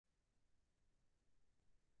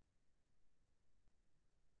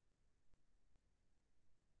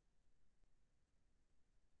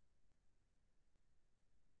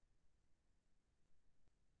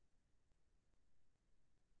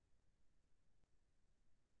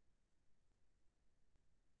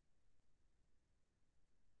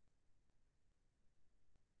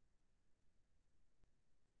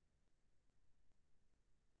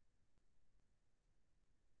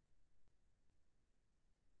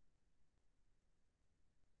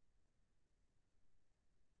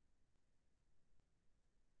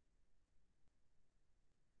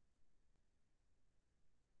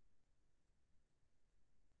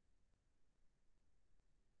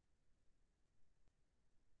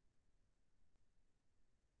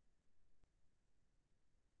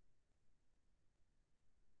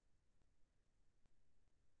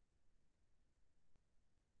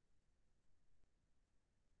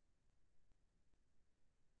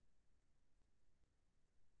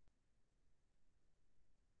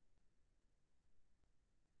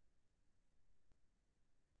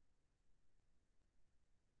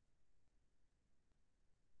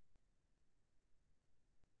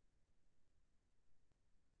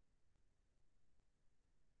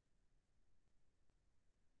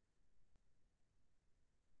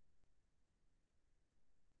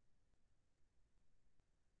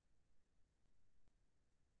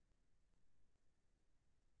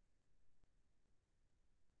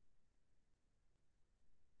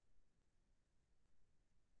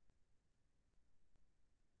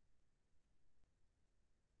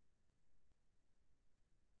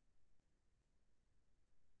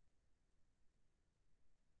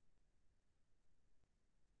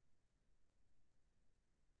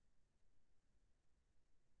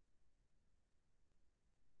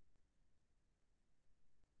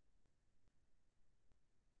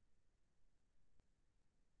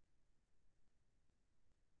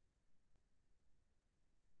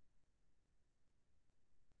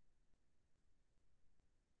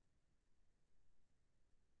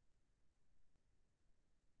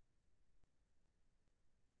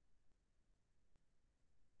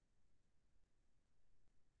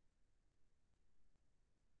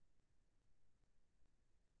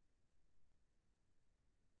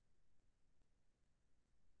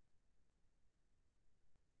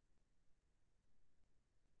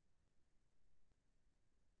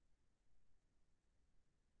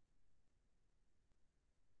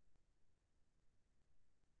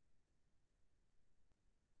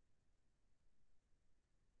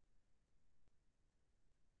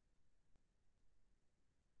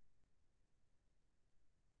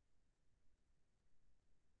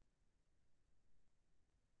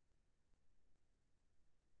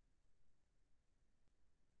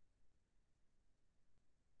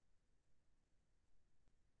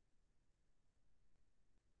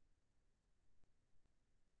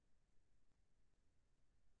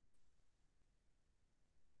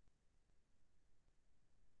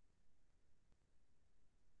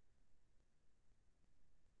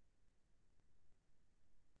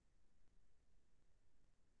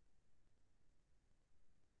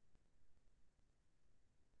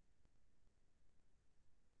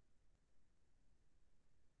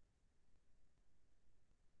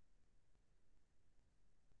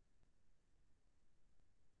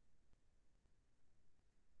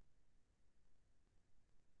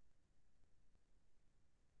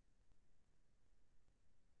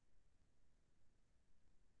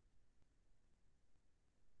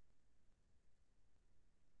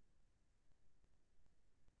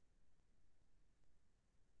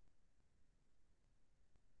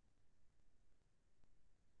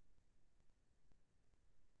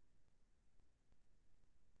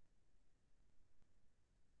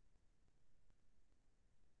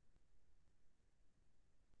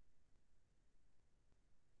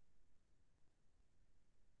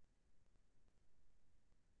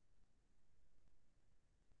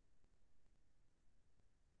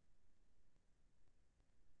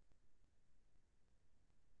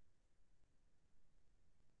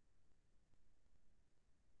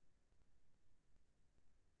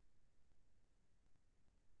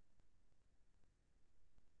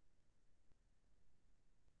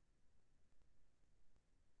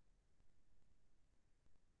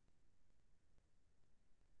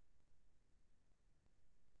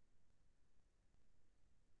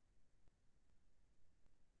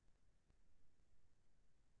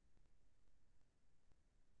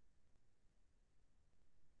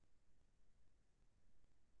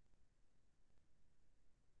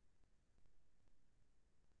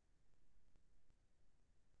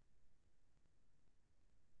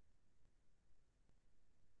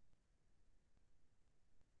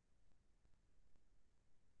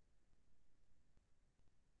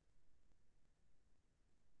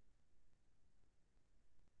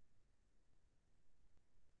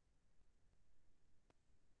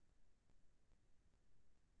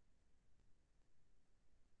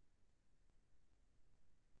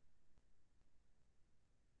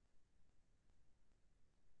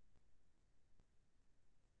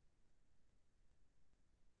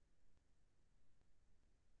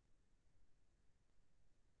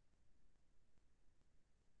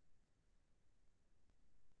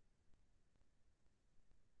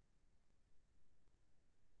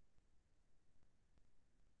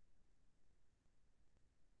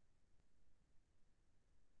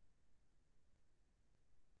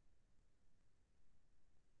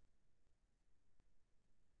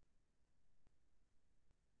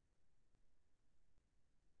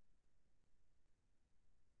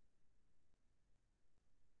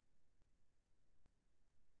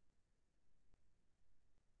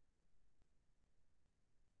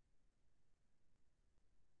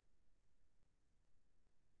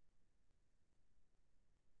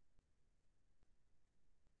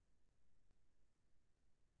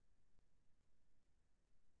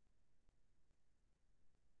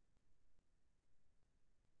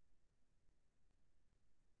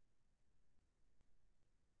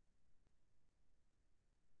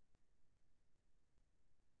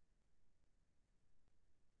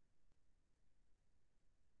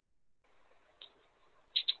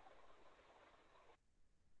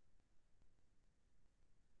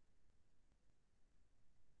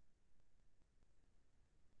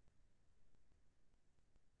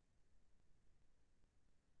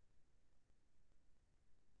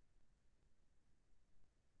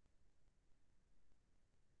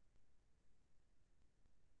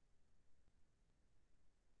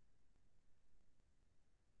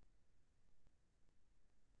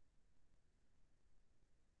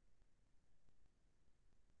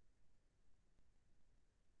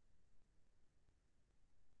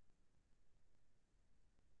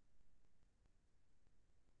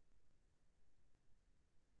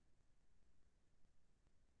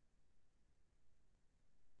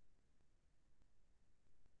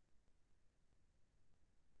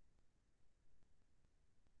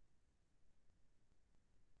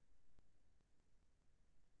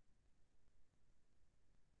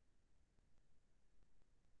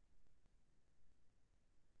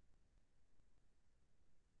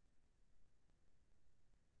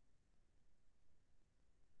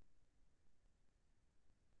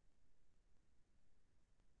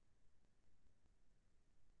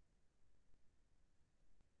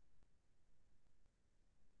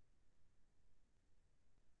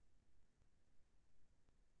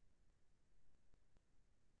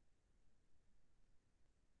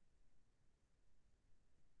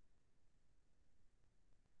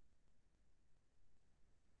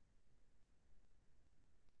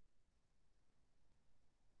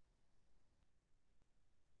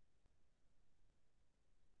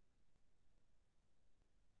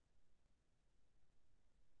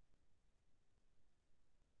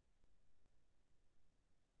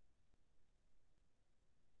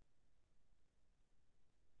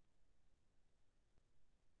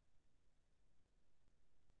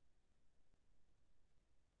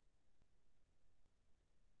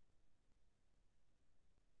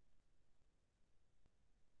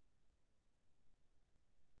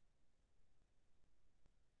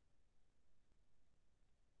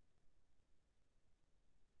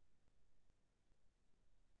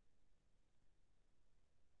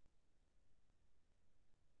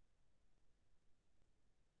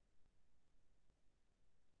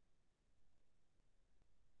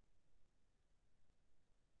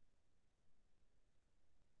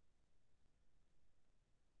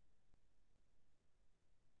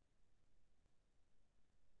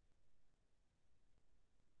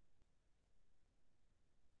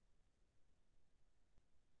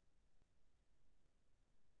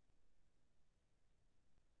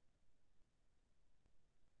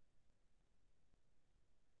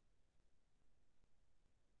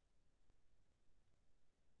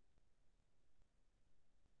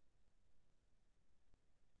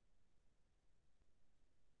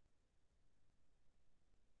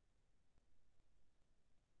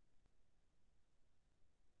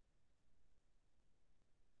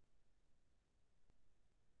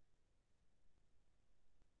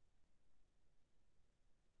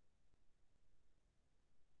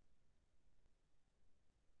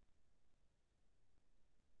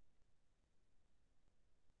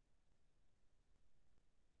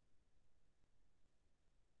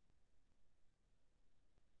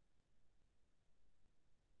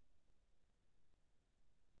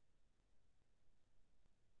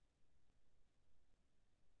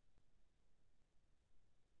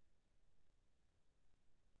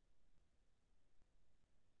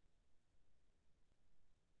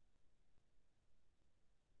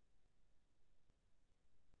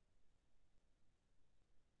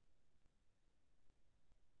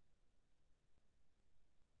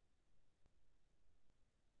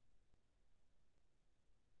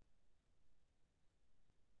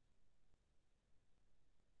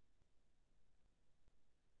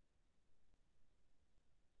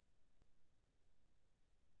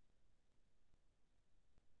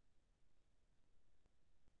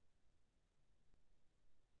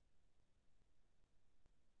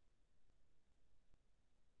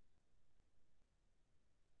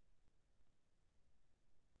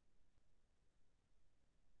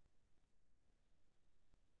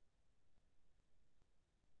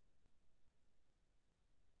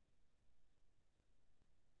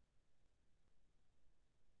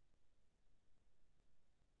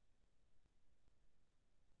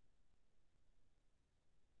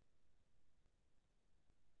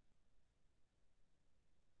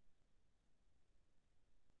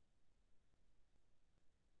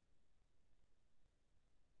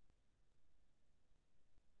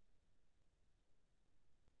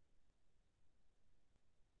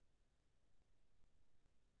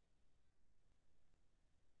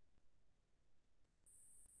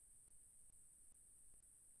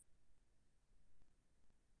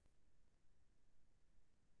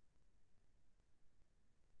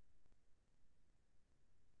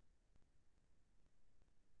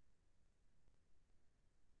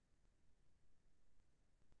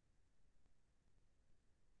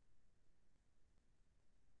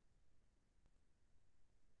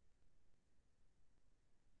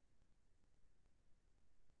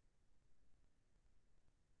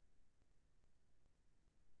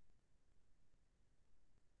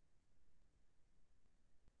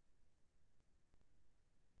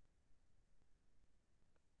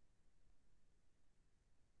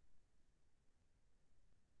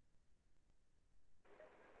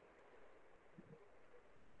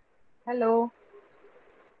Hello,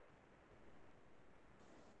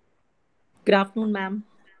 Good afternoon, ma'am.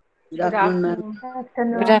 Good good afternoon, ma'am.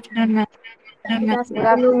 afternoon. Good Afternoon. afternoon, ma'am. Good Good afternoon,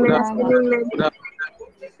 afternoon, ma'am.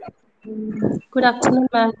 ma'am. Good afternoon,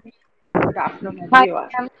 ma'am. Good afternoon, Hi, everyone.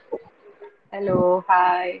 ma'am. Hello,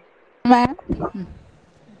 hi. Ma'am.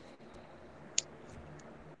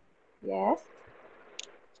 Yes.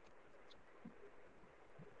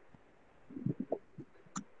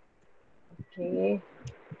 Okay.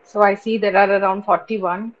 So I see there are around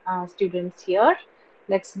 41 students here.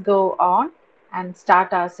 Let's go on and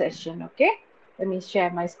start our session. Okay. Let me share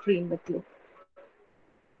my screen with you.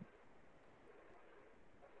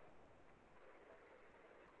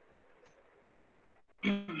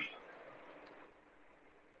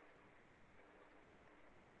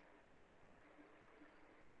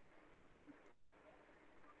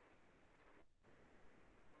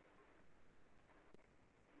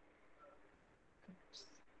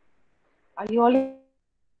 Are you all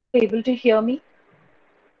able to hear me?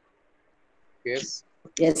 Yes.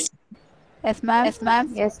 Yes, ma'am.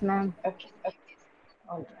 Yes, ma'am. Okay.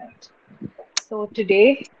 All right. So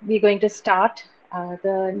today we're going to start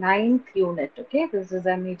the ninth unit. Okay. This is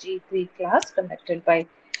MEG 3 class conducted by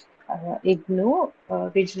IGNU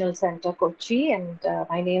Regional Center Kochi, and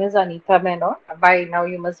my name is Anita Menon. By now,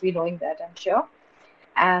 you must be knowing that, I'm sure.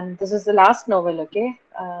 And this is the last novel, okay?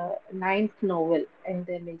 Ninth novel in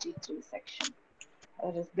the MAG3 section.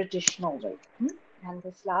 It is British novel. And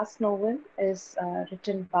this last novel is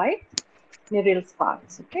written by Muriel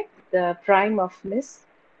Sparks, okay? The Prime of Miss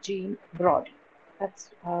Jean Brodie. That's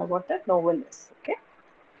what the novel is, okay?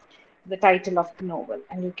 The title of the novel.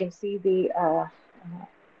 And you can see the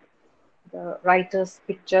writer's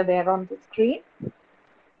picture there on the screen.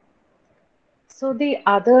 So the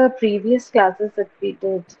other previous classes that we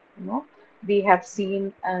did, we have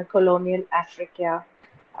seen colonial Africa,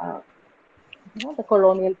 uh, the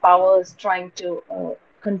colonial powers trying to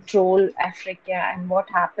control Africa and what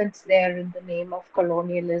happens there in the name of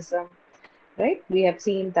colonialism, right? We have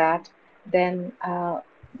seen that. Then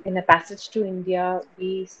in a passage to India,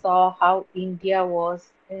 we saw how India was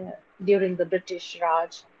during the British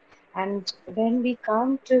Raj. And when we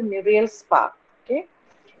come to Muriel Spark, okay,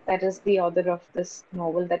 that is the author of this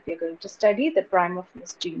novel that we're going to study, The Prime of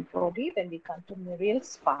Miss Jean Brodie. When we come to Muriel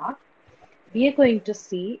Spark, we are going to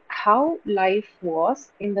see how life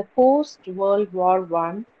was in the post World War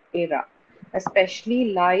One era,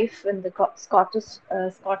 especially life in the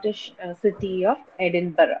Scottish city of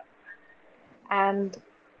Edinburgh. And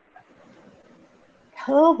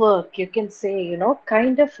her work, you can say,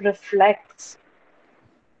 kind of reflects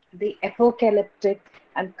the apocalyptic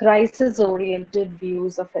and crisis oriented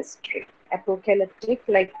views of history. Apocalyptic,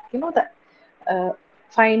 like, the uh,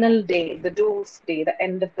 final day, the doomsday, the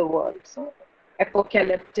end of the world. So,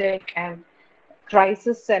 apocalyptic and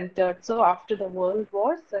crisis centered. So, after the world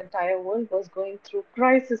wars, the entire world was going through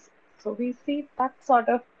crisis. So, we see that sort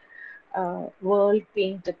of world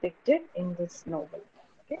being depicted in this novel.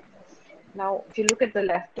 Okay. Now, if you look at the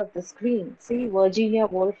left of the screen, see Virginia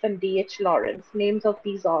Woolf and D.H. Lawrence, names of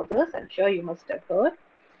these authors, I'm sure you must have heard.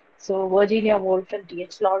 So, Virginia Woolf and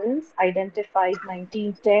D.H. Lawrence identified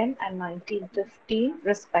 1910 and 1915,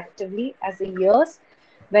 respectively, as the years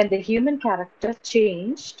when the human character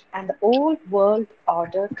changed and the old world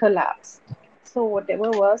order collapsed. So, whatever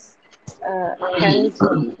was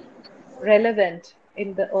held relevant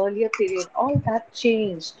in the earlier period, all that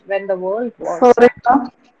changed when the world war Sorry, started.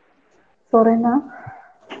 ma'am. Sorry, ma'am.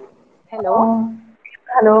 Hello? Uh,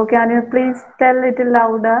 Hello, can you please tell little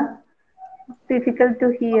louder? It's difficult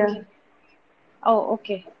to hear. Okay. Oh,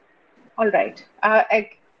 okay. All right.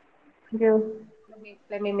 Thank you.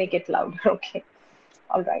 Let me make it louder. Okay.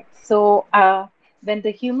 All right. So, when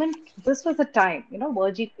the human, this was a time,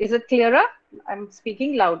 Virgin, is it clearer? I'm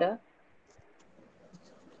speaking louder.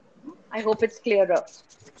 I hope it's clearer.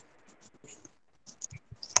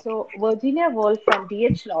 So, Virginia Woolf and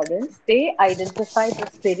D.H. Lawrence, they identified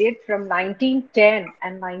this period from 1910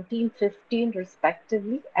 and 1915,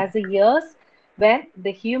 respectively, as the years when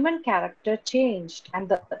the human character changed and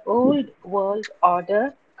the old world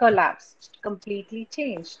order collapsed, completely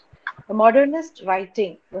changed. The modernist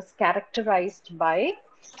writing was characterized by,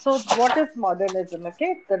 so what is modernism?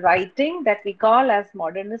 Okay, the writing that we call as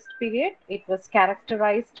modernist period, it was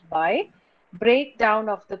characterized by breakdown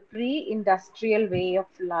of the pre-industrial way of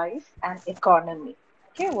life and economy.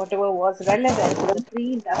 Okay, whatever was relevant in the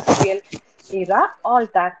pre-industrial era, all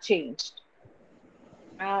that changed.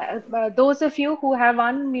 Those of you who have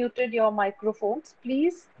unmuted your microphones,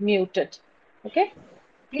 please mute it. Okay.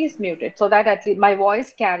 Please mute it so that at least my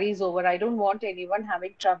voice carries over. I don't want anyone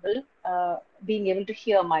having trouble being able to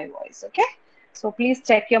hear my voice. Okay. So please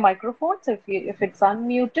check your microphones. If it's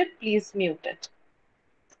unmuted, please mute it.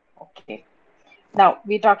 Okay. Now,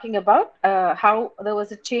 we're talking about how there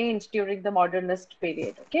was a change during the modernist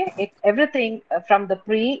period. Okay, everything from the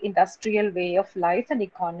pre-industrial way of life and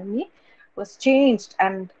economy was changed,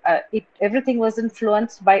 and everything was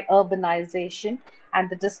influenced by urbanization and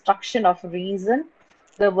the destruction of reason.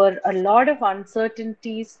 There were a lot of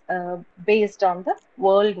uncertainties based on the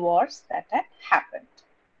world wars that had happened.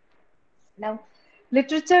 Now,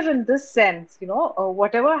 literature in this sense,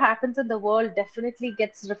 whatever happens in the world definitely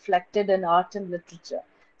gets reflected in art and literature.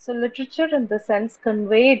 So, literature in the sense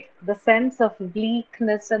conveyed the sense of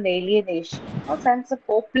bleakness and alienation, a sense of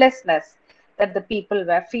hopelessness that the people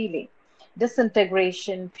were feeling,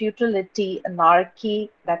 disintegration, futility, anarchy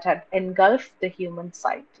that had engulfed the human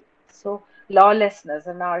psyche. So, lawlessness,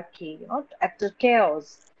 anarchy, utter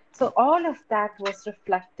chaos. So, all of that was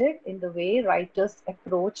reflected in the way writers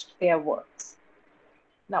approached their works.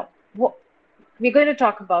 Now, we're going to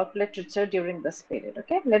talk about literature during this period,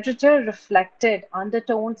 okay? Literature reflected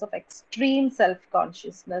undertones of extreme self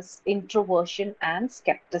consciousness, introversion, and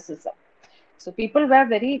skepticism. So, people were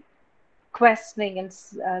very questioning and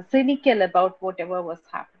cynical about whatever was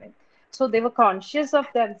happening. So they were conscious of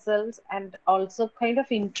themselves and also kind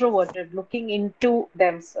of introverted, looking into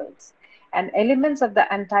themselves. And elements of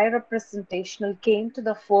the anti-representational came to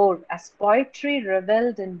the fore as poetry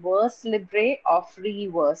reveled in verse libre or free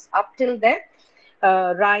verse. Up till then,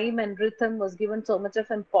 rhyme and rhythm was given so much of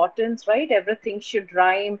importance, right? Everything should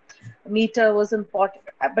rhyme, meter was important.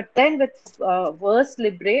 But then with verse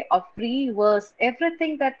libre or free verse,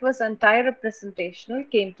 everything that was anti-representational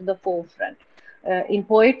came to the forefront. In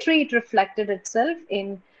poetry, it reflected itself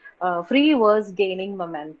in free verse gaining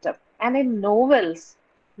momentum. And in novels,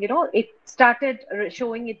 it started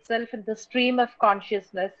showing itself in the stream of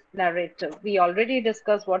consciousness narrative. We already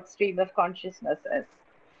discussed what stream of consciousness is.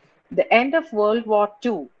 The end of World War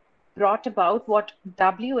II brought about what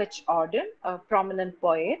W.H. Auden, a prominent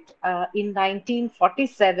poet, in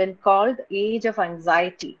 1947 called Age of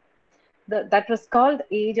Anxiety. That was called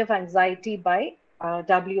Age of Anxiety by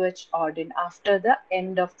W.H. Auden after the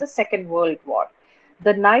end of the Second World War.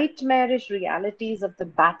 The nightmarish realities of the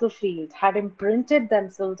battlefield had imprinted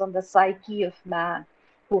themselves on the psyche of man,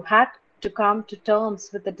 who had to come to terms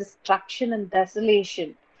with the destruction and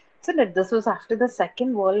desolation. So that this was after the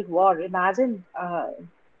Second World War. Imagine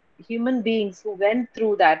human beings who went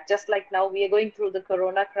through that, just like now we are going through the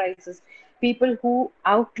corona crisis. People who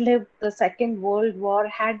outlived the Second World War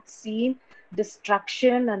had seen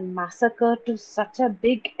destruction and massacre to such a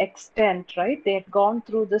big extent, right? They had gone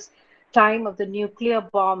through this time of the nuclear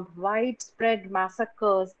bomb, widespread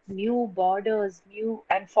massacres, new borders, new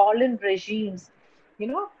and fallen regimes, you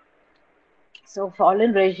know, so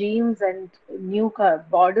fallen regimes and new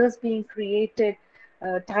borders being created,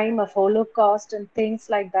 time of Holocaust and things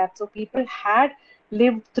like that. So people had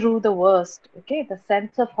lived through the worst. Okay, the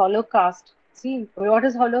sense of Holocaust. See, what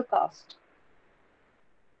is Holocaust?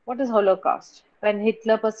 What is Holocaust? When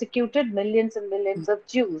Hitler persecuted millions and millions of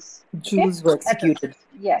Jews. Okay, Jews were that executed.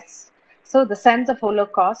 yes. So the sense of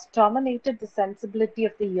Holocaust dominated the sensibility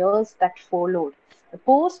of the years that followed. The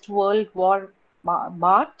post-World War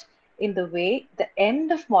marked, in the way, the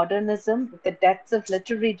end of modernism with the deaths of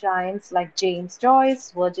literary giants like James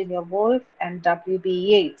Joyce, Virginia Woolf, and W.B.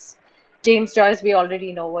 Yeats. James Joyce, we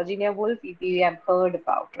already know. Virginia Woolf, we have heard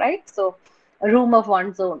about, right? So, A Room of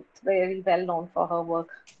One's Own, very well known for her work,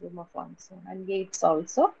 Room of One's Own, and Yeats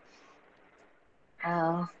also.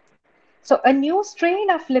 Uh, so a new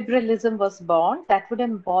strain of liberalism was born that would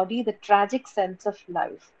embody the tragic sense of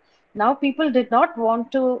life. Now people did not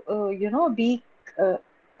want to, be uh,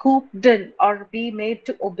 cooped in or be made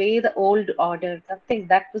to obey the old order. Nothing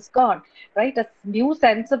that was gone, right? A new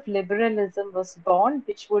sense of liberalism was born,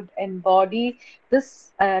 which would embody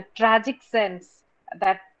this tragic sense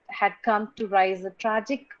that had come to rise, a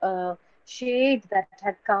tragic shade that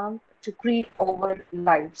had come to creep over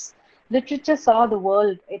lives. Literature saw the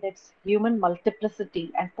world in its human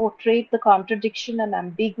multiplicity and portrayed the contradiction and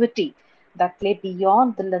ambiguity that lay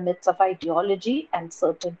beyond the limits of ideology and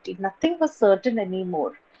certainty. Nothing was certain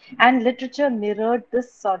anymore. And literature mirrored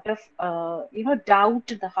this sort of,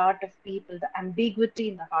 doubt in the heart of people, the ambiguity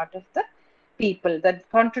in the heart of the people, the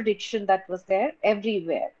contradiction that was there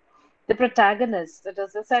everywhere. The protagonists, that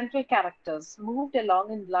is, the central characters, moved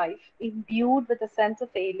along in life imbued with a sense of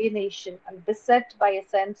alienation and beset by a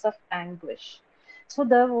sense of anguish. So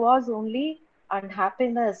there was only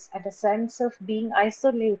unhappiness and a sense of being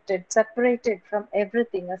isolated, separated from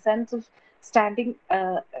everything, a sense of standing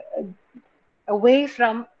away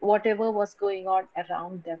from whatever was going on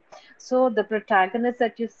around them. So the protagonist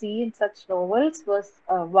that you see in such novels was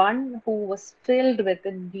one who was filled with,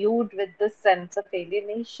 imbued with this sense of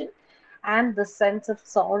alienation and the sense of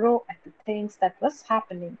sorrow at the things that was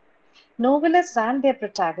happening. Novelists and their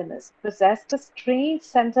protagonists possessed a strange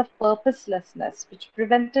sense of purposelessness which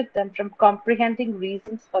prevented them from comprehending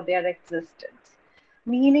reasons for their existence.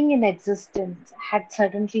 Meaning in existence had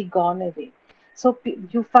suddenly gone away. So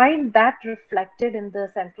you find that reflected in the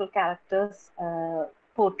central characters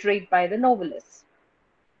portrayed by the novelists.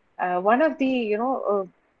 One of the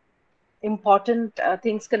important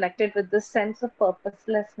things connected with this sense of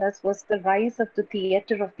purposelessness was the rise of the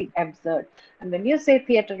theater of the absurd. And when you say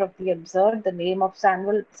theater of the absurd, the name of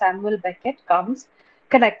Samuel Beckett comes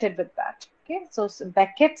connected with that. Okay, so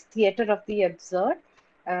Beckett's theater of the absurd,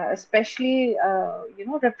 especially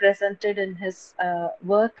represented in his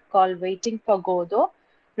work called Waiting for Godot,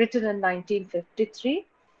 written in 1953,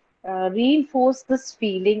 reinforced this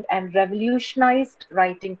feeling and revolutionized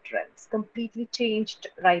writing trends, completely changed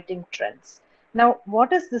writing trends. Now,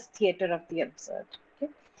 what is this theater of the absurd?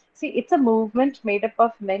 Okay. See, it's a movement made up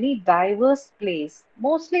of many diverse plays,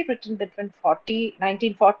 mostly written between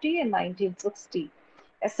 1940 and 1960.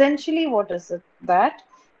 Essentially, what is it? That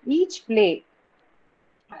each play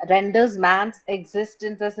renders man's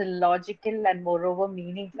existence as illogical and moreover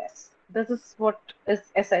meaningless. This is what is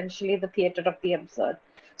essentially the theater of the absurd.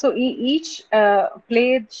 So each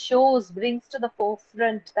play shows, brings to the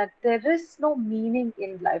forefront that there is no meaning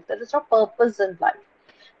in life, there is no purpose in life.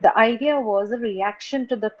 The idea was a reaction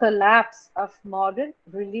to the collapse of modern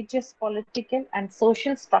religious, political, and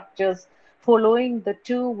social structures following the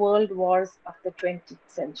two world wars of the 20th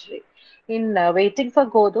century. In Waiting for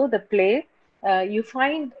Godot, the play, you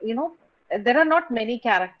find, there are not many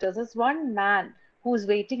characters. There's one man who's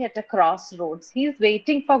waiting at a crossroads. He's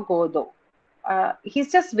waiting for Godot.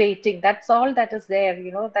 He's just waiting. That's all that is there,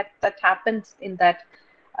 that happens in that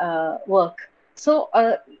work. So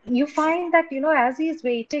you find that, as he's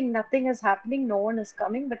waiting, nothing is happening, no one is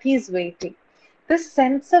coming, but he's waiting. This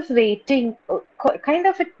sense of waiting, kind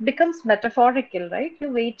of, it becomes metaphorical, right?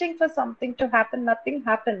 You're waiting for something to happen, nothing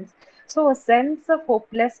happens. So a sense of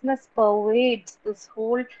hopelessness pervades this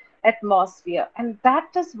whole atmosphere. And that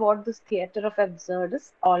is what this theater of absurd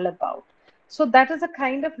is all about. So that is a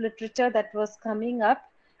kind of literature that was coming up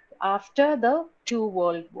after the two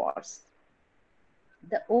world wars.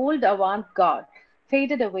 The old avant-garde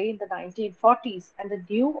faded away in the 1940s, and the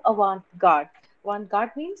new avant-garde,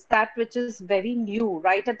 avant-garde means that which is very new,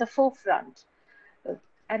 right at the forefront. Uh,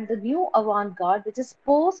 And the new avant-garde, which is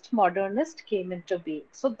post-modernist, came into being.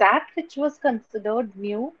 So that which was considered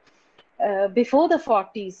new before the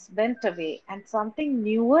 40s went away and something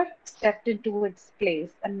newer stepped into its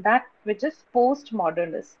place, and that which is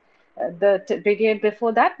postmodernist. The period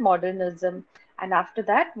before that, modernism, and after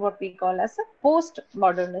that, what we call as a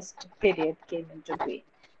postmodernist period came into being.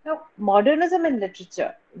 Now, modernism in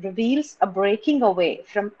literature reveals a breaking away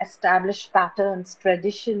from established patterns,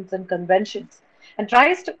 traditions, and conventions, and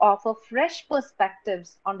tries to offer fresh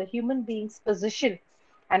perspectives on the human being's position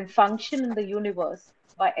and function in the universe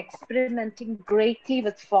by experimenting greatly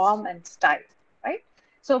with form and style, right?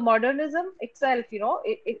 So modernism itself,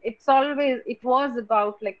 it was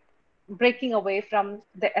about like breaking away from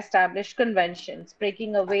the established conventions,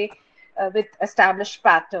 breaking away with established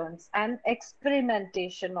patterns and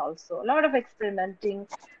experimentation also. A lot of experimenting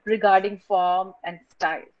regarding form and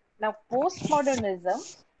style. Now, postmodernism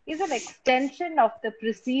is an extension of the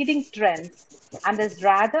preceding trends and is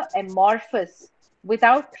rather amorphous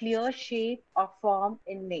without clear shape or form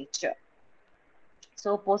in nature.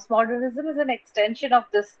 So postmodernism is an extension of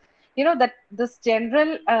this, that this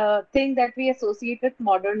general thing that we associate with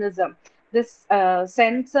modernism, this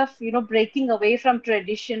sense of, breaking away from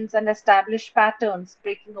traditions and established patterns,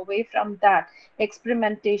 breaking away from that,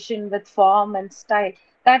 experimentation with form and style,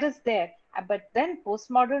 that is there. But then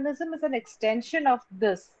postmodernism is an extension of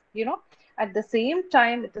this, At the same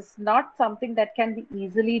time, it is not something that can be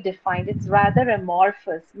easily defined. It's rather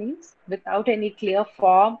amorphous, means without any clear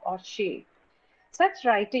form or shape. Such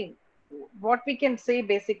writing, what we can say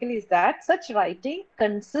basically is that such writing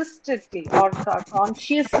consistently or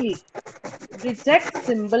consciously rejects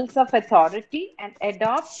symbols of authority and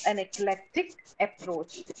adopts an eclectic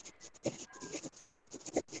approach.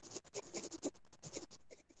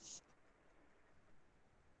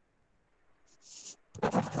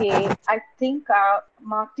 Okay, I think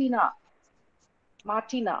Martina,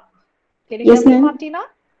 can you hear Yes, me, ma'am. Martina?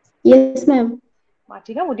 Yes, ma'am.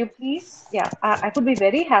 Martina, would you please? Yeah, I could be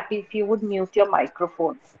very happy if you would mute your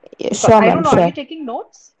microphone. Yeah, Because sure, I ma'am. don't know, are you Sure. taking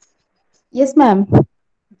notes? Yes, ma'am.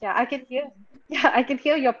 Yeah, I can hear. Yeah, I can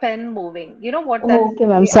hear your pen moving. You know what that Oh, okay,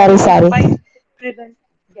 ma'am. I Sorry, think it sorry. might prevent.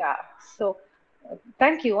 Yeah. So,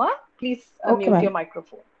 thank you. Please Okay, mute ma'am. your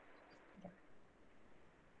microphone.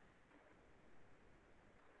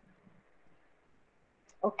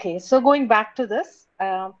 Okay. So going back to this,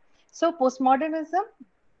 so postmodernism,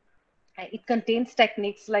 it contains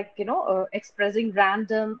techniques like expressing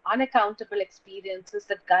random unaccountable experiences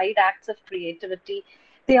that guide acts of creativity.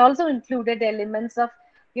 They also included elements of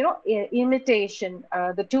imitation,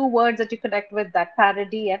 the two words that you connect with that,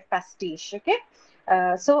 parody and pastiche. Okay.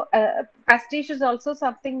 Pastiche is also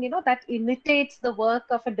something that imitates the work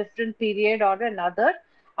of a different period or another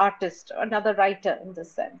artist or another writer in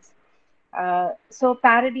this sense. So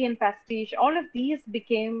parody and pastiche, all of these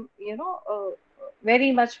became,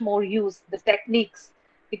 very much more used. The techniques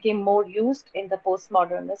became more used in the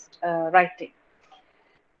postmodernist writing.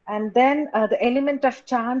 And then the element of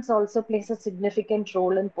chance also plays a significant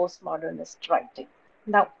role in postmodernist writing.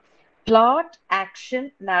 Now, plot,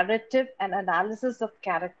 action, narrative, and analysis of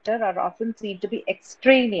character are often seen to be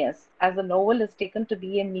extraneous, as a novel is taken to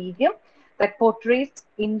be a medium that portrays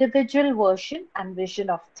individual version and vision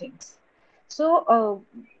of things. So,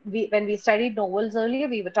 when we studied novels earlier,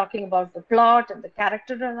 we were talking about the plot and the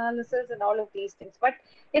character analysis and all of these things. But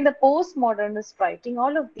in the postmodernist writing,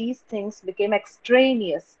 all of these things became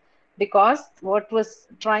extraneous because what was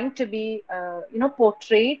trying to be,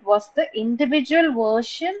 portrayed was the individual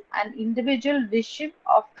version and individual vision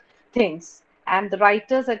of things. And the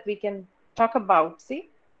writers that we can talk about, see,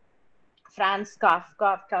 Franz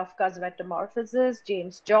Kafka, Kafka's Metamorphosis,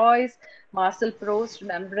 James Joyce, Marcel Proust,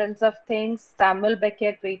 Remembrance of Things, Samuel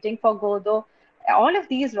Beckett, Waiting for Godot. All of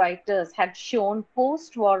these writers had shown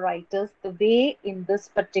post-war writers the way in this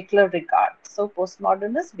particular regard. So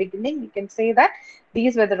postmodernist beginning, we can say that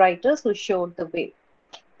these were the writers who showed the way.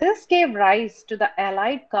 This gave rise to the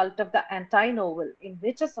allied cult of the anti-novel, in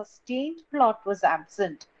which a sustained plot was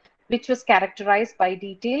absent, which was characterized by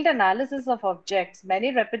detailed analysis of objects,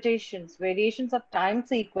 many repetitions, variations of time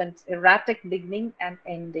sequence, erratic beginning and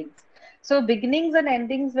endings. So beginnings and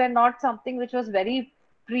endings were not something which was very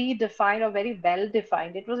predefined or very well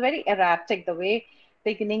defined. It was very erratic the way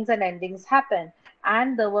beginnings and endings happen.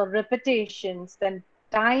 And there were repetitions, then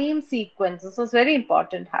time sequence. This was very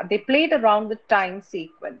important. They played around with time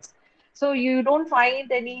sequence. So you don't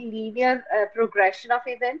find any linear progression of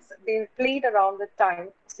events. They played around with time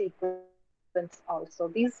sequence also.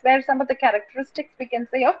 These were some of the characteristics we can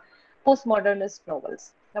say of postmodernist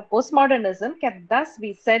novels. Now, postmodernism can thus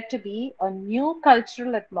be said to be a new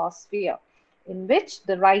cultural atmosphere in which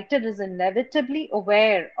the writer is inevitably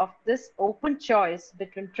aware of this open choice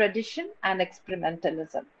between tradition and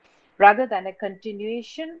experimentalism, rather than a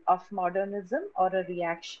continuation of modernism or a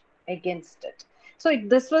reaction against it. So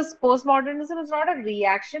this was postmodernism is not a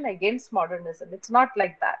reaction against modernism. It's not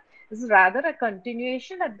like that. This is rather a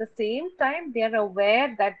continuation. At the same time, they are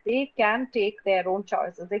aware that they can take their own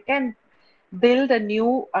choices. They can build a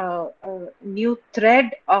new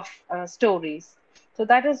thread of stories. So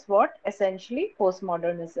that is what essentially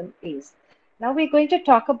postmodernism is. Now we're going to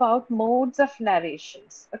talk about modes of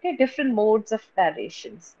narrations. Okay, different modes of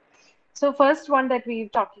narrations. So first one that we're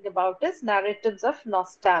talking about is narratives of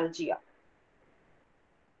nostalgia.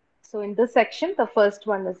 So in this section, the first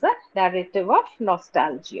one is a narrative of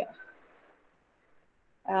nostalgia.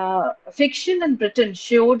 Fiction in Britain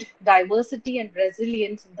showed diversity and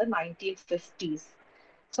resilience in the 1950s.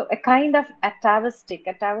 So a kind of atavistic.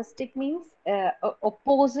 Atavistic means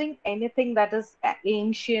opposing anything that is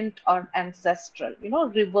ancient or ancestral.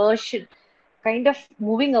 Reversion, kind of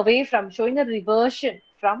moving away from, showing a reversion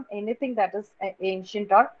from anything that is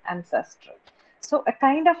ancient or ancestral. So a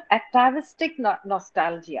kind of atavistic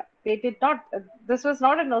nostalgia. They did not. This was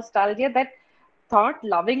not a nostalgia that thought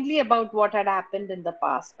lovingly about what had happened in the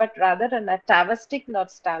past, but rather an atavistic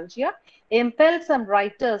nostalgia impelled some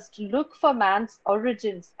writers to look for man's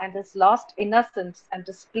origins and his lost innocence and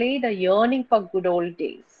displayed a yearning for good old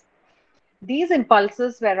days. These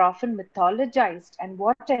impulses were often mythologized, and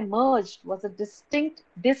what emerged was a distinct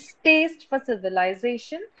distaste for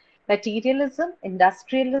civilization, materialism,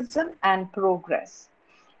 industrialism, and progress,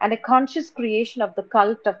 and a conscious creation of the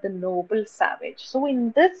cult of the noble savage. So,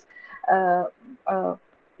 uh, uh,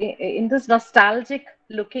 in this nostalgic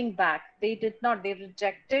looking back, they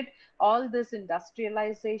rejected all this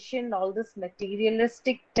industrialization, all this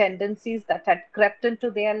materialistic tendencies that had crept into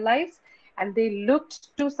their lives, and they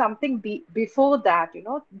looked to something before that,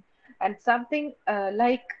 and something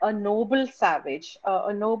like a noble savage.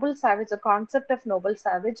 A noble savage, the concept of noble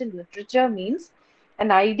savage in literature means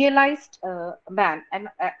an idealized man,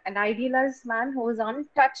 an idealized man who is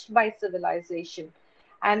untouched by civilization,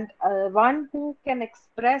 and one who can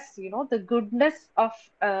express, the goodness of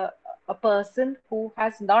a person who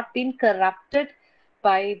has not been corrupted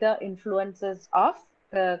by the influences of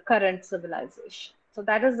current civilization. So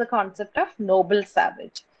that is the concept of noble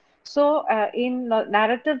savage. So in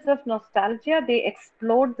narratives of nostalgia, they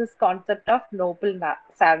explored this concept of noble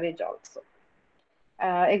savage also.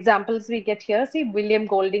 Examples we get here, see William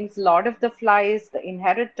Golding's Lord of the Flies, The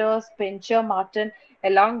Inheritors, Pincher Martin,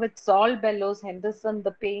 along with Saul Bellows, Henderson, The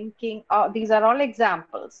Pain King. These are all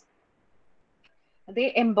examples.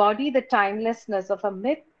 They embody the timelessness of a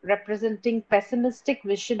myth representing pessimistic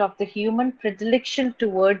vision of the human predilection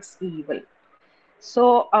towards evil.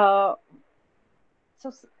 So,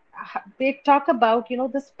 they talk about,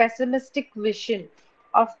 this pessimistic vision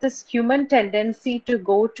of this human tendency to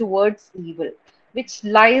go towards evil, which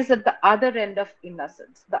lies at the other end of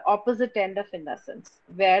innocence, the opposite end of innocence,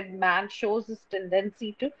 where man shows his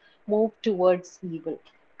tendency to move towards evil.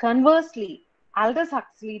 Conversely, Aldous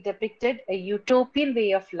Huxley depicted a utopian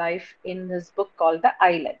way of life in his book called The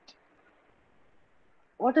Island.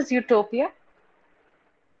 What is utopia?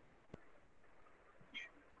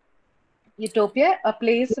 Utopia, a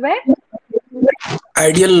place where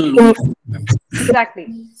Ideal life, ma'am. exactly.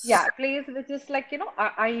 Yeah, a place which is like,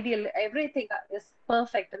 ideal. Everything is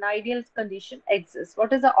perfect. An ideal condition exists.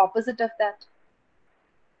 What is the opposite of that?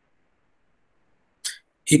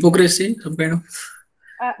 Hypocrisy, some kind of.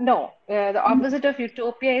 No, the opposite of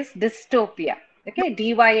utopia is dystopia. Okay,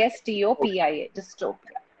 dystopia,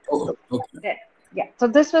 dystopia. Oh, okay. Yeah, yeah. So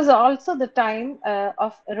this was also the time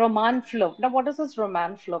of Roman Fleuve. Now, what is this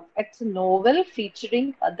Roman Fleuve? It's a novel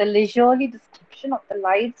featuring the leisurely description of the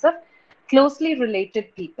lives of closely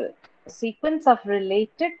related people. A sequence of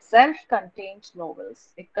related, self-contained novels.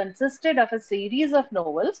 It consisted of a series of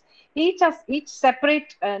novels, each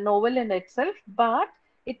separate novel in itself, but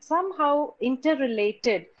it somehow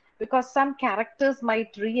interrelated because some characters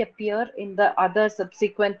might reappear in the other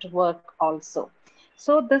subsequent work also.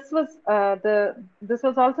 So this was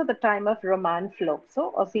also the time of Roman Fleuve.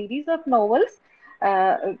 So a series of novels,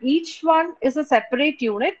 each one is a separate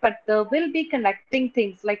unit, but there will be connecting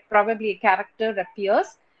things like probably a character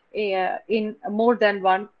appears in more than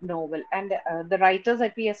one novel. And the writers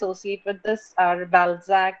that we associate with this are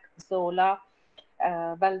Balzac, Zola,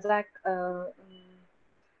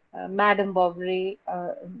 Madame Bovary,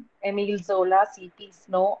 Emile Zola, C.P.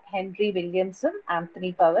 Snow, Henry Williamson,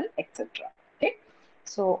 Anthony Powell, etc. Okay,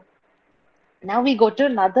 so now we go to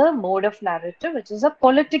another mode of narrative, which is a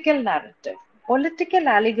political narrative. Political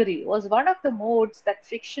allegory was one of the modes that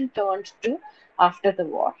fiction turned to after the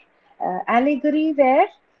war. Allegory where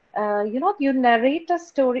you narrate a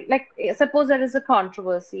story, like suppose there is a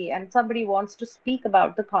controversy and somebody wants to speak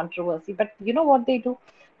about the controversy, but you know what they do?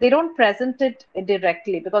 They don't present it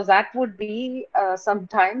directly because that would be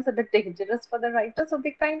sometimes a bit dangerous for the writer. So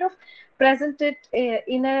they kind of present it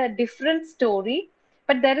in a different story,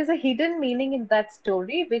 but there is a hidden meaning in that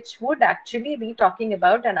story which would actually be talking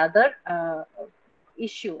about another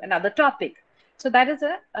issue, another topic. So that is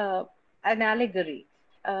an allegory.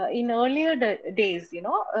 In earlier days,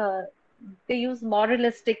 they use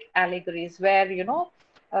moralistic allegories where,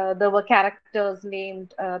 there were characters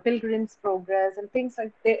named Pilgrim's Progress and things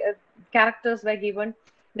like characters were given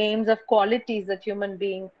names of qualities that human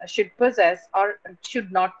being should possess or should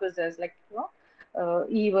not possess, like,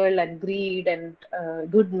 evil and greed and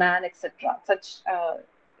good man, etc. Such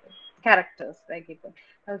characters were given.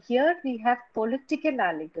 Now, here we have political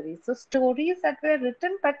allegories. So, stories that were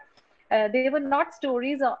written, but they were not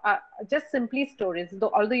stories or just simply stories,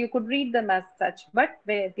 although you could read them as such, but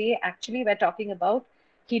where they actually were talking about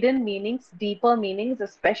hidden meanings, deeper meanings,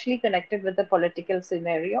 especially connected with the political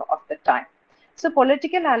scenario of the time. So,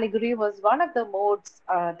 political allegory was one of the modes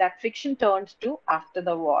that fiction turned to after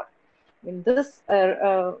the war. In this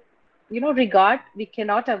regard, we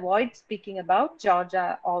cannot avoid speaking about George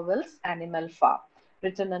Orwell's Animal Farm,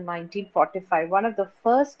 written in 1945, one of the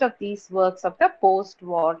first of these works of the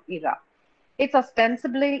post-war era. It's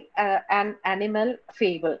ostensibly an animal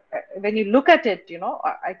fable. When you look at it,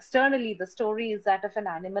 externally, the story is that of an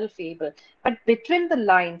animal fable. But between the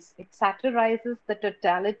lines, it satirizes the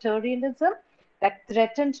totalitarianism that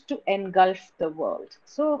threatened to engulf the world.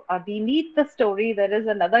 So, beneath the story, there is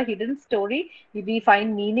another hidden story. We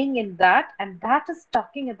find meaning in that, and that is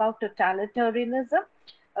talking about totalitarianism,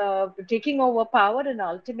 taking over power and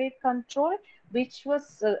ultimate control, which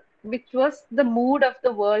was the mood of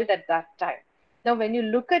the world at that time. Now, when you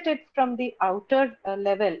look at it from the outer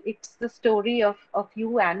level, it's the story of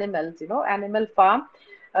few animals, Animal Farm.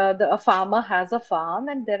 a farmer has a farm,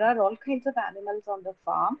 and there are all kinds of animals on the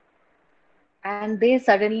farm, and they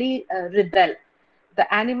suddenly rebel.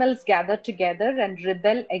 The animals gather together and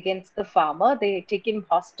rebel against the farmer. They take him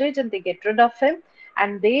hostage and they get rid of him,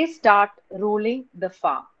 and they start ruling the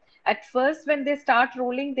farm. At first, when they start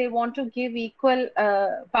ruling, they want to give equal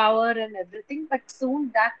power and everything, but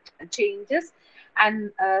soon that changes,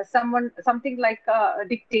 and something like a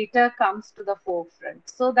dictator comes to the forefront.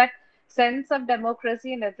 So that sense of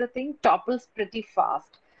democracy and everything topples pretty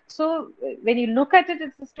fast. So when you look at it,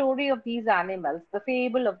 it's the story of these animals, the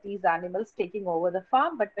fable of these animals taking over the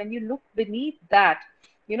farm. But when you look beneath that,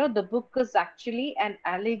 the book is actually an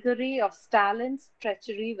allegory of Stalin's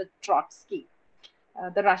treachery with Trotsky,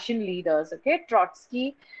 the Russian leaders. Okay,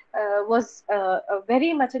 Trotsky was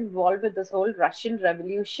very much involved with this whole Russian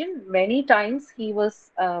Revolution. Many times he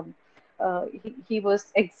was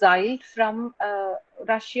exiled from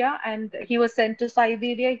Russia, and he was sent to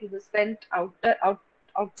Siberia. He was sent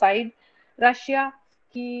outside Russia.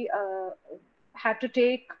 He had to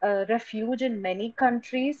take refuge in many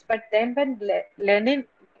countries. But then when Lenin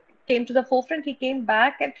came to the forefront, he came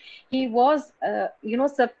back, and he was,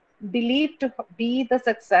 believed to be the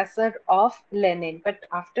successor of Lenin. But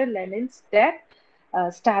after Lenin's death,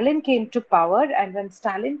 Stalin came to power, and when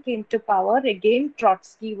Stalin came to power, again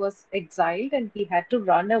Trotsky was exiled and he had to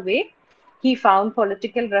run away. He found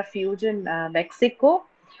political refuge in Mexico.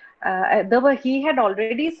 He had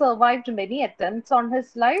already survived many attempts on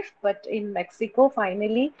his life, but in Mexico,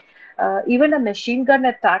 finally, even a machine gun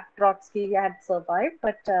attack Trotsky had survived.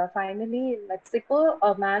 But finally, in Mexico,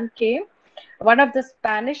 a man came. One of the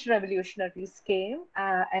Spanish revolutionaries came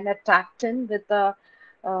and attacked him uh,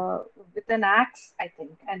 with an axe, I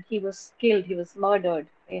think, and he was killed. He was murdered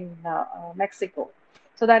in Mexico.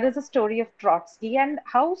 So that is the story of Trotsky, and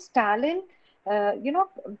how uh, you know,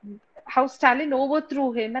 Stalin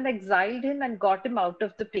overthrew him and exiled him and got him out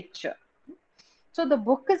of the picture. So the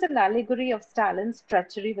book is an allegory of Stalin's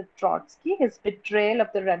treachery with Trotsky, his betrayal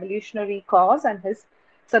of the revolutionary cause, and his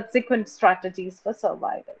subsequent strategies for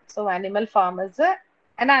survival. So Animal Farm is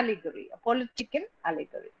an allegory, a political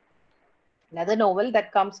allegory. Another novel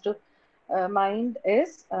that comes to mind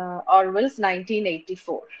is Orwell's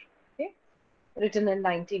 1984. Okay, written in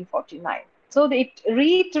 1949. So it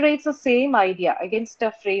reiterates the same idea against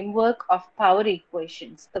a framework of power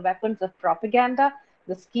equations, the weapons of propaganda,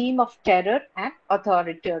 the scheme of terror, and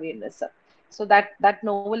authoritarianism. So that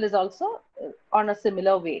novel is also on a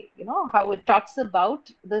similar way, how it talks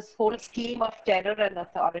about this whole scheme of terror and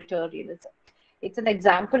authoritarianism. It's an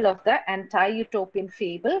example of the anti-utopian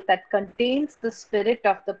fable that contains the spirit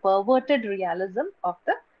of the perverted realism of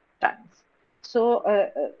the times. So,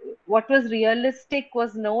 what was realistic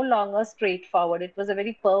was no longer straightforward. It was a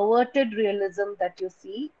very perverted realism that you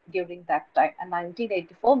see during that time, and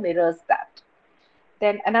 1984 mirrors that.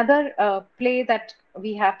 Then another play that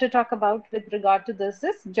we have to talk about with regard to this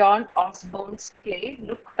is John Osborne's play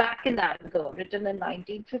Look Back in Anger, written in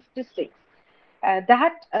 1956.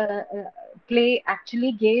 That play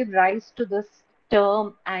actually gave rise to this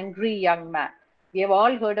term angry young man. We have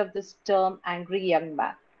all heard of this term angry young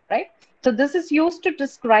man, right? So this is used to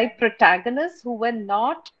describe protagonists who were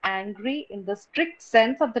not angry in the strict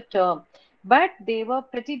sense of the term, but they were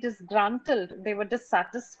pretty disgruntled, they were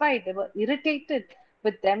dissatisfied, they were irritated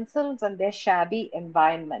with themselves and their shabby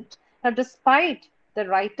environment. Now, despite the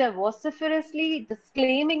writer vociferously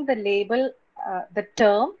disclaiming the label, the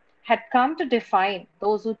term had come to define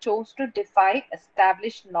those who chose to defy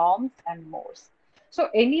established norms and mores. So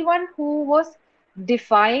anyone who was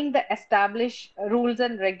defying the established rules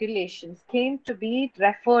and regulations came to be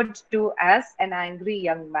referred to as an angry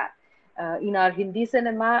young man. In our Hindi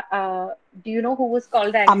cinema, do you know who was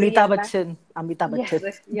called the angry Amitabh young man? Bachchan. Amitabh Yes,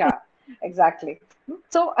 Bachchan. yeah, exactly.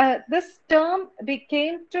 So this term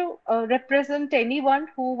became to represent anyone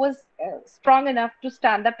who was strong enough to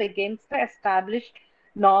stand up against the established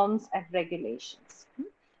norms and regulations.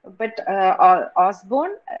 But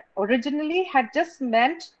Osborne originally had just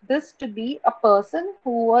meant this to be a person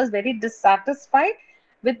who was very dissatisfied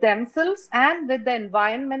with themselves and with the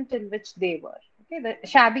environment in which they were. Okay, the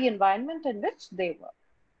shabby environment in which they were.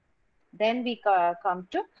 Then we come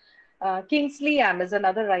to Kingsley Am is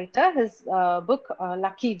another writer. His book,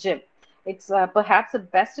 Lucky Jim. It's perhaps the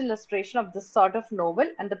best illustration of this sort of novel,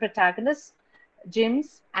 and the protagonist,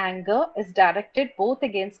 Jim's anger is directed both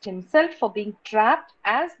against himself for being trapped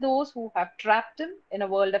as those who have trapped him in a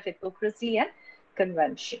world of hypocrisy and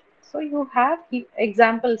convention. So you have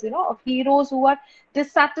examples, of heroes who are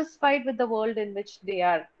dissatisfied with the world in which they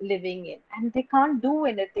are living in, and they can't do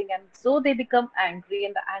anything, and so they become angry,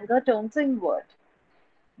 and the anger turns inward.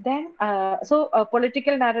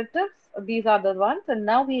 Political narratives, these are the ones, and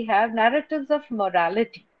now we have narratives of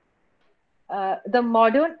morality. The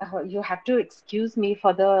modern, you have to excuse me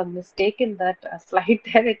for the mistake in that slide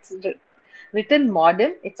there. It's written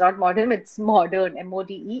modern. It's not modern, it's modern,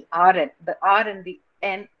 MODERN. The R and the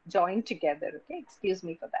N joined together. Okay, excuse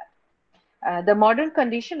me for that. The modern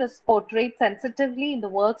condition is portrayed sensitively in the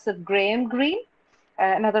works of Graham Greene,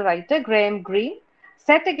 another writer, Graham Greene,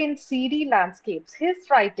 set against seedy landscapes. His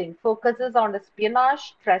writing focuses on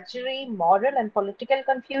espionage, treachery, moral, and political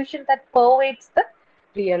confusion that pervades the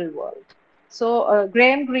real world. So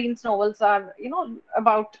Graham Greene's novels are,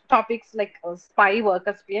 about topics like spy work,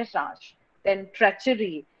 espionage, then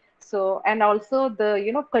treachery. So, and also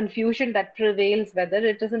the, confusion that prevails, whether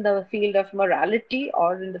it is in the field of morality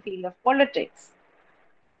or in the field of politics.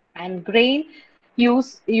 And Grain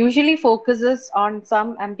usually focuses on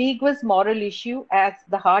some ambiguous moral issue as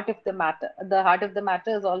the heart of the matter. The heart of the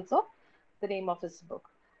matter is also the name of his book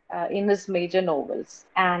in his major novels.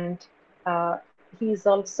 And he's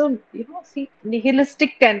also, see,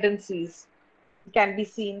 nihilistic tendencies can be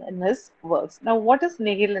seen in his works. Now, what is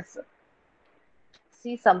nihilism?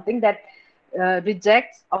 See, something that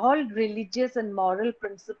rejects all religious and moral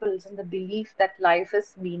principles and the belief that life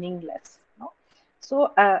is meaningless.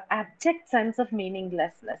 So, abject sense of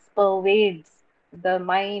meaninglessness pervades the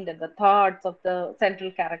mind and the thoughts of the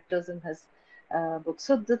central characters in his book.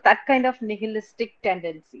 So, that kind of nihilistic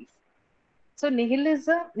tendencies. So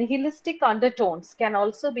nihilistic undertones can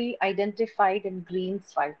also be identified in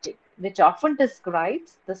Green's writing, which often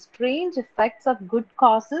describes the strange effects of good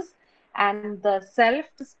causes and the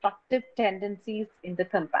self-destructive tendencies in the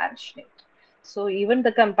compassionate. So even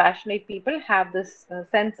the compassionate people have this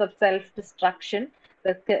sense of self-destruction,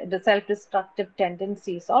 the self-destructive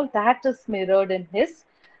tendencies. All that is mirrored in his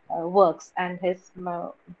works, and his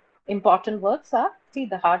important works are, see,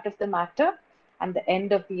 The Heart of the Matter and The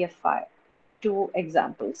End of the Affair. Two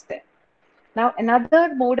examples there. Now,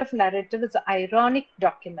 another mode of narrative is ironic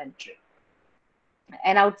documentary.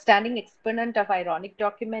 An outstanding exponent of ironic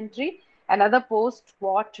documentary, another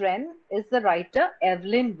post-war trend, is the writer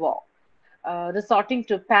Evelyn Waugh, resorting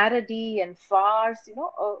to parody and farce.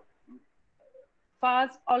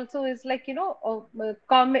 Farce also is like,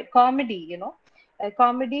 comedy, a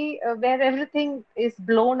comedy where everything is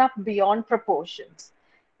blown up beyond proportions.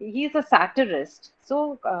 He's a satirist.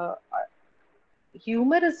 So,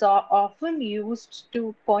 humor is often used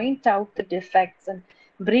to point out the defects and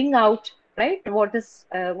bring out, right, what is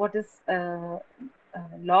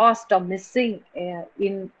lost or missing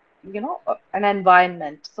in, an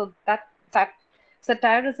environment. So that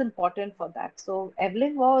satire is important for that. So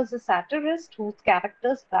Evelyn was a satirist whose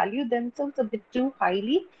characters value themselves a bit too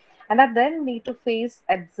highly and are then made to face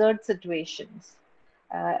absurd situations.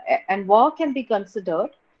 And Waugh can be considered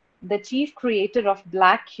the chief creator of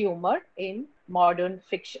black humor in modern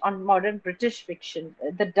fiction, on modern British fiction,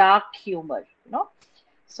 the dark humor,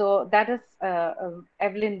 So that is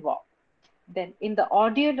Evelyn Waugh. Then, in the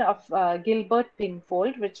Audience of Gilbert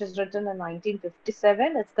Pinfold, which is written in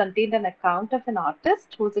 1957, it's contained an account of an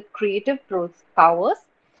artist whose creative powers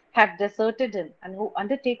have deserted him and who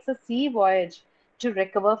undertakes a sea voyage to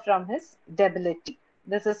recover from his debility.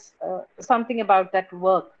 This is something about that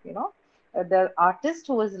work, the artist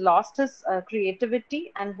who has lost his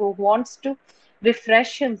creativity and who wants to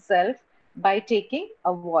refresh himself by taking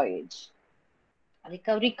a voyage.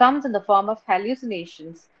 Recovery comes in the form of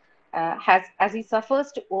hallucinations as he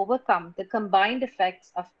suffers to overcome the combined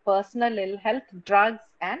effects of personal ill health, drugs,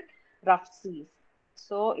 and rough seas.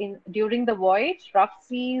 So, during the voyage, rough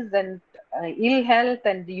seas and ill health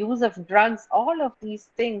and the use of drugs, all of these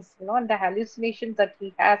things, and the hallucinations that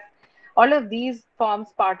he has, all of these forms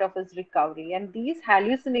part of his recovery. And these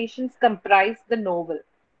hallucinations comprise the novel,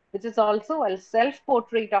 which is also a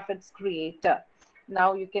self-portrait of its creator.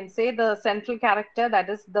 Now you can say the central character, that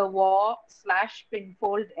is the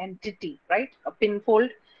Waugh/Pinfold entity, right? A Pinfold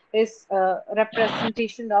is a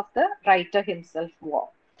representation of the writer himself, Waugh,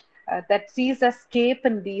 that sees escape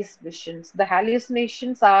in these visions. The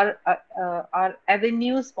hallucinations are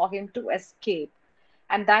avenues for him to escape,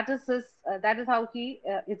 and that is how he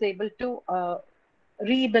is able to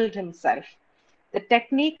rebuild himself. The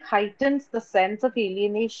technique heightens the sense of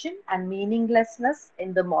alienation and meaninglessness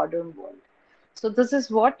in the modern world. So this is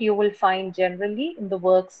what you will find generally in the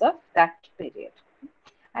works of that period.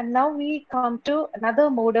 And now we come to another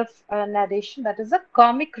mode of narration, that is a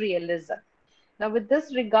comic realism. Now, with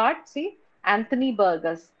this regard, see, Anthony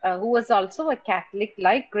Burgess, who was also a Catholic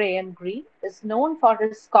like Graham Greene, is known for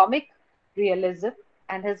his comic realism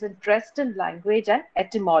and his interest in language and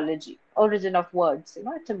etymology, origin of words,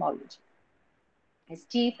 etymology. His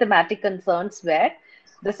chief thematic concerns were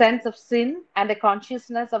the sense of sin and a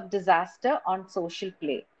consciousness of disaster on social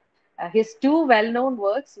play. His two well-known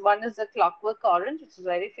works, one is The Clockwork Orange, which is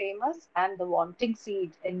very famous, and The Wanting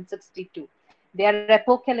Seed in 62. They are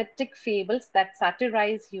apocalyptic fables that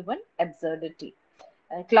satirize human absurdity.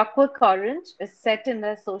 Clockwork Orange is set in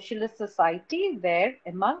a socialist society where,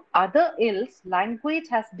 among other ills, language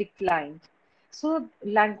has declined. So,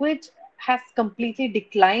 language has completely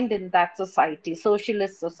declined in that society,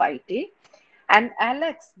 socialist society. And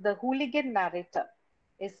Alex, the hooligan narrator,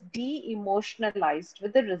 is de emotionalized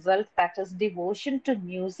with the result that his devotion to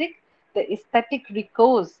music, the aesthetic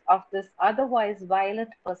recourse of this otherwise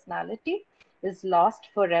violent personality, is lost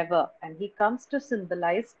forever. And he comes to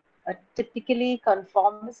symbolize a typically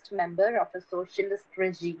conformist member of a socialist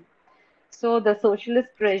regime. So the socialist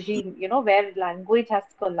regime, where language has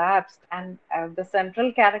collapsed and the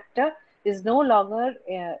central character is no longer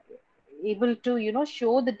able to,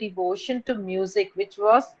 show the devotion to music, which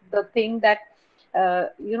was the thing that,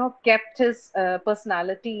 kept his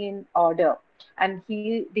personality in order. And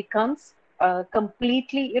he becomes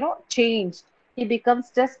completely, changed. He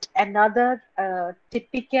becomes just another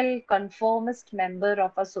typical conformist member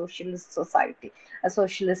of a socialist society, a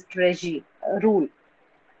socialist regime rule.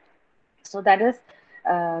 So that is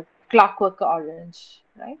Clockwork Orange,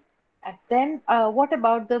 right? And then what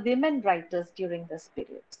about the women writers during this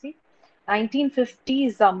period? See,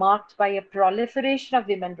 1950s are marked by a proliferation of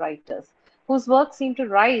women writers whose work seemed to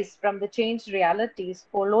rise from the changed realities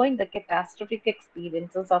following the catastrophic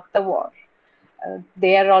experiences of the war.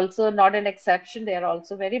 They are also not an exception. They are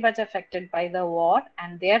also very much affected by the war,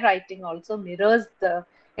 and their writing also mirrors the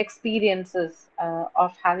experiences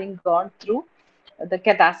of having gone through the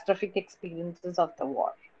catastrophic experiences of the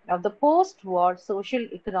war. Now, the post war social,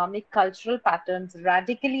 economic, cultural patterns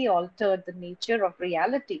radically altered the nature of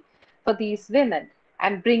reality for these women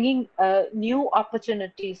and bringing new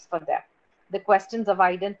opportunities for them. The questions of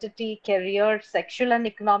identity, career, sexual, and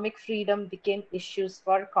economic freedom became issues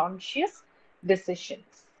for conscious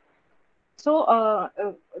decisions. So,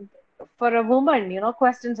 for a woman,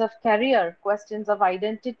 questions of career, questions of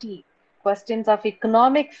identity, questions of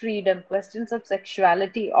economic freedom, questions of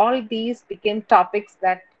sexuality, all these became topics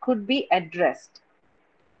that could be addressed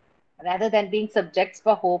rather than being subjects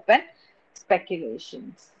for hope and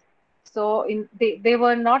speculations. So they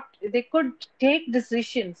were not, they could take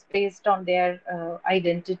decisions based on their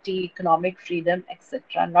identity, economic freedom,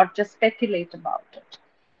 etc., not just speculate about it.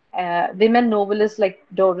 Women novelists like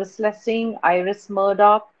Doris Lessing, Iris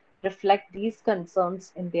Murdoch reflect these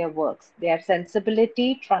concerns in their works. Their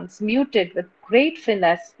sensibility, transmuted with great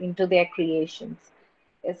finesse into their creations,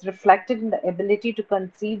 is reflected in the ability to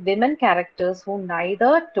conceive women characters who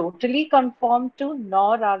neither totally conform to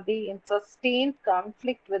nor are they in sustained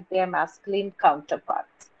conflict with their masculine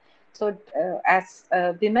counterparts. So, as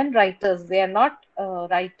women writers, they are not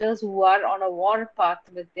writers who are on a war path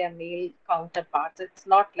with their male counterparts. It's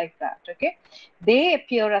not like that, okay? They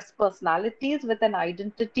appear as personalities with an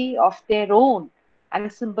identity of their own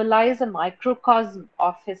and symbolize a microcosm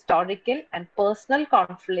of historical and personal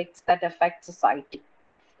conflicts that affect society.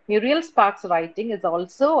 Muriel Sparks' writing is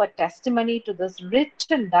also a testimony to this rich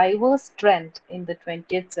and diverse trend in the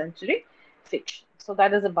 20th century fiction. So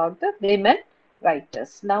that is about the women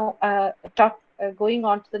writers. Now, going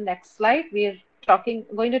on to the next slide,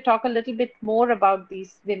 going to talk a little bit more about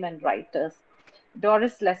these women writers.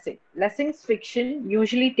 Doris Lessing. Lessing's fiction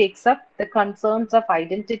usually takes up the concerns of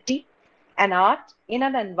identity and art in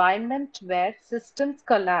an environment where systems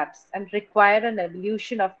collapse and require an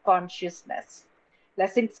evolution of consciousness.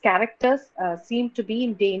 Lessing's characters seem to be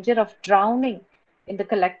in danger of drowning in the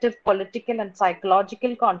collective political and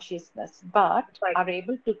psychological consciousness, but are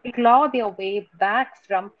able to claw their way back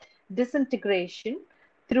from disintegration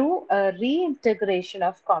through a reintegration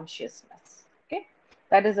of consciousness. Okay,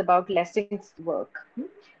 that is about Lessing's work.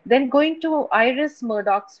 Then going to Iris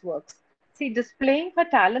Murdoch's works. See, displaying her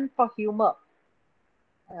talent for humor,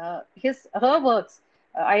 her works,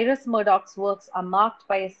 Iris Murdoch's works, are marked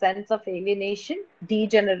by a sense of alienation,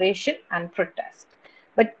 degeneration, and protest.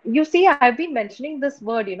 But you see, I've been mentioning this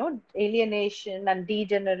word, alienation and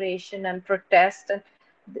degeneration and protest, and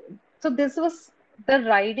so this was the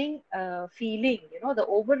riding feeling, the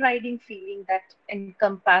overriding feeling that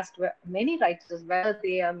encompassed many writers, whether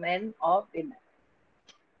they are men or women.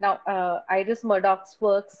 Now, Iris Murdoch's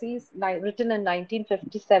work is written in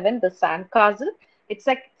 1957, The Sandcastle. It's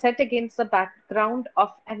like set against the background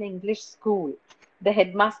of an English school. The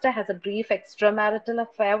headmaster has a brief extramarital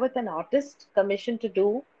affair with an artist commissioned to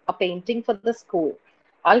do a painting for the school.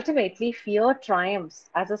 Ultimately, fear triumphs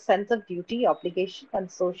as a sense of duty, obligation,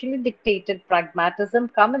 and socially dictated pragmatism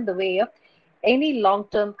come in the way of any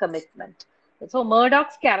long-term commitment. So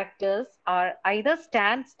Murdoch's characters are either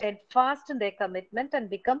stand steadfast in their commitment and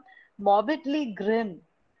become morbidly grim.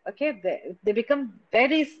 Okay, they become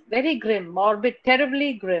very, very grim, morbid,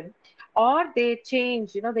 terribly grim, or they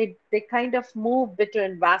change, they kind of move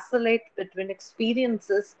between, vacillate between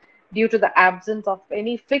experiences due to the absence of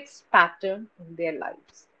any fixed pattern in their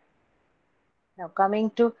lives. Now, coming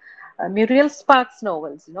to Muriel Spark's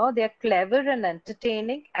novels, they are clever and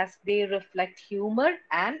entertaining as they reflect humor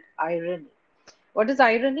and irony. What is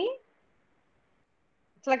irony?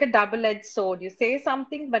 It's like a double-edged sword. You say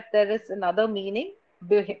something, but there is another meaning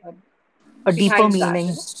A deeper behind that.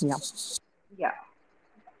 meaning. Yeah. Yeah.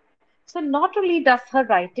 So not only does her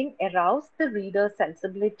writing arouse the reader's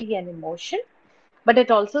sensibility and emotion, but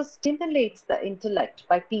it also stimulates the intellect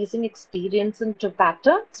by piecing experience into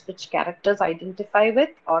patterns which characters identify with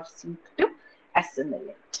or seek to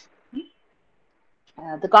assimilate.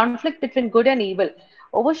 The conflict between good and evil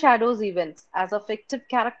overshadows events as a fictive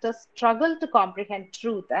character struggle to comprehend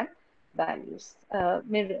truth and values.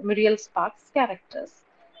 Muriel Spark's characters.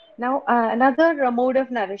 Now, another mode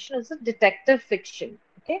of narration is a detective fiction.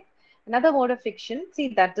 Okay, another mode of fiction, see,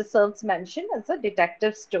 that deserves mention is a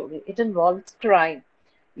detective story. It involves crime,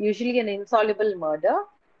 usually an insoluble murder.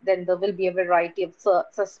 Then there will be a variety of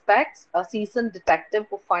suspects, a seasoned detective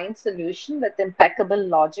who finds solution with impeccable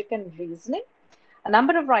logic and reasoning. A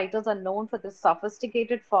number of writers are known for this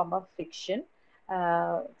sophisticated form of fiction.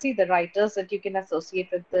 See, the writers that you can associate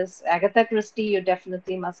with this: Agatha Christie, you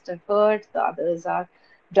definitely must have heard. The others are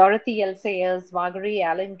Dorothy L. Sayers, Marguerite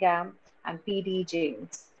Allen Gam, and P.D.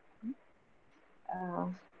 James. Uh,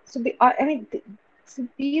 I mean, so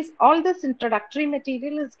these all this introductory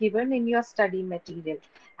material is given in your study material,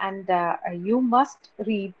 and you must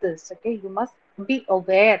read this. Okay, you must be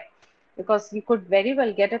aware because you could very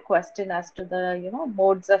well get a question as to the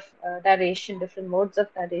modes of narration, different modes of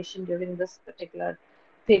narration during this particular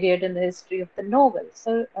period in the history of the novel.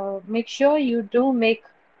 So make sure you do make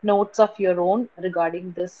notes of your own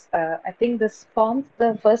regarding this. I think this forms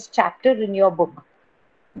the first chapter in your book,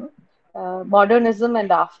 Modernism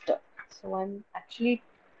and After. So I'm actually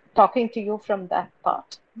talking to you from that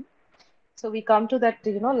part. So we come to that,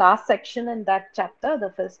 last section in that chapter, the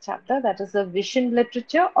first chapter, that is the vision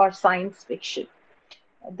literature or science fiction.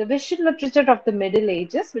 The vision literature of the Middle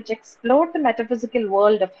Ages, which explored the metaphysical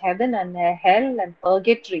world of heaven and hell and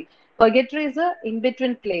purgatory. Purgatory is a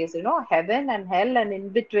in-between place, heaven and hell, and in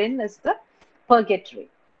between is the purgatory.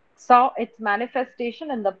 Saw its manifestation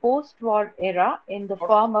in the post-war era in the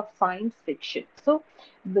form of science fiction. So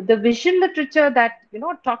the vision literature that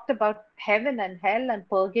talked about heaven and hell and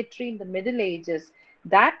purgatory in the Middle Ages,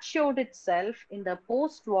 that showed itself in the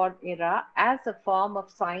post-war era as a form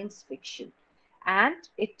of science fiction, and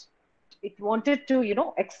it wanted to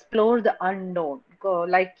explore the unknown, go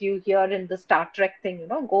like you hear in the Star Trek thing,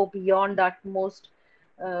 go beyond that most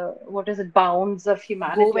what is it, bounds of Go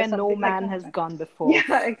humanity or where no something like man that, has right? gone before.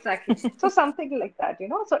 Yeah, exactly. So something like that,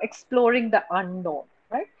 so exploring the unknown,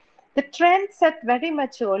 right? The trend set very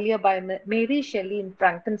much earlier by Mary Shelley in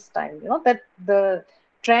Frankenstein, that the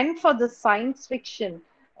trend for the science fiction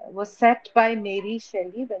was set by Mary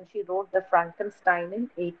Shelley when she wrote the Frankenstein in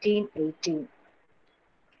 1818.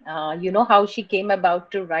 You know how she came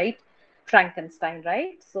about to write Frankenstein,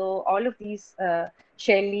 right? So all of these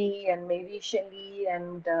Shelley and Mary Shelley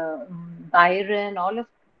and Byron, all of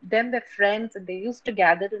them were friends, and they used to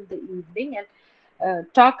gather in the evening and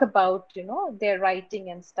talk about their writing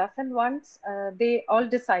and stuff. And once they all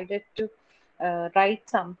decided to write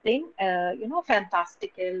something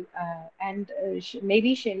fantastical, and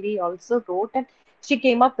Mary Shelley also wrote, and she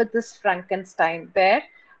came up with this Frankenstein where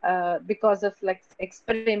because of like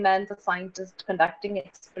experiments, a scientist conducting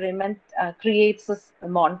experiment creates this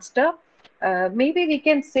monster. Maybe we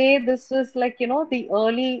can say this is like the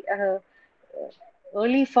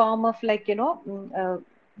early form of like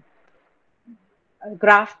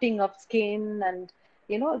grafting of skin, and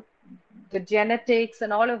you know the genetics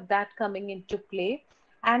and all of that coming into play.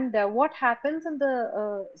 And what happens in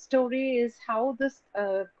the story is how this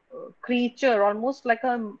creature, almost like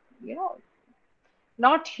a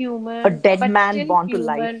not A human dead but man still born to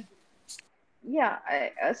life. human. Yeah,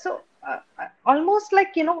 almost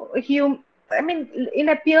like I mean, in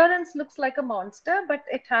appearance looks like a monster, but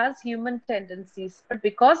it has human tendencies. But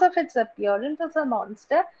because of its appearance as a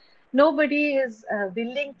monster, nobody is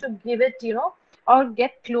willing to give it, or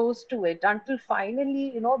get close to it until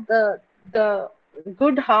finally, the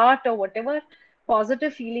good heart or whatever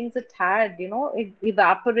positive feelings it had, it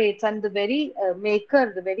evaporates, and the very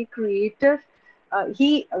maker, the very creator,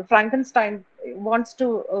 Frankenstein wants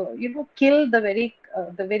to, kill the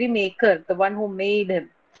very maker, the one who made him.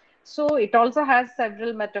 So it also has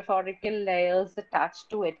several metaphorical layers attached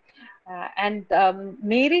to it. And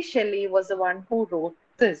Mary Shelley was the one who wrote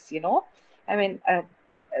this. I mean,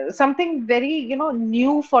 something very,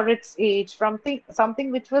 new for its age,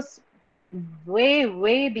 something which was way,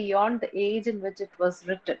 way beyond the age in which it was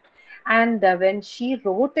written. And when she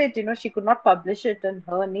wrote it, she could not publish it in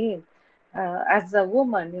her name as a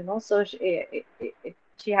woman, so she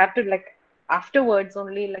had to, like, afterwards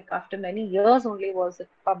only, like after many years only, was it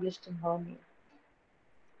published in her name.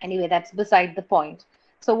 Anyway, that's beside the point.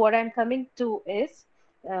 So what I'm coming to is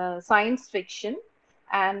science fiction,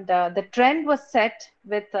 and the trend was set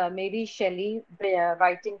with Mary Shelley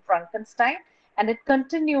writing Frankenstein, and it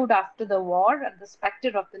continued after the war, and the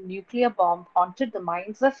specter of the nuclear bomb haunted the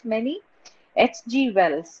minds of many. H.G.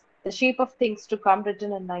 Wells, The Shape of Things to Come, written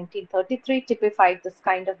in 1933, typified this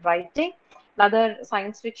kind of writing. Another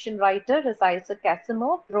science fiction writer is Isaac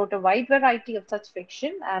Asimov, wrote a wide variety of such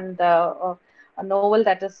fiction, and a novel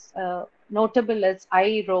that is notable is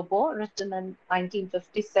I, Robo, written in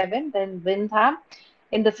 1957. Then Windham,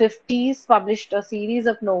 in the 50s, published a series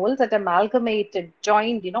of novels that amalgamated,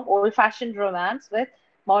 joined, old-fashioned romance with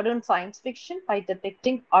modern science fiction by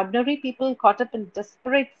depicting ordinary people caught up in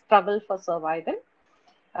desperate struggle for survival.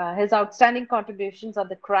 His outstanding contributions are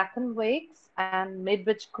The Kraken Wakes and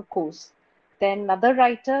Midwich Cuckoos. Then another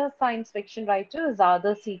writer, science fiction writer, is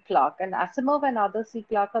Arthur C. Clarke. And Asimov and Arthur C.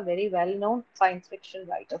 Clarke are very well-known science fiction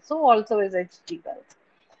writers. So also is H.G. Wells.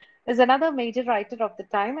 Is another major writer of the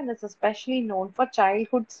time and is especially known for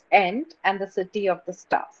Childhood's End and The City of the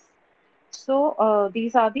Stars. So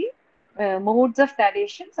these are the modes of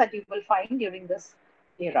narrations that you will find during this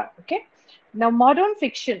era. Okay. Now, modern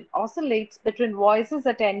fiction oscillates between voices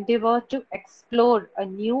that endeavor to explore a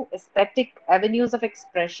new aesthetic avenues of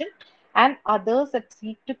expression and others that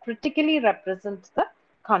seek to critically represent the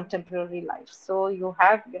contemporary life. So you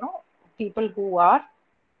have, people who are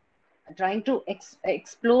trying to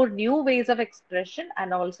explore new ways of expression,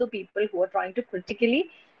 and also people who are trying to critically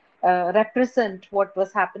represent what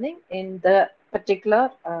was happening in the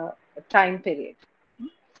particular time period.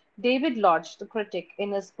 David Lodge, the critic,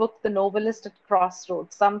 in his book The Novelist at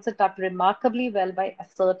Crossroads, sums it up remarkably well by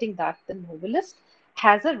asserting that the novelist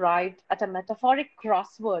has arrived at a metaphoric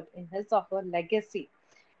crossword in his or her legacy.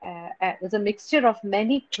 It's a mixture of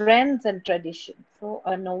many trends and traditions. So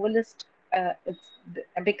a novelist it's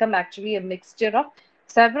become actually a mixture of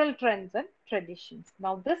several trends and traditions.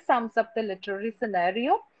 Now this sums up the literary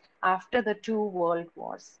scenario after the two world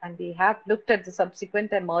wars, and we have looked at the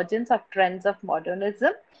subsequent emergence of trends of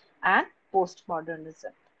modernism and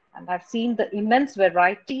postmodernism, and have seen the immense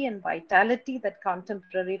variety and vitality that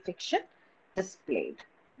contemporary fiction displayed.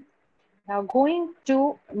 Now, going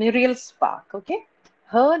to Muriel Spark, okay,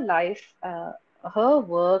 her life, her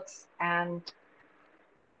works, and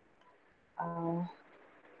uh,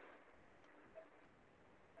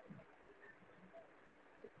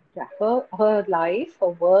 yeah, her life, her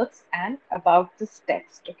works, and about this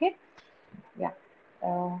text, okay, yeah.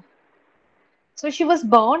 Uh, So she was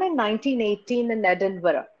born in 1918 in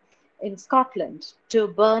Edinburgh, in Scotland, to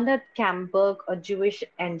Bernard Camberg, a Jewish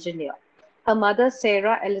engineer. Her mother,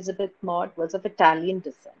 Sarah Elizabeth Maud, was of Italian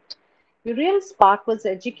descent. Muriel Spark was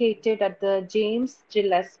educated at the James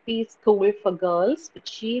Gillespie School for Girls, which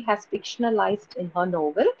she has fictionalized in her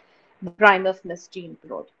novel, The Crime of Miss Jean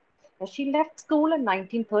Broad. She left school in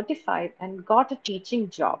 1935 and got a teaching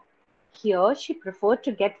job. Here, she preferred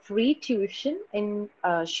to get free tuition in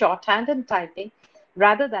shorthand and typing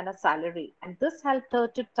rather than a salary, and this helped her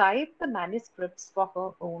to type the manuscripts for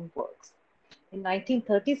her own works. In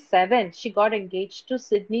 1937, she got engaged to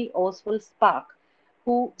Sydney Oswald Spark,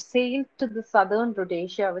 who sailed to the southern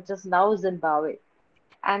Rhodesia, which is now Zimbabwe,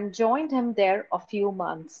 and joined him there a few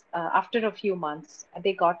months. After a few months,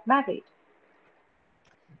 they got married.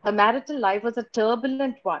 Her marital life was a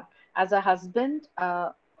turbulent one, as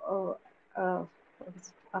uh, uh,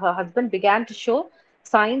 her husband began to show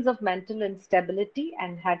signs of mental instability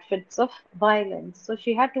and had fits of violence. So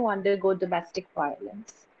she had to undergo domestic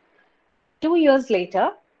violence. 2 years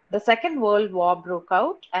later, the Second World War broke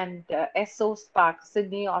out, and S.O. Spark,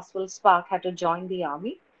 Sydney Oswald Spark, had to join the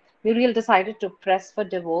army. Muriel decided to press for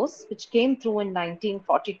divorce, which came through in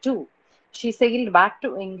 1942. She sailed back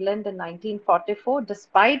to England in 1944,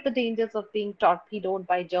 despite the dangers of being torpedoed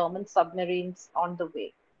by German submarines on the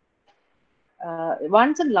way.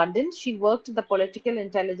 Once in London, she worked in the political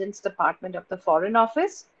intelligence department of the Foreign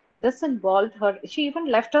Office. This involved her, she even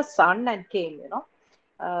left her son and came, you know.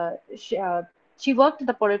 Uh, she, uh, she worked in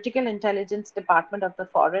the political intelligence department of the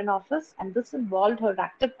Foreign Office, and this involved her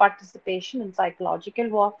active participation in psychological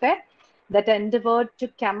warfare that endeavored to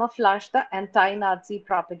camouflage the anti Nazi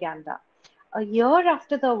propaganda. A year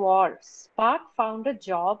after the war, Spark found a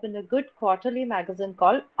job in a good quarterly magazine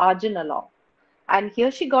called Arjun Along. And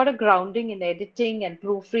here she got a grounding in editing and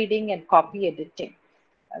proofreading and copy editing.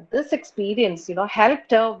 This experience, you know,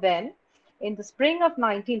 helped her when, in the spring of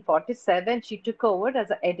 1947, she took over as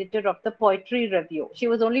the editor of the Poetry Review. She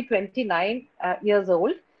was only 29 years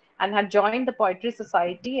old and had joined the Poetry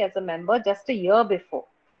Society as a member just a year before.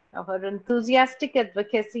 Now, her enthusiastic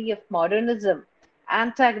advocacy of modernism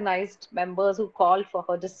antagonized members who called for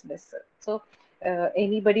her dismissal. So,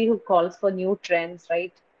 anybody who calls for new trends,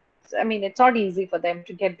 right? I mean, it's not easy for them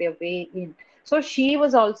to get their way in. So she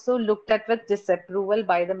was also looked at with disapproval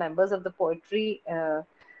by the members of the Poetry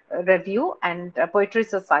Review and Poetry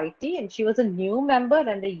Society, and she was a new member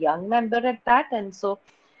and a young member at that, and so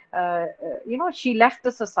you know, she left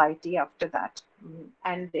the society after that.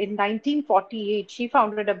 And in 1948, she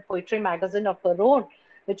founded a poetry magazine of her own,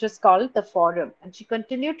 which was called The Forum. And she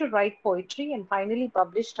continued to write poetry and finally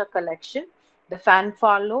published her collection, The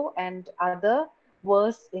Fanfalo and Other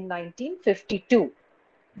Verse, in 1952.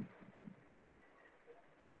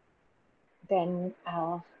 Then,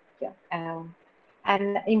 yeah,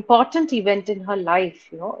 an important event in her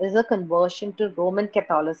life, you know, is a conversion to Roman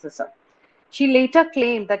Catholicism. She later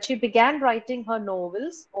claimed that she began writing her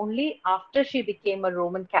novels only after she became a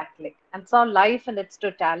Roman Catholic and saw life in its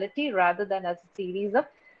totality rather than as a series of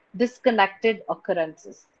disconnected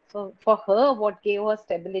occurrences. So, for her, what gave her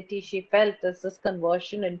stability, she felt, is this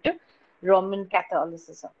conversion into Roman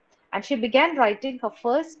Catholicism. And she began writing her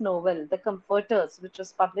first novel, The Comforters, which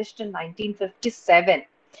was published in 1957.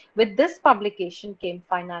 With this publication came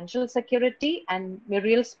financial security, and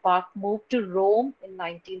Muriel Spark moved to Rome in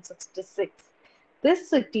 1966. This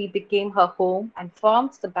city became her home and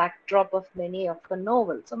forms the backdrop of many of her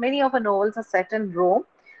novels. So many of her novels are set in Rome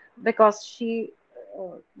because she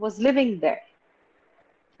was living there.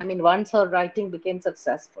 I mean, once her writing became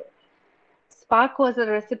successful. Spark was a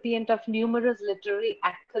recipient of numerous literary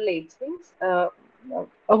accolades,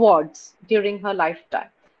 awards during her lifetime.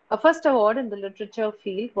 Her first award in the literature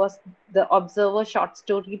field was the Observer Short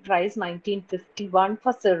Story Prize 1951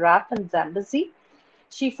 for Seraph and Zambezi.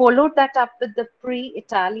 She followed that up with the Prix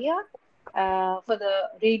Italia for the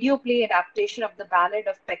radio play adaptation of the Ballad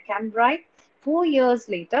of Peck-and-Bright. 4 years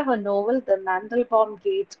later, her novel The Mandelbaum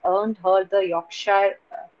Gate earned her the Yorkshire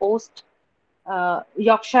Post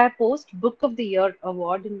Book of the Year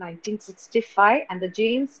Award in 1965 and the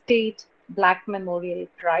James Tate Black Memorial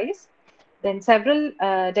Prize. Then, several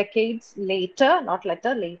decades later, not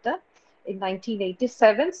later, later, in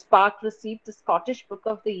 1987, Spark received the Scottish Book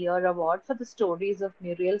of the Year Award for the stories of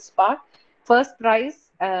Muriel Spark. First prize,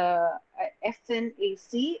 FNAC,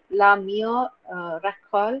 La Mire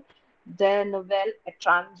Recueil de Nouvelles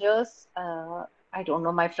Étrangères. I don't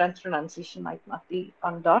know, my French pronunciation might not be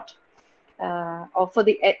on dot. Or for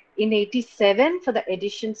the in 87 for the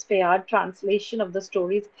editions Fayard translation of the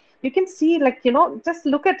stories. You can see, like, you know, just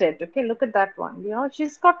look at it. Okay, look at that one. You know,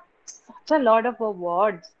 she's got such a lot of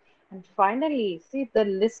awards. And finally, see the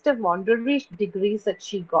list of honorary degrees that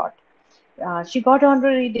she got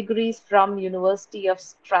honorary degrees from University of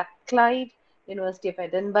Strathclyde, University of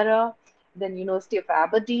Edinburgh, then University of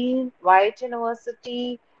Aberdeen, Watt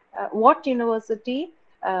University,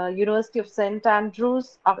 University of St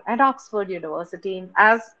Andrews, and Oxford University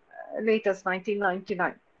as late as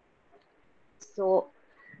 1999. So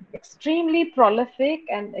extremely prolific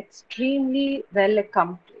and extremely well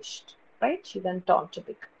accomplished, right? She went on to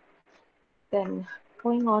become. Then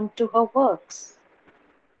going on to her works.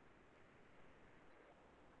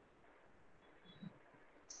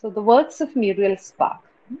 So the works of Muriel Spark.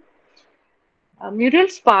 Muriel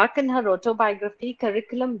Spark, in her autobiography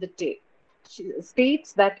Curriculum Vitae, she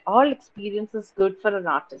states that all experience is good for an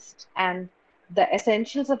artist and the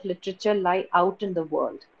essentials of literature lie out in the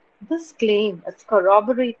world. This claim is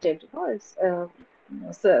corroborated,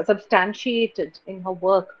 substantiated in her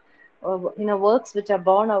work, in her works which are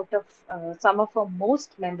born out of some of her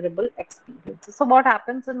most memorable experiences. So what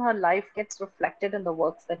happens in her life gets reflected in the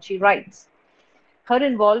works that she writes. Her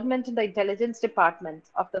involvement in the intelligence department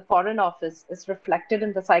of the Foreign Office is reflected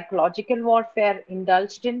in the psychological warfare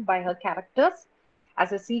indulged in by her characters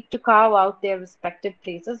as they seek to carve out their respective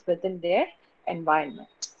places within their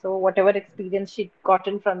environment. So, whatever experience she'd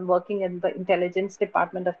gotten from working in the intelligence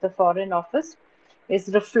department of the Foreign Office is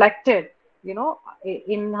reflected, you know,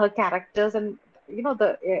 in her characters, and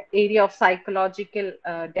the area of psychological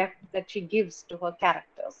depth that she gives to her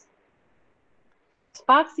characters.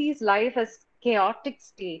 Spark sees life as chaotic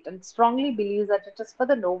state and strongly believes that it is for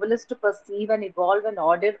the novelist to perceive and evolve an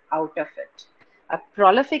order out of it. A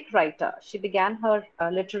prolific writer, she began her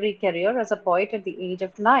literary career as a poet at the age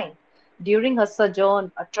of 9. During her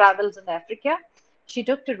sojourn or travels in Africa, she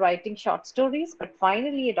took to writing short stories, but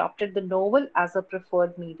finally adopted the novel as a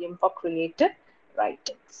preferred medium for creative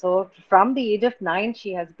writing. So, from the age of 9,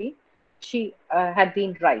 she had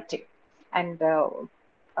been writing, and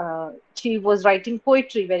she was writing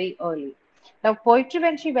poetry very early. Now, poetry,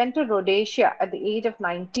 when she went to Rhodesia at the age of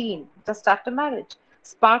 19, just after marriage,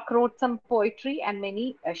 Spark wrote some poetry and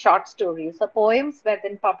many short stories. Her poems were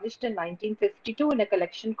then published in 1952 in a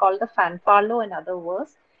collection called The Fanfarlo and Other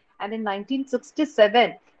Verse, and in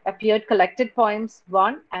 1967 appeared Collected Poems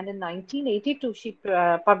 1, and in 1982 she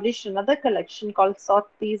published another collection called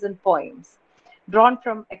Thoughts and Poems drawn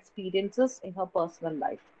from experiences in her personal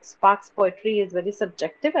life. Spark's poetry is very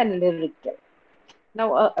subjective and lyrical.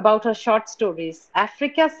 Now, about her short stories.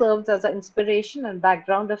 Africa serves as an inspiration and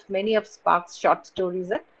background of many of Spark's short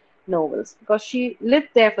stories and novels because she lived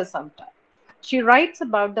there for some time. She writes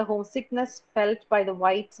about the homesickness felt by the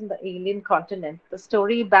whites in the alien continent. The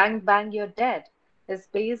story Bang Bang You're Dead is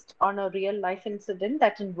based on a real life incident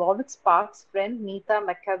that involved Spark's friend Nita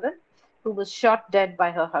McKeven, who was shot dead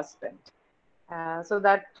by her husband. So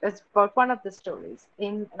that is about one of the stories.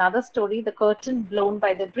 In another story, The Curtain Blown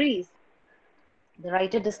by the Breeze, the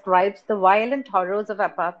writer describes the violent horrors of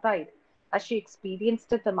apartheid as she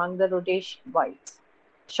experienced it among the Rhodesian whites.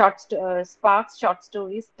 Sparks' short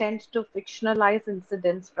stories tend to fictionalize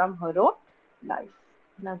incidents from her own life.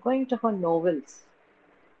 Now, going to her novels.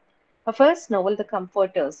 Her first novel, The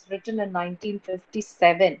Comforters, written in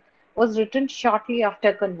 1957, was written shortly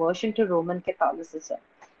after conversion to Roman Catholicism.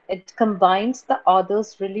 It combines the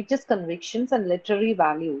author's religious convictions and literary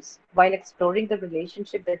values while exploring the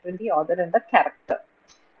relationship between the author and the character.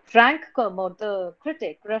 Frank Kermode, the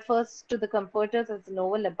critic, refers to The Comforters as a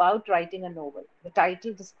novel about writing a novel. The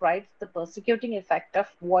title describes the persecuting effect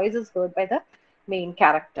of voices heard by the main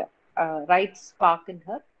character, writes Spark in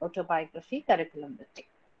her autobiography, Curriculum Vitae.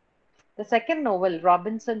 The second novel,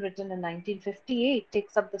 Robinson, written in 1958,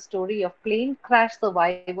 takes up the story of plane crash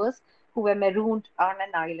survivors who were marooned on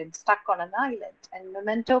an island, stuck on an island. And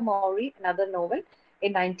Memento Mori, another novel,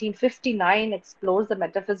 in 1959, explores the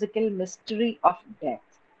metaphysical mystery of death.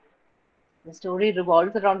 The story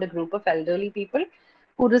revolves around a group of elderly people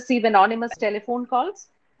who receive anonymous telephone calls,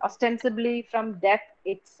 ostensibly from death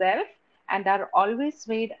itself, and are always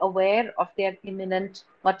made aware of their imminent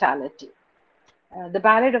mortality. The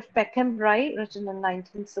Ballad of Peckham Rye, written in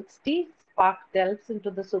 1960, Spark delves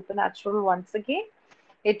into the supernatural once again.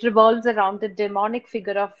 It revolves around the demonic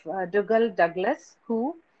figure of Dougal Douglas,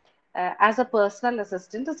 who, as a personal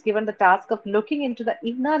assistant, is given the task of looking into the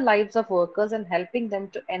inner lives of workers and helping them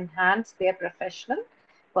to enhance their professional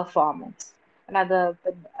performance. Another,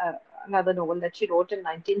 uh, another novel that she wrote in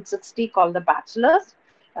 1960 called The Bachelors,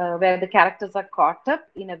 where the characters are caught up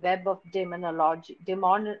in a web of demonology,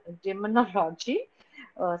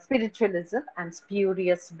 spiritualism, and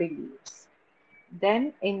spurious beliefs.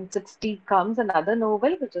 Then in 60 comes another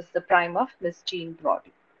novel, which is The Prime of Miss Jean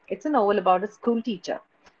Brodie. It's a novel about a school teacher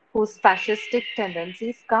whose fascistic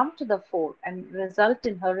tendencies come to the fore and result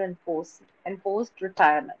in her enforced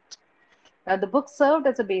retirement. Now, the book served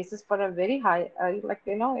as a basis for a very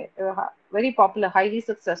very popular, highly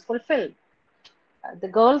successful film. The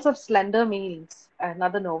Girls of Slender Meals,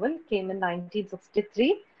 another novel, came in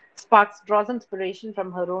 1963. Sparks draws inspiration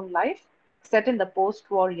from her own life. Set in the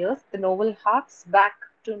post-war years, the novel harks back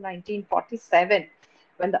to 1947,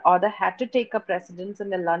 when the author had to take up residence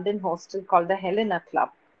in a London hostel called the Helena Club.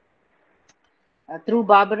 Through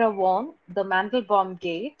Barbara Vaughan, in The Mandelbaum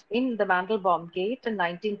Gate in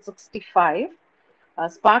 1965,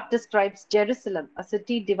 Spark describes Jerusalem, a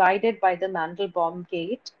city divided by the Mandelbaum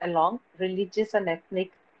Gate along religious and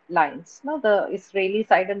ethnic lines. Now, the Israeli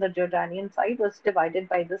side and the Jordanian side was divided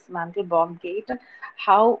by this Mandelbaum Gate, and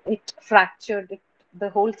how it fractured the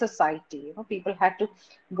whole society. People had to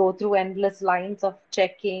go through endless lines of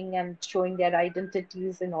checking and showing their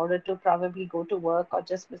identities in order to probably go to work or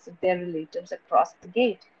just visit their relatives across the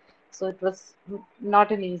gate. So it was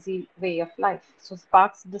not an easy way of life. So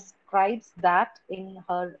Sparks describes that in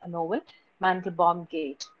her novel, Mandelbaum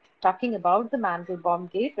Gate, talking about the Mandelbaum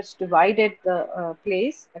Gate, which divided the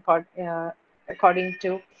place according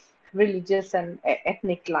to religious and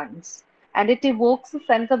ethnic lines. And it evokes a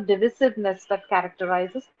sense of divisiveness that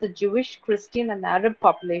characterizes the Jewish, Christian, and Arab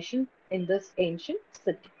population in this ancient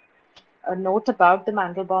city. A note about the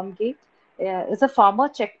Mandelbaum Gate. is a former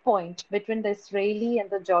checkpoint between the Israeli and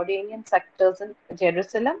the Jordanian sectors in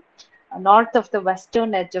Jerusalem, north of the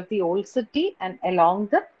western edge of the old city and along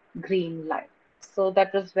the Green Line. So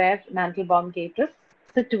that was where Mandelbaum Gate is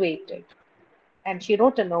situated. And she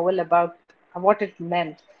wrote a novel about what it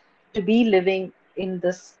meant to be living in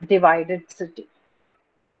this divided city.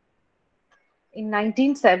 In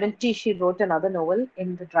 1970, she wrote another novel,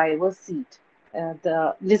 In the Driver's Seat.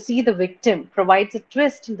 Lizzie, the victim, provides a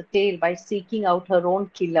twist in the tale by seeking out her own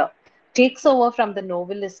killer, takes over from the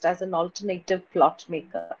novelist as an alternative plot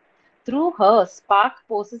maker. Through her, Spark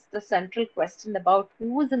poses the central question about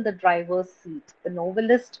who is in the driver's seat, the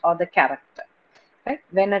novelist or the character. Right?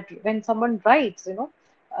 When someone writes,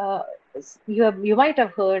 uh, you might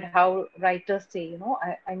have heard how writers say,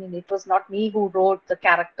 I mean, it was not me who wrote, the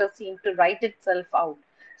character seemed to write itself out.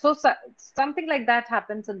 So something like that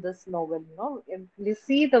happens in this novel.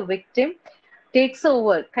 Lizzie, the victim, takes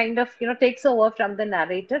over, takes over from the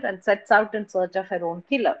narrator and sets out in search of her own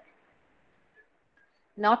killer.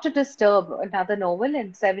 Not to Disturb, another novel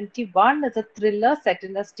in 71, is a thriller set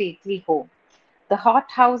in a stately home. The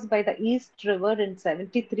Hot House by the East River in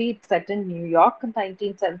 73, it's set in New York in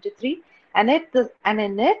 1973, and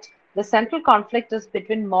in it, the central conflict is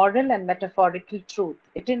between moral and metaphorical truth.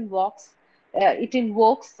 It invokes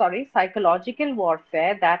psychological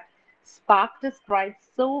warfare that Spark describes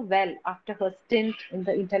so well after her stint in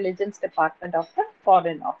the intelligence department of the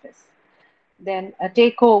Foreign Office. Then a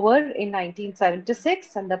takeover in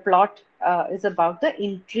 1976, and the plot is about the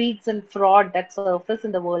intrigues and fraud that surface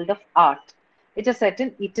in the world of art. It is set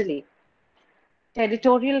in Italy.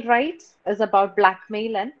 Territorial rights is about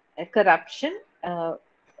blackmail and corruption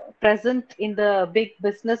present in the big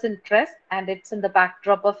business interest, and it's in the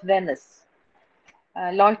backdrop of Venice.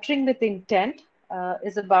 Loitering with Intent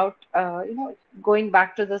is about, going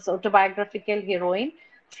back to this autobiographical heroine,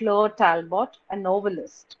 Fleur Talbot, a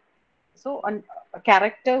novelist. So, a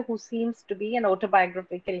character who seems to be an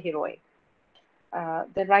autobiographical heroine.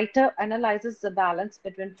 The writer analyzes the balance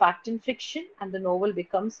between fact and fiction, and the novel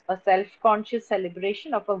becomes a self conscious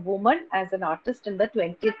celebration of a woman as an artist in the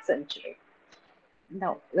 20th century.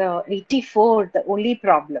 Now, 84, The Only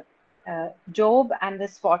Problem. Job and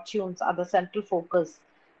his fortunes are the central focus,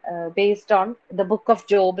 based on the book of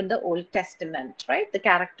Job in the Old Testament, right? The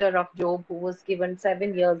character of Job, who was given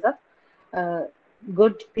 7 years of uh,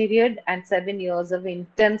 good period and 7 years of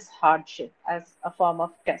intense hardship as a form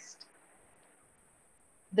of test.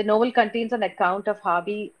 The novel contains an account of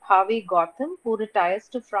Harvey Gotham, who retires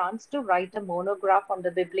to France to write a monograph on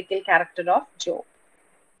the biblical character of Job.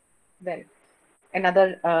 Then,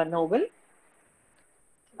 another novel,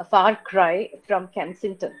 A Far Cry from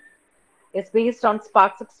Kensington, is based on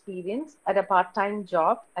Spark's experience at a part time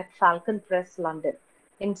job at Falcon Press, London.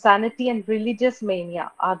 Insanity and religious mania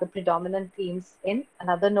are the predominant themes in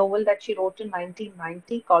another novel that she wrote in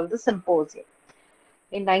 1990 called The Symposium.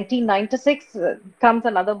 In 1996 comes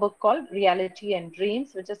another book called Reality and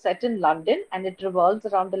Dreams, which is set in London, and it revolves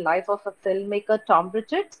around the life of a filmmaker, Tom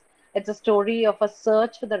Richards. It's a story of a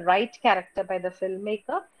search for the right character by the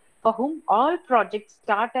filmmaker, for whom all projects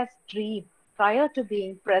start as dream prior to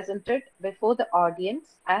being presented before the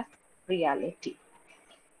audience as reality.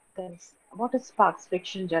 Then, what is Sparks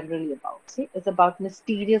fiction generally about? See, it's about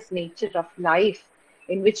mysterious nature of life,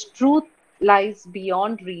 in which truth lies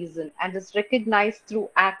beyond reason and is recognized through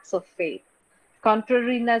acts of faith.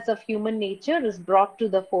 Contrariness of human nature is brought to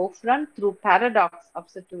the forefront through paradox of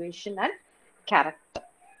situation and character.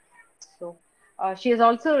 So, she has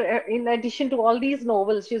also, in addition to all these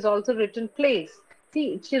novels, she's also written plays.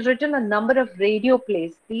 See, she's written a number of radio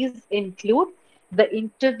plays. These include The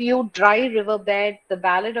Interview, Dry Riverbed, The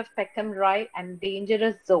Ballad of Peckham Rye, and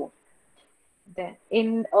Dangerous Zone. Then,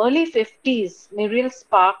 in early 50s, Muriel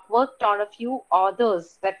Spark worked on a few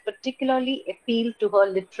authors that particularly appealed to her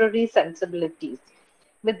literary sensibilities.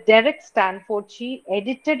 With Derek Stanford, she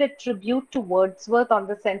edited a tribute to Wordsworth on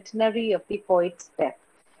the centenary of the poet's death.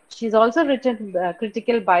 She's also written a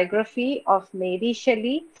critical biography of Mary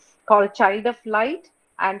Shelley called Child of Light,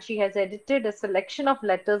 and she has edited a selection of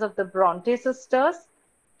letters of the Bronte sisters.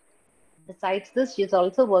 Besides this, she's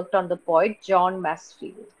also worked on the poet John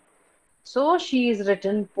Masefield. So she's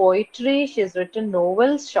written poetry, she's written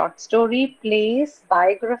novels, short story, plays,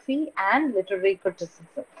 biography, and literary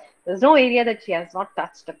criticism. There's no area that she has not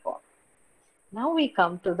touched upon. Now we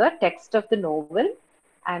come to the text of the novel,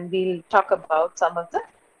 and we'll talk about some of the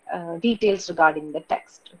details regarding the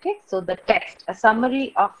text. Okay, so the text, a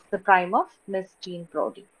summary of the crime of Miss Jean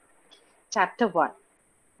Brodie. Chapter 1.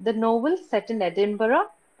 The novel, set in Edinburgh,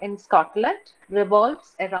 in Scotland,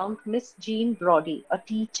 revolves around Miss Jean Brodie, a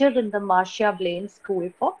teacher in the Marcia Blaine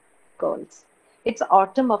School for girls. It's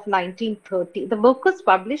autumn of 1930. The book was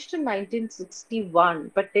published in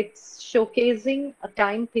 1961, but it's showcasing a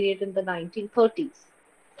time period in the 1930s.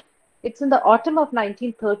 It's in the autumn of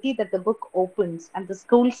 1930 that the book opens, and the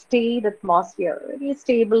school staid atmosphere, very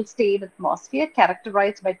stable, staid atmosphere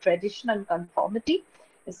characterized by tradition and conformity,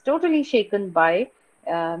 is totally shaken by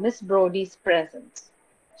Miss Brodie's presence.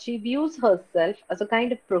 She views herself as a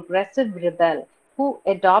kind of progressive rebel who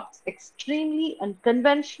adopts extremely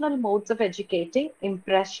unconventional modes of educating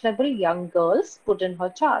impressionable young girls put in her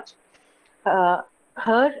charge. uh,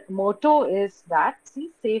 Her motto is that, see,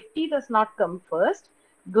 safety does not come first,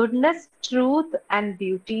 goodness, truth, and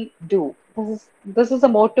beauty do. This is a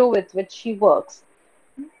motto with which she works,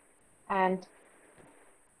 and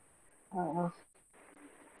uh,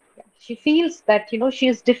 she feels that she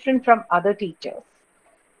is different from other teachers.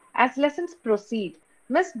 As lessons proceed,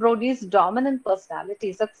 Miss Brodie's dominant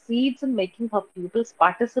personality succeeds in making her pupils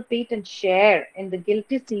participate and share in the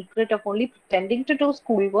guilty secret of only pretending to do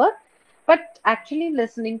schoolwork, but actually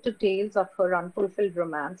listening to tales of her unfulfilled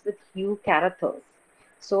romance with Hugh Carruthers.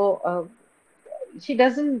 So she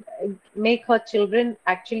doesn't make her children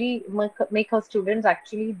actually make her students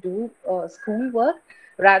actually do schoolwork.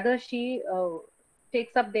 Rather, she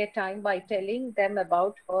takes up their time by telling them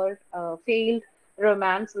about her failed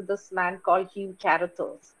romance with this man called Hugh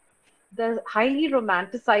Carruthers. The highly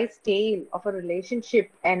romanticized tale of a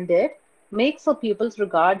relationship ended makes her pupils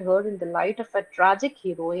regard her in the light of a tragic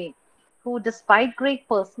heroine who, despite great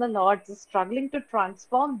personal odds, is struggling to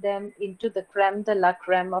transform them into the creme de la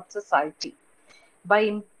creme of society.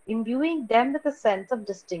 By imbuing them with a sense of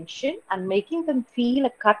distinction and making them feel a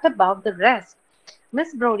cut above the rest,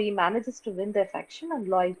 Miss Brodie manages to win the affection and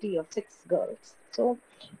loyalty of six girls. So,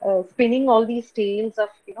 spinning all these tales of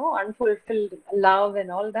unfulfilled love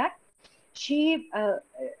and all that, she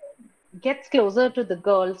gets closer to the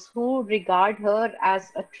girls who regard her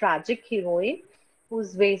as a tragic heroine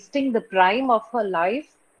who's wasting the prime of her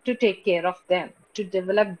life to take care of them, to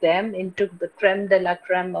develop them into the creme de la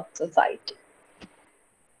creme of society.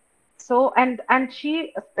 So, and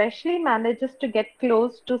she especially manages to get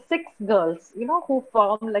close to six girls, who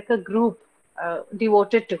form like a group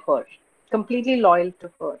devoted to her, completely loyal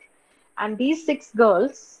to her. And these six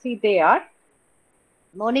girls, see, they are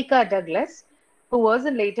Monica Douglas, who was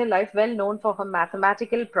in later life well known for her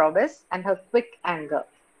mathematical prowess and her quick anger.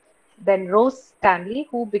 Then Rose Stanley,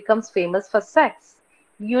 who becomes famous for sex.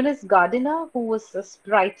 Eunice Gardiner, who was a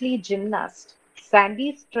sprightly gymnast.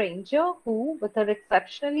 Sandy Stranger, who, with her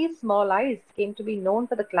exceptionally small eyes, came to be known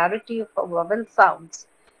for the clarity of her vowel sounds.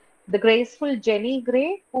 The graceful Jenny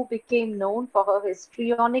Gray, who became known for her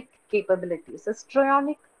histrionic capabilities.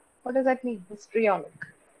 Histrionic? What does that mean? Histrionic.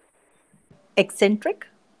 Eccentric.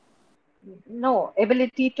 No,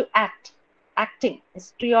 ability to act. Acting.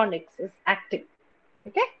 Histrionics is acting.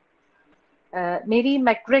 Okay? Mary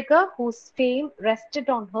McGregor, whose fame rested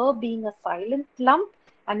on her being a silent lump,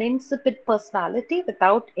 an insipid personality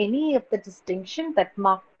without any of the distinction that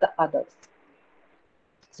marked the others.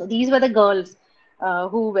 So these were the girls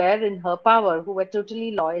who were in her power, who were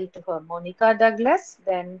totally loyal to her. Monica Douglas,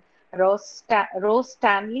 then Rose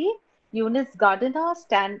Stanley, Eunice Gardiner,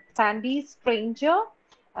 Sandy Stranger,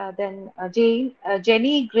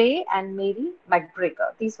 Jenny Gray, and Mary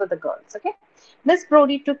McGregor. These were the girls. Okay, Miss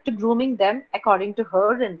Brodie took to grooming them according to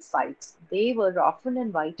her insights. They were often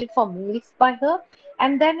invited for meals by her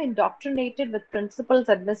and then indoctrinated with principles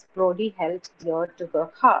that Miss Brodie held dear to her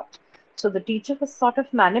heart. So the teacher was sort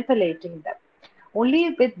of manipulating them. Only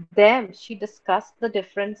with them she discussed the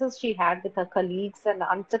differences she had with her colleagues and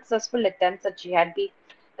unsuccessful attempts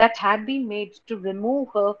that had been made to remove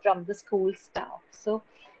her from the school staff. So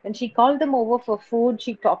when she called them over for food,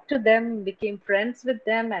 she talked to them, became friends with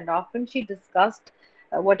them, and often she discussed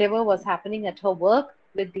whatever was happening at her work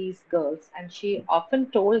with these girls. And she often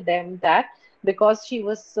told them that because she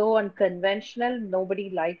was so unconventional, nobody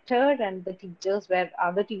liked her, and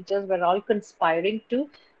other teachers were all conspiring to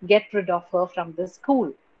get rid of her from the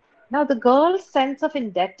school. Now, the girl's sense of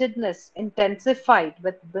indebtedness intensified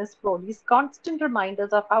with Miss Brodie's constant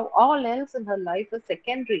reminders of how all else in her life was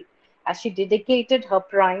secondary, as she dedicated her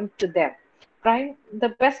prime to them. Prime, the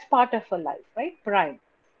best part of her life, right? Prime.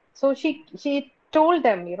 So she told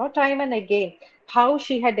them, time and again, how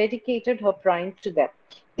she had dedicated her prime to them.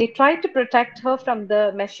 They tried to protect her from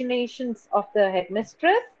the machinations of the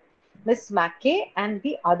headmistress, Miss Mackay, and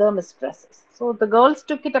the other mistresses. So the girls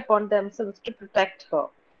took it upon themselves to protect her.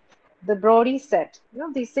 The Brody set,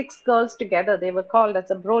 these six girls together, they were called as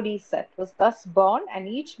a Brody set, was thus born, and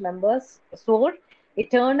each member swore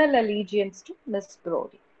eternal allegiance to Miss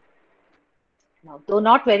Brodie. Now, though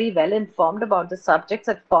not very well informed about the subjects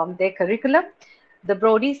that formed their curriculum, the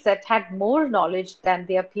Brody set had more knowledge than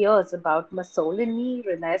their peers about Mussolini,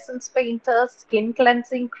 Renaissance painters, skin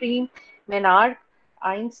cleansing cream, Menard,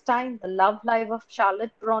 Einstein, the love life of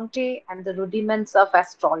Charlotte Bronte, and the rudiments of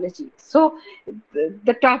astrology. So,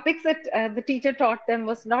 the topics that the teacher taught them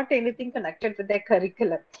was not anything connected with their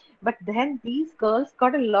curriculum. But then these girls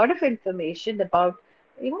got a lot of information about,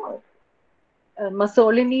 you know,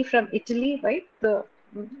 Mussolini from Italy, right? The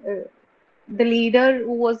leader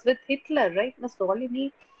who was with Hitler, right?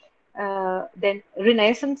 Mussolini. Then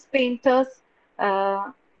Renaissance painters.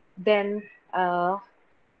 Uh, then uh,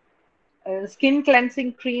 skin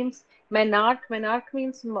cleansing creams, menarche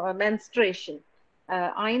means menstruation,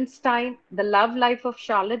 Einstein, the love life of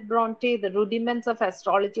Charlotte Bronte, the rudiments of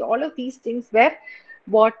astrology, all of these things were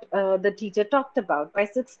what the teacher talked about. By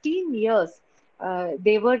 16 years,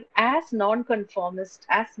 they were as nonconformist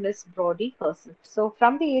as Miss Brodie herself. So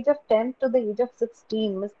from the age of 10 to the age of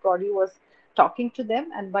 16, Miss Brodie was talking to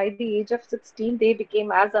them, and by the age of 16, they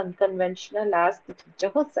became as unconventional as the teacher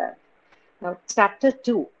herself. Now, chapter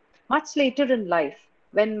 2. Much later in life,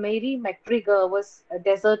 when Mary McGregor was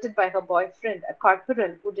deserted by her boyfriend, a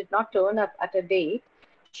corporal who did not turn up at a date,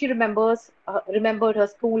 she remembered her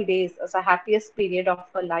school days as the happiest period of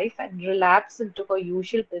her life and relapsed into her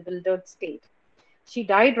usual bewildered state. She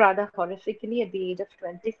died rather horrifically at the age of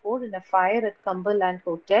 24 in a fire at Cumberland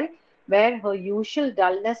Hotel, where her usual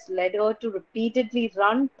dullness led her to repeatedly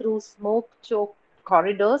run through smoke-choked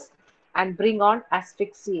corridors and bring on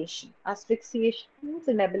asphyxiation. Asphyxiation means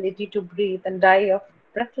inability to breathe and die of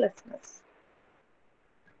breathlessness.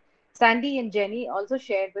 Sandy and Jenny also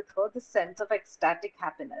shared with her this sense of ecstatic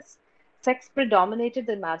happiness. Sex predominated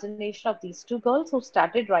the imagination of these two girls who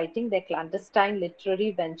started writing their clandestine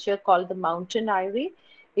literary venture called The Mountain Eyrie.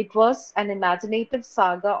 It was an imaginative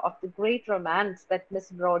saga of the great romance that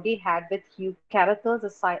Miss Brodie had with Hugh Carruthers,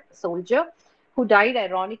 a soldier who died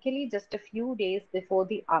ironically just a few days before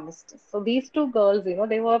the armistice. So these two girls,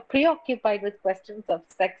 they were preoccupied with questions of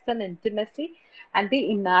sex and intimacy, and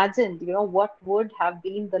they imagined, what would have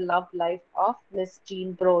been the love life of Miss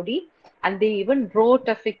Jean Brodie, and they even wrote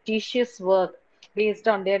a fictitious work based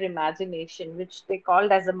on their imagination, which they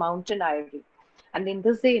called as a Mountain Eyrie. And in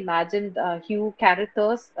this, they imagined Hugh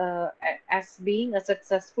Carruthers as being a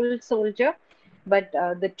successful soldier, but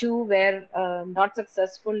the two were not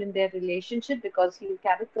successful in their relationship because Hugh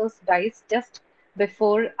Carruthers dies just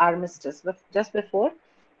before armistice, just before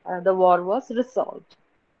the war was resolved.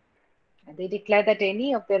 And they declare that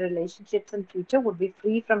any of their relationships in future would be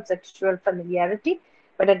free from sexual familiarity,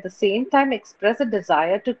 but at the same time express a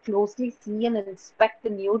desire to closely see and inspect the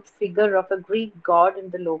nude figure of a Greek god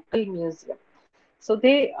in the local museum. So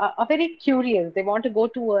they are very curious. They want to go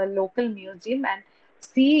to a local museum and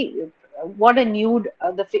see what a nude,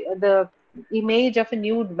 the image of a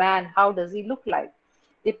nude man, how does he look like?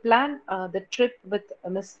 They plan the trip with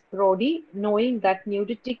Miss Brodie, knowing that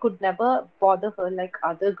nudity could never bother her like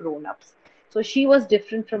other grown-ups. So she was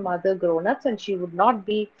different from other grown-ups, and she would not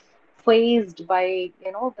be fazed by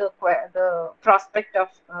the prospect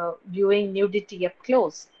of viewing nudity up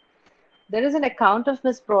close. There is an account of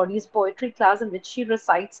Miss Brodie's poetry class in which she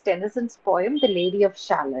recites Tennyson's poem, The Lady of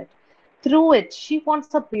Shalott. Through it, she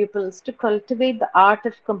wants her pupils to cultivate the art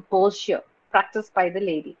of composure practiced by the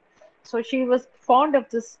lady. So she was fond of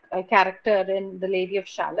this character in The Lady of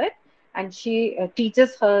Shalott, and she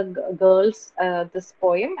teaches her girls this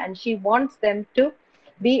poem, and she wants them to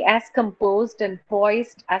be as composed and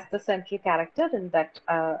poised as the central character in that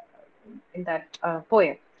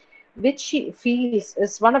poem, which she feels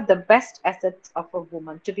is one of the best assets of a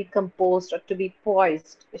woman. To be composed or to be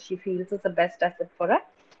poised, she feels is the best asset for a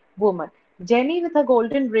woman. Jenny, with her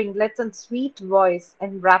golden ringlets and sweet voice,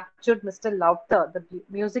 enraptured Mr. Lauter, the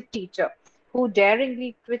music teacher, who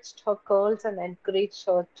daringly twitched her curls and encouraged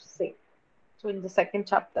her to sing. So, in the second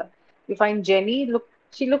chapter, you find Jenny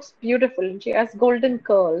she looks beautiful and she has golden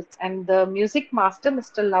curls, and the music master,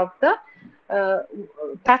 Mr. Lauter, uh,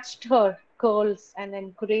 touched her curls and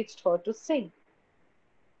encouraged her to sing.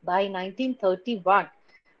 By 1931,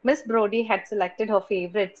 Miss Brodie had selected her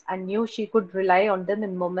favorites and knew she could rely on them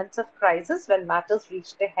in moments of crisis when matters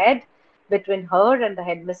reached a head between her and the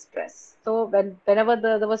headmistress. So whenever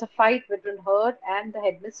there was a fight between her and the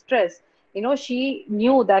headmistress, she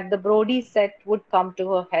knew that the Brodie set would come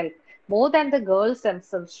to her help. More than the girls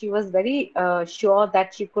themselves, she was very sure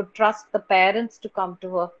that she could trust the parents to come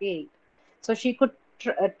to her aid. So she could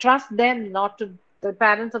trust them not to, the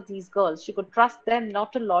parents of these girls, she could trust them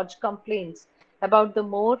not to lodge complaints about the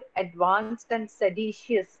more advanced and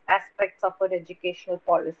seditious aspects of her educational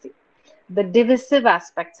policy. the divisive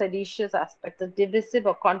aspects, seditious aspects, the divisive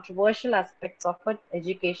or controversial aspects of her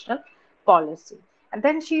educational policy. And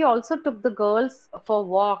then she also took the girls for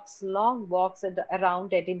walks, long walks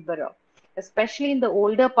around Edinburgh, especially in the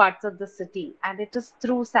older parts of the city. And it is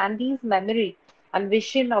through Sandy's memory and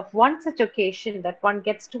vision of one such occasion that one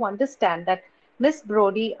gets to understand that Miss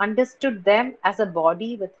Brodie understood them as a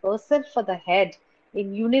body with herself for the head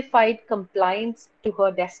in unified compliance to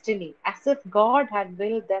her destiny, as if God had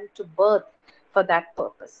willed them to birth for that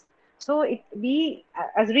purpose. So we,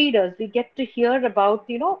 as readers, we get to hear about,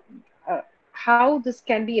 uh, how this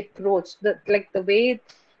can be approached, like the way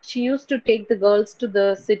she used to take the girls to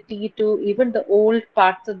the city, to even the old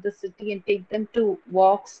parts of the city, and take them to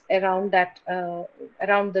walks around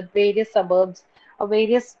around the various suburbs or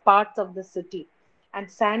various parts of the city. And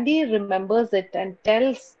Sandy remembers it and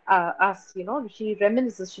tells us, she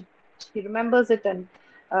reminisces, she remembers it and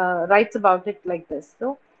writes about it like this.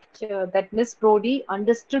 So that Miss Brodie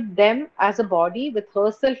understood them as a body with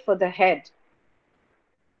herself for the head.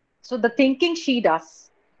 So the thinking she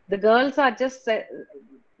does, the girls are just,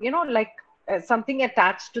 like something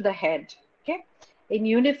attached to the head, okay, in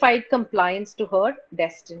unified compliance to her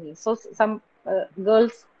destiny. So some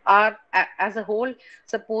girls are, as a whole,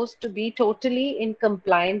 supposed to be totally in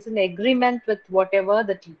compliance and agreement with whatever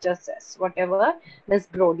the teacher says, whatever Miss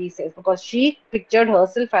Brodie says, because she pictured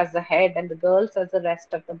herself as the head and the girls as the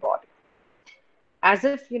rest of the body. As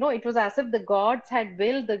if, it was as if the gods had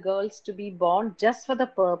willed the girls to be born just for the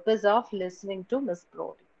purpose of listening to Miss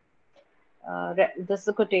Brodie. This is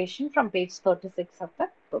a quotation from page 36 of the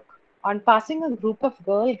book. On passing a group of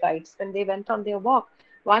girl guides when they went on their walk,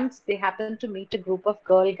 once they happened to meet a group of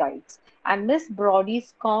girl guides, and Miss Brodie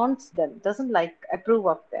scorns them, doesn't approve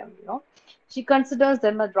of them. She considers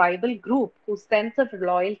them a rival group whose sense of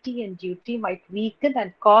loyalty and duty might weaken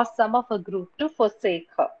and cause some of her group to forsake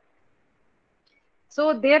her.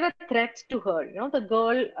 So they're a threat to her. The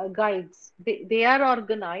girl guides, they are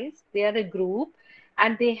organized, they are a group,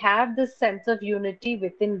 and they have this sense of unity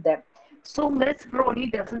within them. So Miss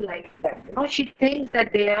Brodie doesn't like them. She thinks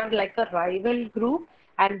that they are like a rival group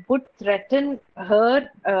and would threaten her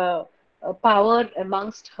power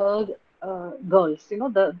amongst her girls,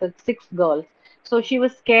 the six girls. So she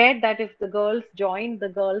was scared that if the girls joined the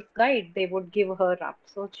girls' guide, they would give her up.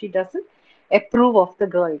 So she doesn't approve of the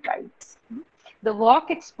girl guides. The walk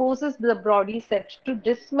exposes the Brodie set to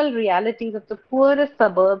dismal realities of the poorest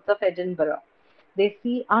suburbs of Edinburgh. They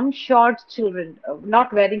see unshod children,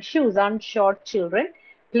 not wearing shoes, unshod children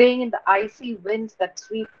playing in the icy winds that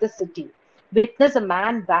sweep the city. Witness a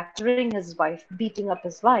man battering his wife, beating up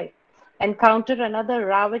his wife. Encounter another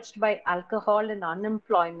ravaged by alcohol and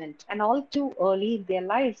unemployment, and all too early in their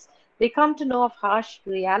lives, they come to know of harsh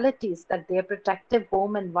realities that their protective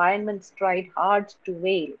home environments tried hard to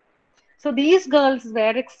veil. So these girls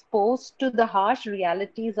were exposed to the harsh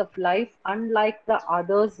realities of life, unlike the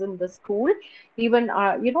others in the school. Even,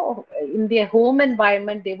 in their home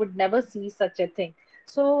environment, they would never see such a thing.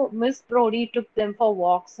 So Miss Brodie took them for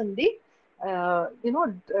walks in the,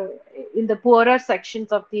 in the poorer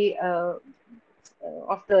sections of the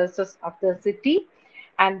city,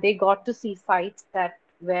 and they got to see sights that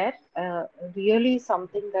were really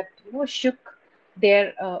something that shook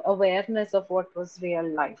their awareness of what was real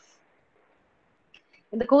life.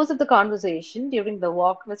 In the course of the conversation during the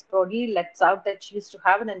walk, Miss Brodie lets out that she used to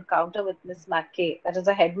have an encounter with Miss Mackay, that is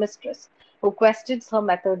a headmistress, who questions her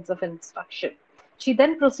methods of instruction. She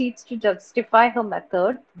then proceeds to justify her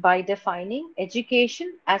method by defining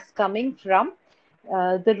education as coming from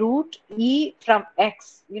the root E from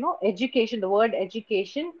X. Education, the word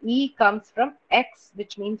education, E comes from X,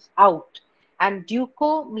 which means out, and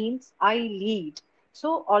duco means I lead.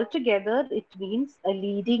 So altogether, it means a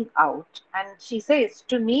leading out. And she says,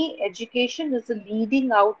 to me, education is a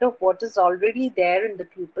leading out of what is already there in the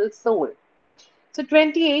pupil's soul. So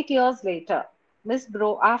 28 years later,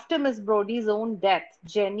 after Miss Brodie's own death,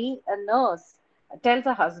 Jenny, a nurse, tells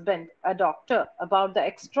her husband, a doctor, about the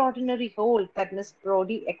extraordinary hold that Miss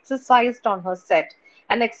Brodie exercised on her set,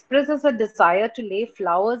 and expresses a desire to lay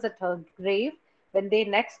flowers at her grave when they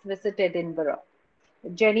next visit Edinburgh.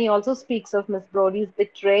 Jenny also speaks of Miss Brodie's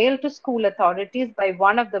betrayal to school authorities by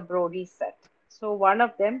one of the Brodie set. So one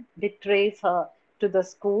of them betrays her to the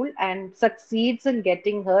school and succeeds in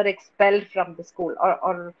getting her expelled from the school,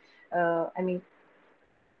 or I mean,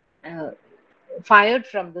 uh, fired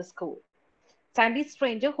from the school. Sandy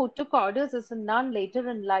Stranger, who took orders as a nun later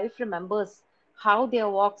in life, remembers how their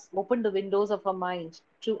walks opened the windows of her mind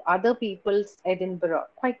to other people's Edinburgh,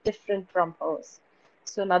 quite different from hers.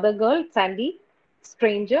 So another girl, Sandy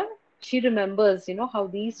Stranger, she remembers, how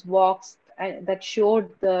these walks that showed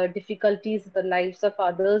the difficulties of the lives of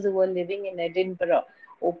others who were living in Edinburgh,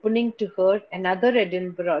 opening to her another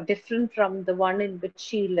Edinburgh, different from the one in which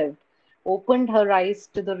she lived, opened her eyes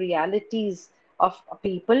to the realities of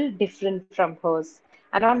people different from hers.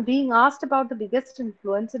 And on being asked about the biggest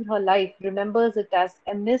influence in her life, remembers it as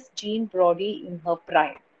a Miss Jean Brodie in her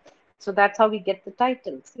prime. So that's how we get the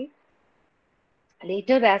title. See,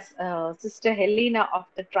 later as Sister Helena of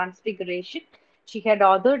the Transfiguration, she had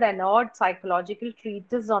authored an odd psychological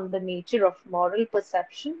treatise on the nature of moral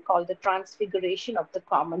perception called The Transfiguration of the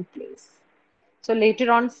Commonplace. So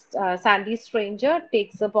later on, Sandy Stranger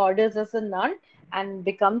takes up orders as a nun and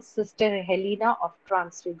becomes Sister Helena of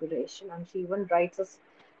Transfiguration. And she even writes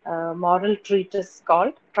a moral treatise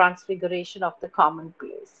called Transfiguration of the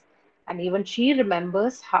Commonplace. And even she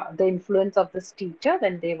remembers the influence of this teacher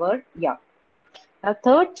when they were young. Now,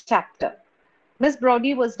 third chapter. Miss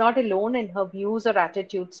Brodie was not alone in her views or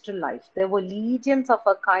attitudes to life. There were legions of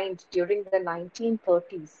her kind during the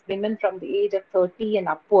 1930s, women from the age of 30 and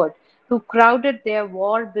upward, who crowded their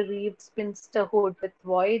war bereaved spinsterhood with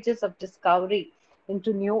voyages of discovery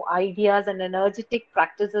into new ideas and energetic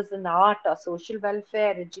practices in art or social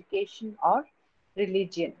welfare, education, or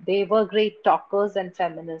religion. They were great talkers and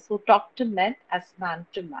feminists who talked to men as man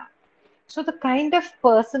to man. So the kind of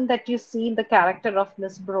person that you see in the character of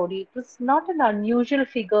Miss Brodie, it was not an unusual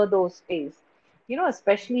figure those days,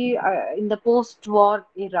 especially in the post-war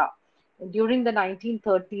era. During the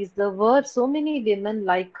 1930s, there were so many women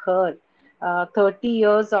like her, 30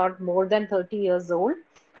 years or more than 30 years old,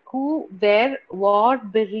 who were war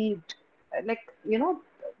bereaved. Like,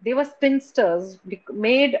 they were spinsters,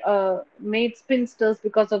 made spinsters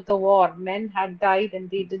because of the war. Men had died, and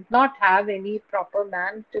they did not have any proper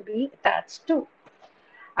man to be attached to.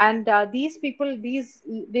 And these people, these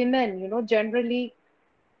women, generally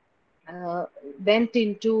uh, went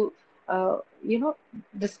into uh, you know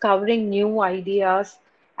discovering new ideas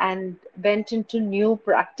and went into new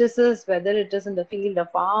practices, whether it is in the field of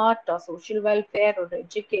art or social welfare or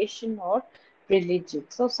education or religion.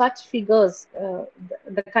 So such figures,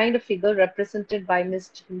 the kind of figure represented by Miss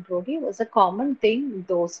Jean Brodie, was a common thing in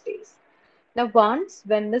those days. Now, once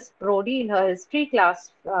when Miss Brodie in her history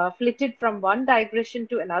class flitted from one digression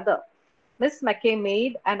to another, Miss Mackay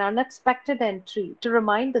made an unexpected entry to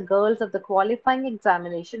remind the girls of the qualifying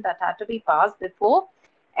examination that had to be passed before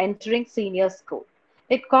entering senior school.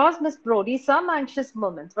 It caused Miss Brodie some anxious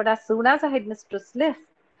moments, but as soon as the headmistress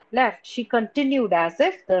left, she continued as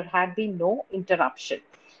if there had been no interruption.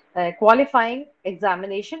 Qualifying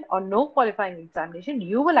examination or no qualifying examination,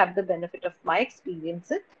 you will have the benefit of my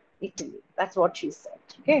experience in Italy. That's what she said.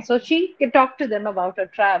 Okay, so she talked to them about her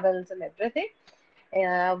travels and everything.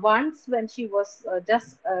 Once, when she was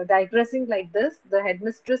just digressing like this, the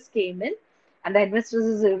headmistress came in, and the headmistress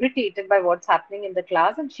is irritated by what's happening in the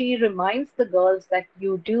class, and she reminds the girls that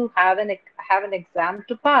you do have an exam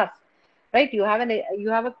to pass, right? You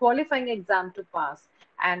have a qualifying exam to pass,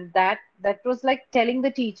 and that was like telling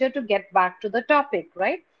the teacher to get back to the topic,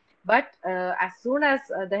 right? But as soon as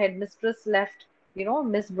the headmistress left,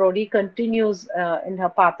 Miss Brodie continues in her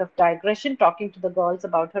path of digression, talking to the girls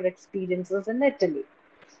about her experiences in Italy.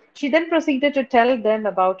 She then proceeded to tell them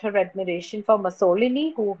about her admiration for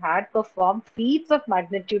Mussolini, who had performed feats of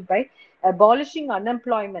magnitude by abolishing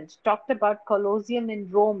unemployment, talked about Colosseum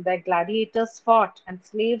in Rome, where gladiators fought and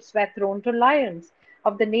slaves were thrown to lions,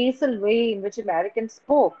 of the nasal way in which Americans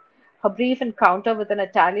spoke, her brief encounter with an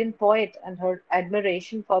Italian poet, and her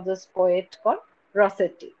admiration for this poet called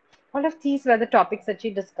Rossetti. All of these were the topics that she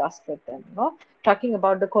discussed with them, talking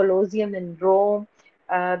about the Colosseum in Rome,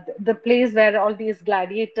 the place where all these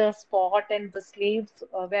gladiators fought and the slaves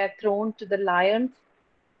were thrown to the lions.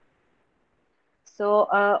 So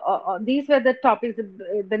these were the topics,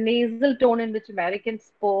 the nasal tone in which Americans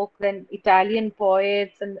spoke, then Italian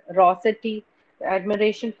poets and Rossetti,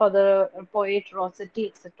 admiration for the poet Rossetti,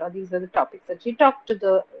 etc. These were the topics that she talked to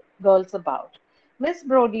the girls about. Miss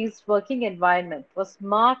Brodie's working environment was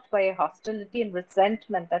marked by a hostility and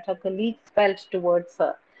resentment that her colleagues felt towards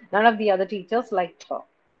her. None of the other teachers liked her.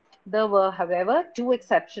 There were, however, two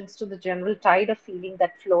exceptions to the general tide of feeling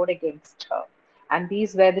that flowed against her. And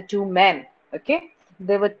these were the two men. Okay.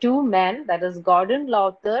 There were two men, that is Gordon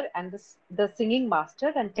Lowther and the singing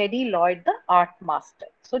master, and Teddy Lloyd, the art master.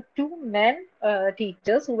 So, two men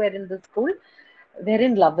teachers who were in the school were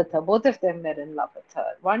in love with her. Both of them were in love with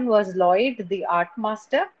her. One was Lloyd, the art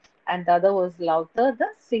master, and the other was Lowther, the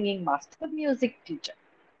singing master, the music teacher.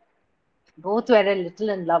 Both were a little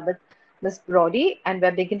in love with Miss Brodie and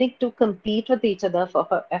were beginning to compete with each other for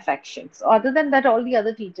her affections. Other than that, all the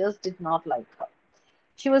other teachers did not like her.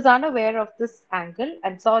 She was unaware of this angle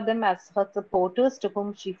and saw them as her supporters to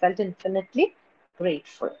whom she felt infinitely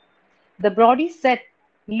grateful. The Brody set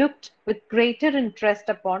looked with greater interest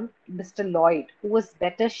upon Mr. Lloyd, who was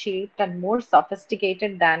better shaped and more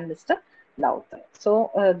sophisticated than Mr. Lowther.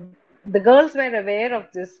 So the girls were aware of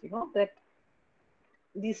this, that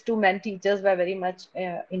these two men teachers were very much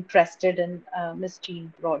interested in Miss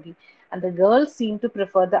Jean Brodie. And the girls seemed to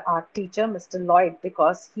prefer the art teacher, Mr. Lloyd,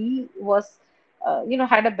 because he was,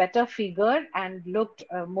 had a better figure and looked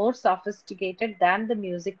more sophisticated than the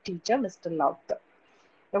music teacher, Mr. Lowther.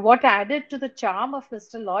 What added to the charm of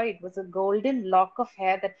Mr. Lloyd was a golden lock of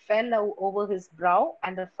hair that fell over his brow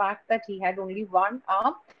and the fact that he had only one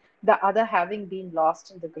arm, the other having been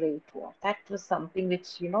lost in the Great War. That was something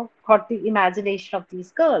which, caught the imagination of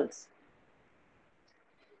these girls.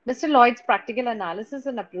 Mr. Lloyd's practical analysis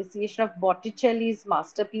and appreciation of Botticelli's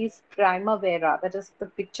masterpiece Primavera, that is the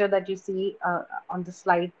picture that you see on the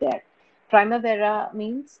slide there. Primavera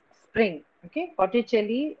means spring. Okay,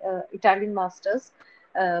 Botticelli, Italian masters,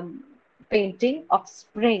 um, painting of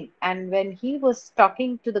spring. And when he was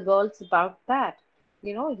talking to the girls about that,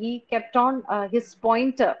 he kept on his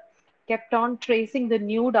pointer kept on tracing the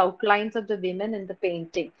nude outlines of the women in the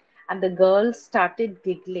painting, and the girls started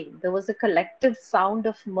giggling. There was a collective sound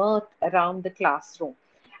of mirth around the classroom,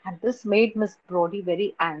 and this made Miss Brodie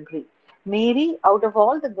very angry. Mary, out of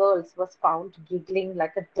all the girls, was found giggling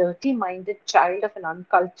like a dirty minded child of an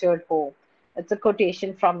uncultured home. It's a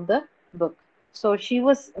quotation from the book. So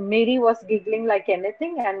Mary was giggling like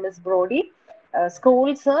anything, and Miss Brodie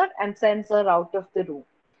scolds her and sends her out of the room.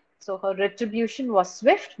 So her retribution was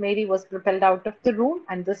swift. Mary was propelled out of the room,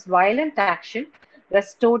 and this violent action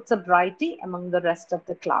restored sobriety among the rest of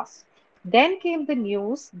the class. Then came the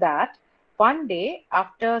news that one day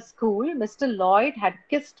after school, Mr. Lloyd had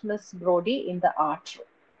kissed Miss Brodie in the art room.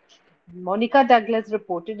 Monica Douglas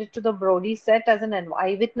reported it to the Brodie set as an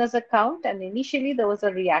eyewitness account, and initially there was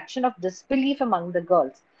a reaction of disbelief among the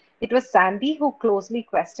girls. It was Sandy who closely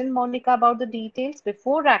questioned Monica about the details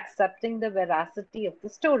before accepting the veracity of the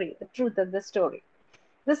story, the truth of the story.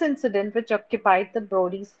 This incident, which occupied the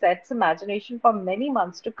Brodie set's imagination for many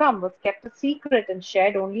months to come, was kept a secret and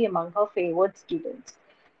shared only among her favored students.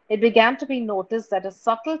 It began to be noticed that a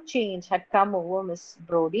subtle change had come over Miss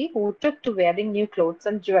Brodie, who took to wearing new clothes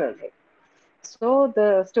and jewelry. So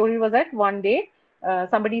the story was that one day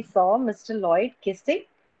somebody saw Mr. Lloyd kissing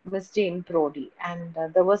Miss Jane Brodie, and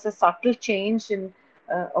there was a subtle change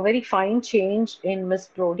a very fine change in Miss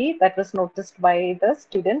Brodie that was noticed by the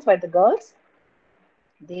students, by the girls.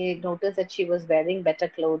 They noticed that she was wearing better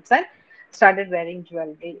clothes and started wearing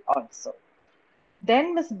jewelry also.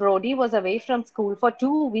 Then Miss Brodie was away from school for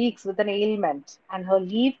 2 weeks with an ailment, and her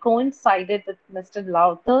leave coincided with Mr.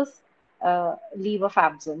 Lowther's leave of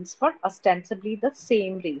absence for ostensibly the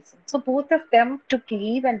same reason. So both of them took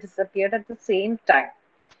leave and disappeared at the same time.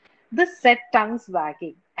 This set tongues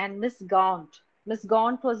wagging, and Miss Gaunt was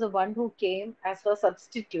the one who came as her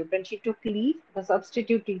substitute. When she took leave, the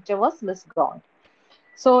substitute teacher was Miss Gaunt.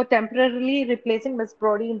 So, temporarily replacing Miss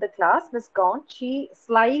Brodie in the class, Miss Gaunt, she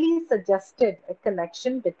slyly suggested a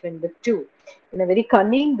connection between the two. In a very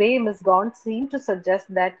cunning way, Miss Gaunt seemed to suggest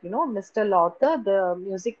that, Mr. Lowther, the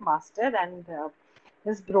music master, and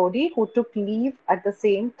Miss Brodie, who took leave at the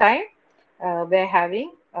same time, were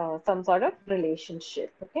having some sort of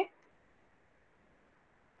relationship. Okay.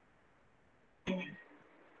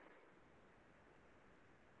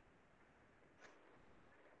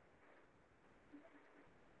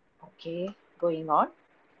 Okay, going on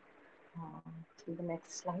to the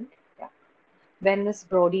next slide. Yeah. When Miss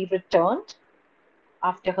Brodie returned,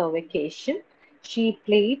 after her vacation, she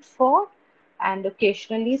played for and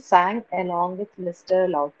occasionally sang along with Mr.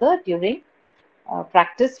 Lowther during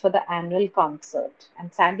practice for the annual concert.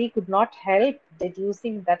 And Sandy could not help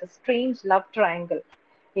deducing that a strange love triangle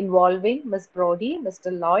involving Miss Brodie,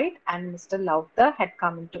 Mr. Lloyd, and Mr. Lowther had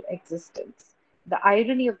come into existence. The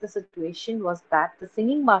irony of the situation was that the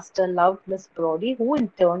singing master loved Miss Brodie, who in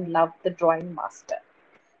turn loved the drawing master.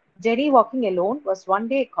 Jenny, walking alone, was one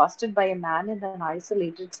day accosted by a man in an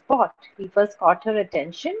isolated spot. He first caught her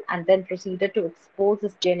attention and then proceeded to expose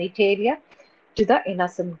his genitalia to the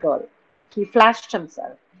innocent girl. He flashed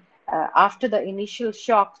himself. After the initial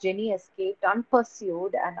shock, Jenny escaped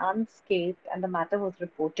unpursued and unscathed, and the matter was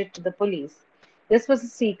reported to the police. This was a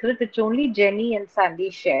secret which only Jenny and Sandy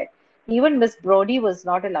shared. Even Miss Brodie was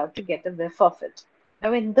not allowed to get a whiff of it.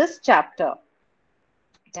 Now, in this chapter,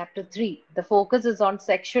 Chapter 3, the focus is on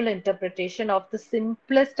sexual interpretation of the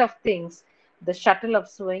simplest of things, the shuttle of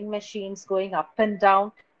sewing machines going up and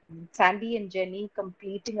down, Sandy and Jenny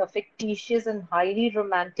completing a fictitious and highly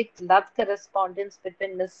romantic love correspondence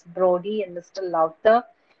between Miss Brodie and Mr. Lowther,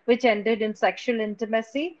 which ended in sexual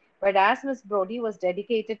intimacy. But as Miss Brodie was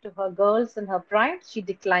dedicated to her girls in her prime, she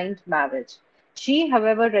declined marriage. She,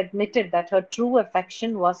 however, admitted that her true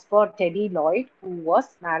affection was for Teddy Lloyd, who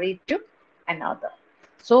was married to another.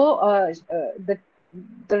 So the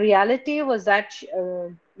reality was that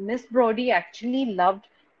Miss Brodie actually loved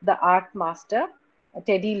the art master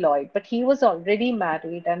Teddy Lloyd, but he was already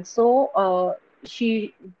married, and so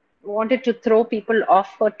she wanted to throw people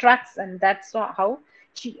off her tracks, and that's how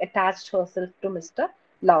she attached herself to Mr.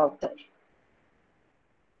 Lowther.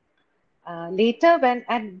 Later,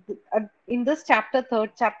 in this chapter,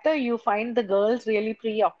 third chapter, you find the girls really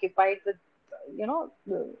preoccupied with,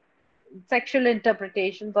 the sexual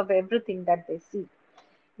interpretations of everything that they see.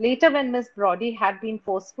 Later, when Miss Brodie had been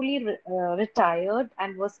forcefully retired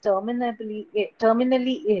and was terminally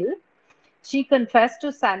ill, she confessed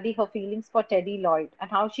to Sandy her feelings for Teddy Lloyd and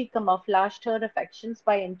how she camouflaged her affections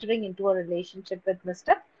by entering into a relationship with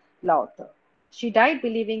Mr. Lowther. She died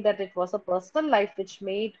believing that it was a personal life which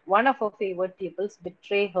made one of her favored pupils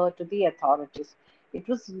betray her to the authorities. It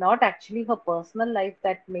was not actually her personal life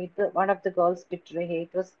that made one of the girls betray her.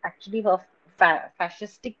 It was actually her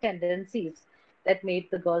fascistic tendencies that made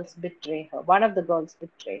the girls betray her. One of the girls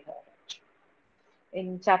betray her.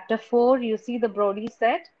 In chapter 4, you see the Brodie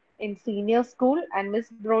set in senior school, and Miss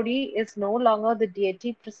Brodie is no longer the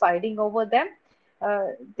deity presiding over them.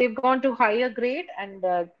 They've gone to higher grade,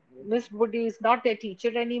 and Miss Brodie is not their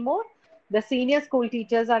teacher anymore. The senior school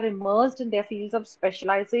teachers are immersed in their fields of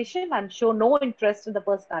specialization and show no interest in the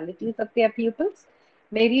personalities of their pupils.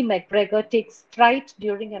 Mary McGregor takes fright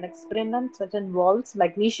during an experiment that involves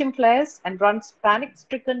magnesium flares and runs panic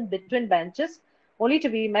stricken between benches, only to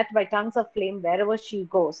be met by tongues of flame wherever she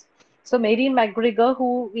goes. So Mary McGregor,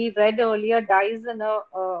 who we read earlier, dies in a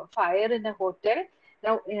fire in a hotel.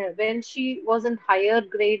 Now, when she was in higher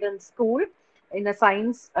grade in school, in a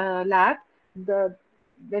science lab, the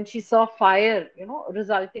when she saw fire,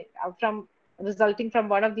 resulting from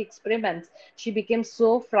one of the experiments, she became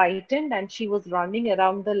so frightened and she was running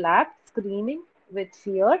around the lab screaming with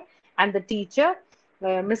fear. And the teacher,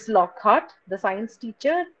 Miss Lockhart, the science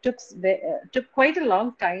teacher, took quite a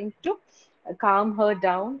long time to calm her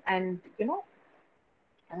down and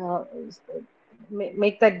uh,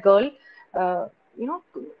 make that girl uh, you know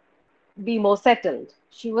be more settled.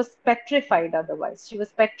 She was petrified otherwise. She was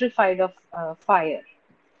petrified of fire.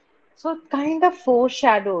 So it kind of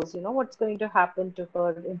foreshadows, what's going to happen to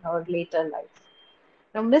her in her later life.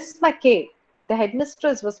 Now, Miss McKay, the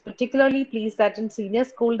headmistress, was particularly pleased that in senior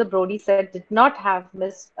school the Brodie set did not have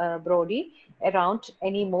Miss Brodie around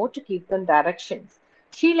anymore to give them directions.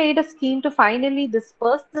 She laid a scheme to finally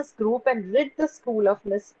disperse this group and rid the school of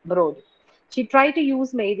Miss Brodie. She tried to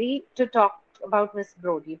use Mary to talk about Miss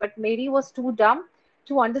Brodie, but Mary was too dumb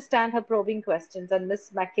to understand her probing questions, and Miss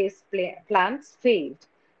McKay's plans failed.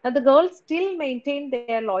 Now, the girls still maintained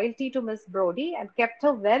their loyalty to Miss Brodie and kept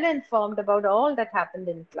her well informed about all that happened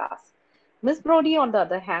in class. Miss Brodie, on the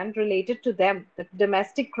other hand, related to them the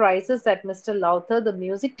domestic crisis that Mr. Lowther, the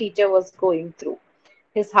music teacher, was going through.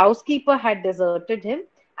 His housekeeper had deserted him,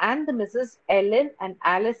 and the Mrs. Ellen and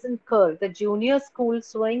Alison Kerr, the junior school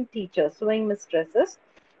sewing mistresses,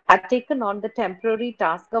 had taken on the temporary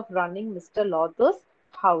task of running Mr. Lowther's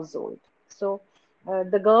household. So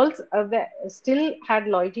the girls still had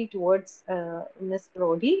loyalty towards Miss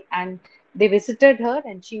Brodie, and they visited her,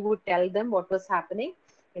 and she would tell them what was happening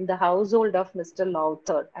in the household of Mr.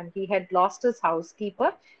 Lowther. And he had lost his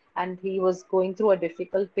housekeeper, and he was going through a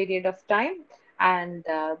difficult period of time. And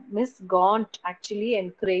Miss Gaunt actually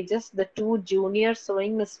encourages the two junior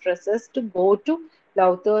sewing mistresses to go to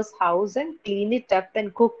Lowther's house and clean it up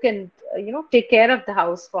and cook and take care of the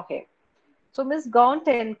house for him. So Miss Gaunt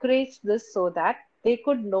encouraged this so that they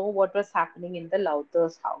could know what was happening in the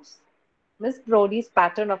Lowthers' house. Miss Brodie's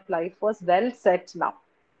pattern of life was well set now.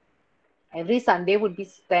 Every Sunday would be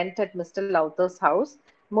spent at Mr. Lowther's house,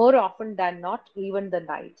 more often than not, even the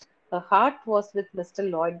night. Her heart was with Mr.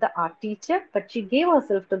 Lloyd, the art teacher, but she gave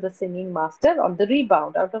herself to the singing master on the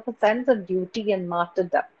rebound out of a sense of duty and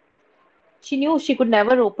martyrdom. She knew she could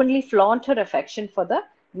never openly flaunt her affection for the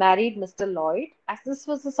married Mr. Lloyd, as this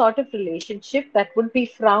was the sort of relationship that would be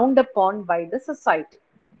frowned upon by the society.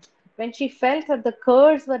 When she felt that the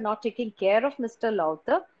Kerrs were not taking care of Mr.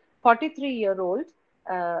 Lowther, 43-year-old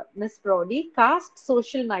Miss Brodie cast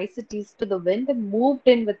social niceties to the wind and moved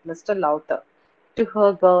in with Mr. Lowther. To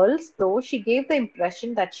her girls, though, she gave the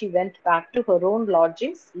impression that she went back to her own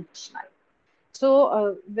lodgings each night.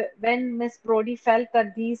 When Miss Brodie felt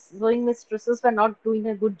that these sewing mistresses were not doing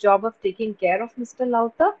a good job of taking care of Mr.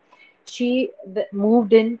 Lowther, she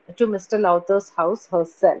moved in to Mr. Lowther's house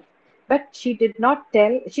herself. But she did not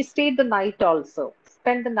tell, she stayed the night also,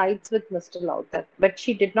 spent the nights with Mr. Lowther, but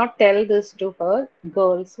she did not tell this to her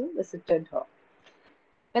girls who visited her.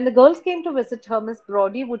 When the girls came to visit her, Miss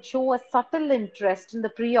Brodie would show a subtle interest in the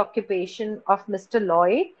preoccupation of Mr.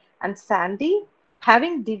 Lloyd, and Sandy,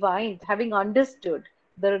 having divined, having understood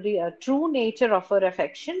the true nature of her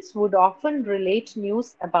affections, would often relate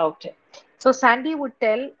news about it. So Sandy would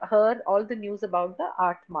tell her all the news about the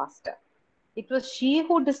art master. It was she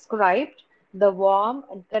who described the warm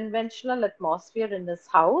and conventional atmosphere in his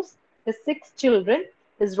house, his 6 children,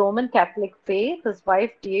 his Roman Catholic faith, his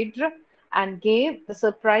wife Deirdre, and gave the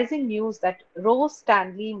surprising news that Rose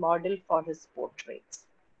Stanley modeled for his portraits.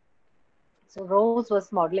 So Rose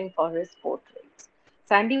was modeling for his portraits.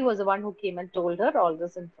 Sandy was the one who came and told her all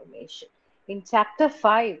this information. In chapter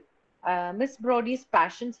 5, Miss Brodie's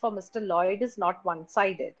passions for Mr. Lloyd is not one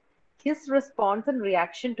sided. His response and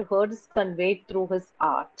reaction to her is conveyed through his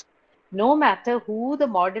art. No matter who the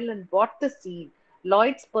model and what the scene,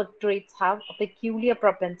 Lloyd's portraits have a peculiar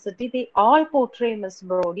propensity. They all portray Miss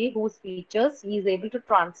Brodie, whose features he is able to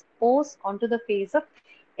transpose onto the face of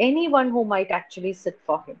anyone who might actually sit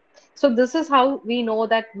for him. So this is how we know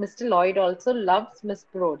that Mr. Lloyd also loves Miss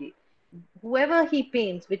Brodie. Whoever he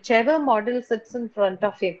paints, whichever model sits in front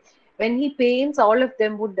of him, when he paints, all of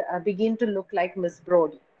them would begin to look like Miss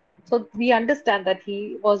Brodie. So we understand that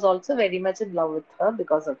he was also very much in love with her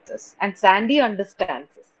because of this. And Sandy understands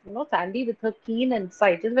this. Sandy with her keen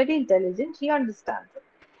insight is very intelligent. She understands it.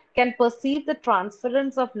 Can perceive the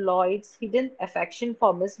transference of Lloyd's hidden affection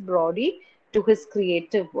for Miss Brodie to his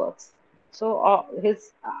creative works. So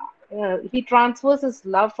he transfers his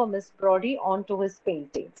love for Miss Brodie onto his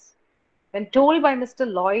paintings. When told by Mr.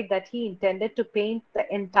 Lloyd that he intended to paint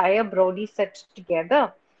the entire Brodie set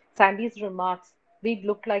together, Sandy's remarks, "We'd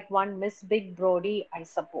look like one Miss Big Brodie, I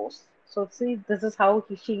suppose." So, see, this is how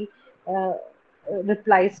she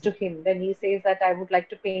replies to him when he says that I would like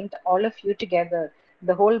to paint all of you together,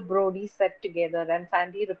 the whole Brodie set together. And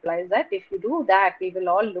Sandy replies that if you do that, we will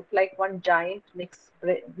all look like one giant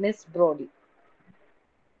Miss Brodie.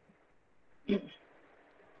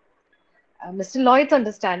 Mr. Lloyd,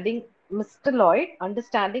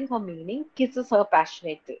 understanding her meaning, kisses her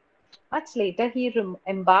passionately. Much later, he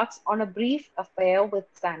embarks on a brief affair with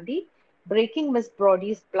Sandy, breaking Miss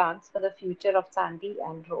Brodie's plans for the future of Sandy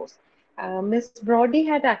and Rose. Miss Brodie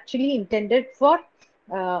had actually intended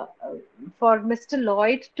uh, for Mr.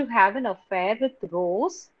 Lloyd to have an affair with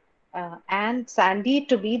Rose and Sandy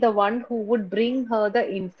to be the one who would bring her the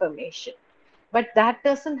information. But that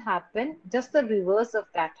doesn't happen. Just the reverse of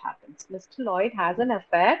that happens. Mr. Lloyd has an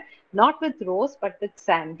affair, not with Rose, but with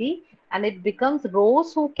Sandy, and it becomes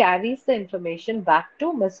Rose who carries the information back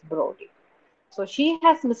to Miss Brodie. So she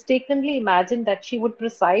has mistakenly imagined that she would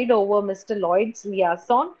preside over Mr. Lloyd's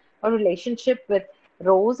liaison or relationship with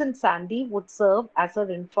Rose, and Sandy would serve as her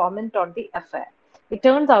informant on the affair. It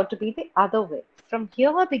turns out to be the other way. From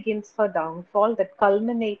here begins her downfall that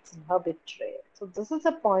culminates in her betrayal. So this is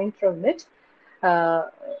a point from which uh,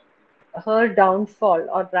 her downfall,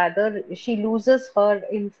 or rather, she loses her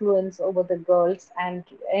influence over the girls and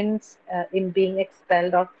ends in being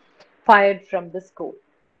expelled or fired from the school.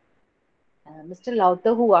 Mr.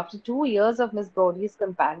 Lowther, who after 2 years of Miss Brodie's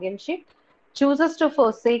companionship, chooses to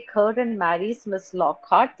forsake her and marries Miss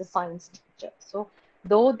Lockhart, the science teacher. So,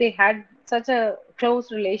 though they had such a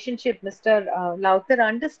close relationship, Mr. Lowther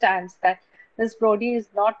understands that Miss Brodie is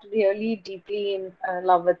not really deeply in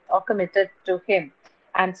love with or committed to him.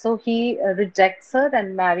 And so he rejects her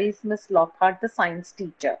and marries Miss Lockhart, the science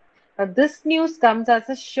teacher. Now, this news comes as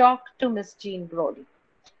a shock to Miss Jean Brodie.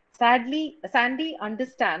 Sadly, Sandy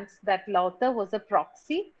understands that Lowther was a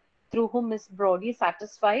proxy through whom Miss Brodie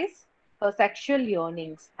satisfies her sexual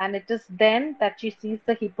yearnings, and it is then that she sees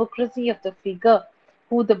the hypocrisy of the figure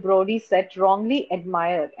who the Brodie set wrongly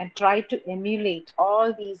admired and tried to emulate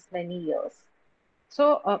all these many years.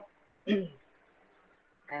 So,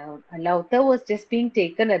 Lowther was just being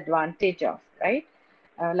taken advantage of, right?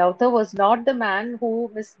 Lowther was not the man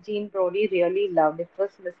who Miss Jean Brodie really loved. It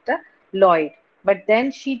was Mr. Lloyd. But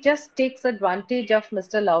then she just takes advantage of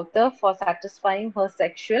Mr. Lowther for satisfying her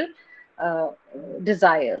sexual uh,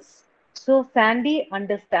 desires. So Sandy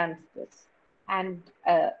understands this. And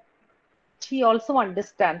she also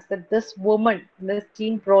understands that this woman, Miss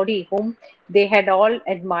Jean Brodie, whom they had all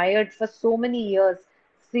admired for so many years,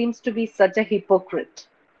 seems to be such a hypocrite.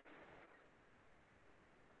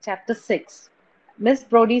 Chapter 6. Miss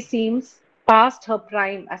Brodie seems past her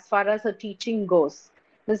prime as far as her teaching goes.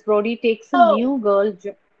 Miss Brody takes a new girl.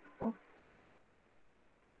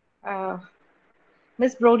 Uh,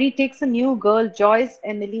 Miss Brodie takes a new girl, Joyce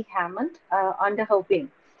Emily Hammond, under her wing.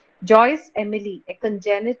 Joyce Emily, a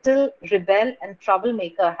congenital rebel and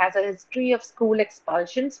troublemaker, has a history of school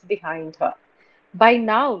expulsions behind her. By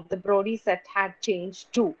now, the Brody set had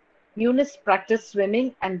changed too. Eunice practiced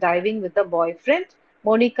swimming and diving with a boyfriend.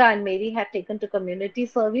 Monica and Mary had taken to community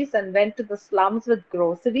service and went to the slums with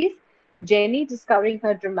groceries. Jenny, discovering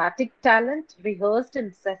her dramatic talent, rehearsed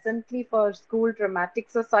incessantly for school dramatic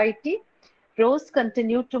society. Rose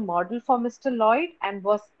continued to model for Mr. Lloyd and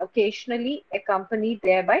was occasionally accompanied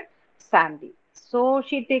there by Sandy. So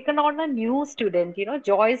she'd taken on a new student,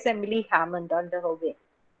 Joyce Emily Hammond under her wing.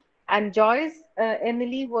 And Joyce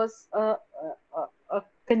Emily was a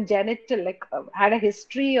congenital, had a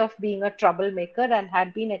history of being a troublemaker and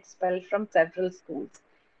had been expelled from several schools.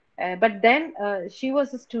 But then she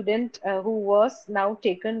was a student who was now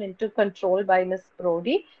taken into control by Miss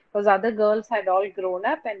Brodie because other girls had all grown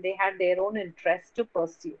up and they had their own interests to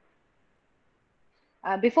pursue.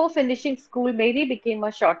 Before finishing school, Mary became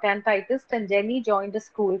a shorthand typist and Jenny joined a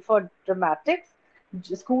school of dramatics.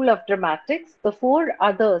 The four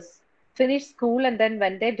others finished school and then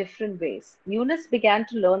went their different ways. Eunice began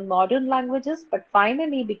to learn modern languages but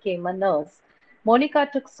finally became a nurse. Monica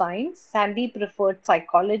took science, Sandy preferred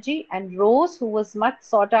psychology, and Rose, who was much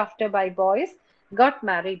sought after by boys, got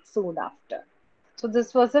married soon after. So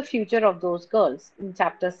this was the future of those girls in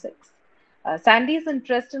chapter 6. Sandy's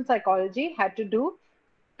interest in psychology had to do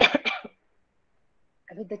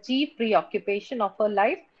with the chief preoccupation of her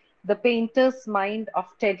life, the painter's mind of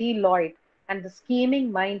Teddy Lloyd and the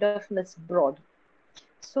scheming mind of Miss Broad.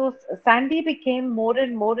 So Sandy became more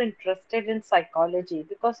and more interested in psychology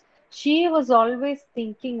because she was always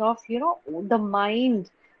thinking of, the mind.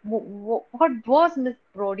 What was Miss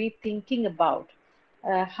Brody thinking about?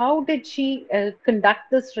 How did she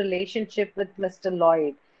conduct this relationship with Mr.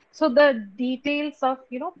 Lloyd? So the details of,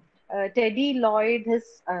 Teddy Lloyd,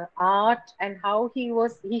 his art and how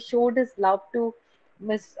he showed his love to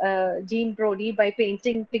Miss Jean Brodie by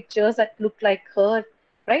painting pictures that looked like her,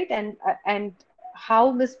 right? And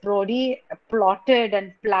how Miss Brodie plotted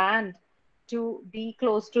and planned to be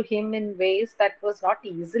close to him in ways that was not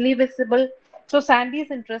easily visible. So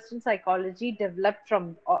Sandy's interest in psychology developed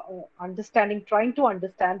from trying to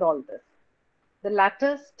understand all this. The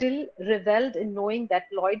latter still revelled in knowing that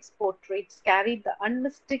Lloyd's portraits carried the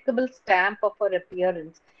unmistakable stamp of her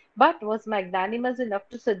appearance, but was magnanimous enough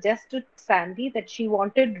to suggest to Sandy that she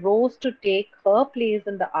wanted Rose to take her place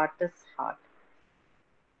in the artist's heart.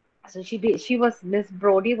 So she was Miss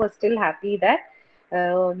Brodie was still happy that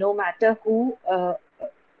no matter who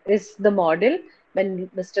is the model, when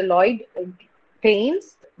Mr. Lloyd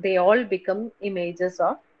paints, they all become images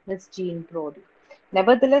of Miss Jean Brodie.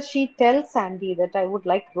 Nevertheless, she tells Sandy that I would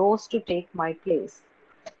like Rose to take my place.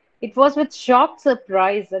 It was with shocked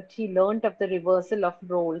surprise that he learnt of the reversal of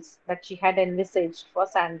roles that she had envisaged for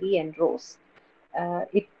Sandy and Rose.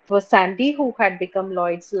 It was Sandy who had become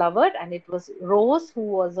Lloyd's lover, and it was Rose who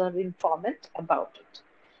was her informant about it.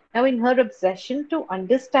 Now, in her obsession to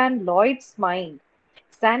understand Lloyd's mind,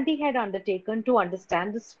 Sandy had undertaken to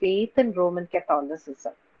understand his faith in Roman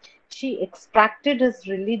Catholicism. She extracted his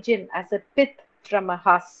religion as a pith from a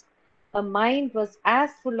husk. Her mind was as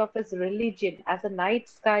full of his religion as a night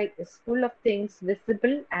sky is full of things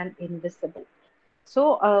visible and invisible.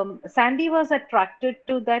 So Sandy was attracted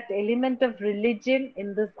to that element of religion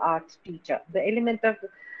in this art teacher, the element of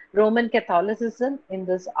Roman Catholicism in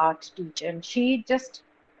this art teacher, and she just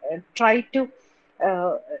tried to,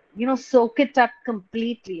 soak it up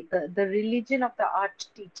completely. The religion of the art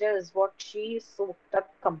teacher is what she soaked up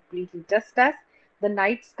completely, just as the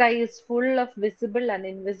night sky is full of visible and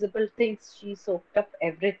invisible things. She soaked up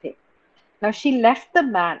everything. Now she left the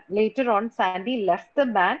man. Later on, Sandy left the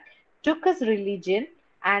man, took his religion,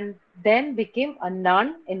 and then became a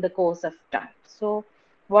nun in the course of time. So,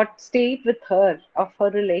 what stayed with her of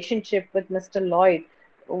her relationship with Mr. Lloyd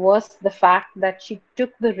was the fact that she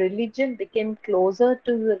took the religion, became closer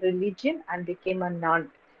to the religion, and became a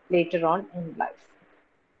nun later on in life.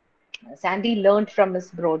 Sandy learned from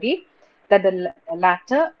Miss Brodie that the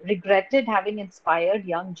latter regretted having inspired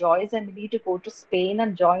young Joyce Emily to go to Spain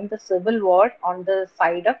and join the Civil War on the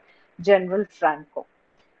side of General Franco.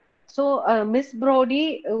 So Miss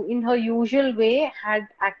Brodie, in her usual way, had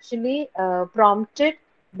actually prompted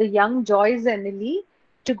the young Joyce Emily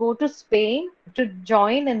to go to Spain to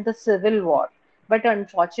join in the Civil War. But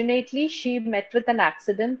unfortunately, she met with an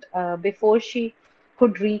accident before she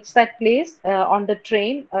could reach that place on the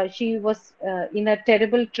train. She was in a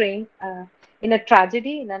terrible train in a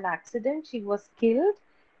tragedy, in an accident. She was killed,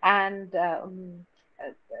 and uh,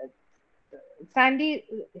 Sandy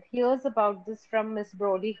hears about this from Miss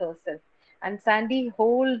Brodie herself, and Sandy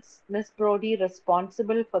holds Miss Brodie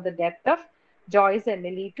responsible for the death of Joyce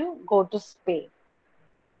Emily to go to Spain.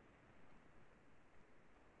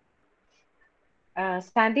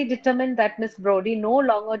 Sandy determined that Miss Brodie no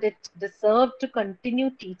longer deserved to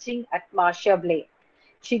continue teaching at Marcia Blake.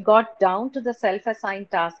 She got down to the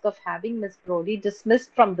self-assigned task of having Miss Brodie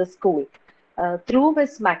dismissed from the school. Through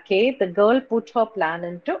Miss Mackay, the girl put her plan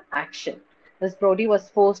into action. Miss Brodie was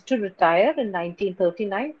forced to retire in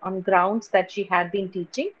 1939 on grounds that she had been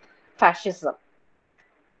teaching fascism.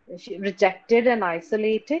 She rejected and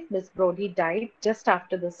isolated. Miss Brodie died just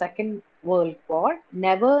after the Second World War,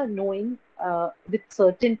 never knowing with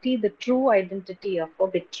certainty the true identity of a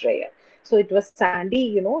betrayer. So it was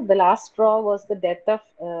Sandy, the last straw was the death of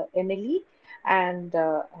Emily, and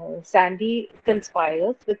Sandy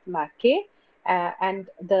conspires with Mackay, and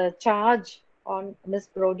the charge on Miss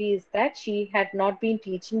Brodie is that she had not been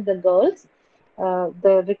teaching the girls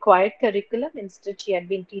the required curriculum. Instead, she had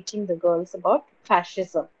been teaching the girls about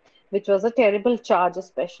fascism, which was a terrible charge,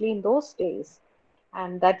 especially in those days.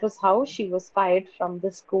 And that was how she was fired from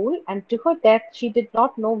the school. And to her death, she did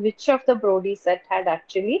not know which of the Brody set had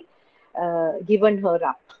actually given her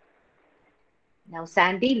up. Now,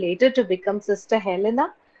 Sandy, later to become Sister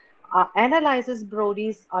Helena, analyzes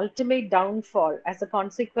Brodie's ultimate downfall as a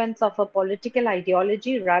consequence of a political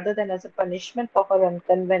ideology rather than as a punishment for her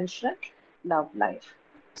unconventional love life.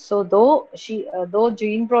 So, though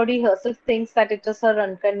Jean Brodie herself thinks that it is her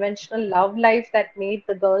unconventional love life that made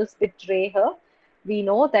the girls betray her, we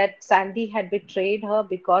know that Sandy had betrayed her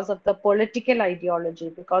because of the political ideology,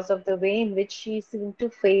 because of the way in which she seemed to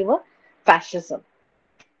favor fascism.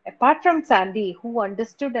 Apart from Sandy, who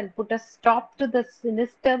understood and put a stop to the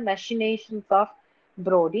sinister machinations of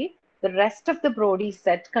Brodie, the rest of the Brodie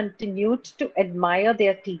set continued to admire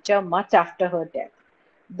their teacher much after her death.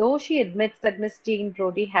 Though she admits that Miss Jane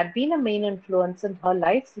Brodie had been a main influence in her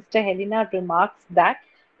life, Sister Helena remarks that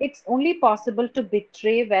it's only possible to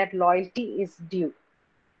betray where loyalty is due.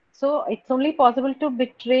 So it's only possible to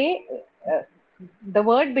betray. Uh, the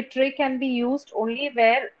word betray can be used only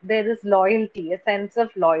where there is loyalty, a sense of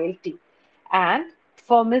loyalty. And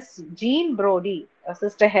for Miss Jean Brodie,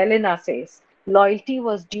 Sister Helena says, loyalty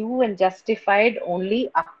was due and justified only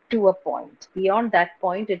up to a point. Beyond that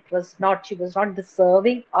point, she was not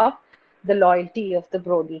deserving of the loyalty of the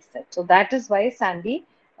Brodie set. So that is why Sandy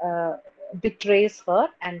betrays her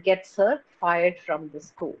and gets her fired from the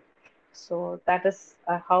school. So that is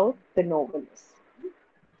how the novel is.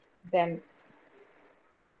 Then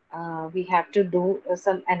we have to do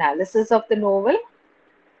some analysis of the novel.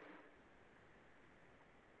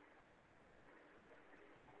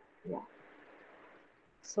 Yeah.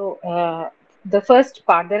 So the first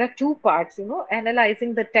part, there are two parts,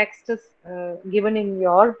 analyzing the text is given in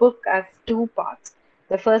your book as two parts.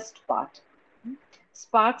 The first part,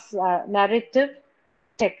 Spark's narrative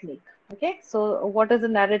technique. Okay, so what is the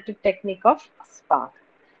narrative technique of Spark?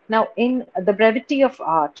 Now, in The Brevity of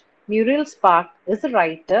Art, Muriel Spark is a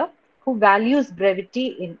writer who values brevity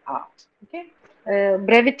in art. Okay,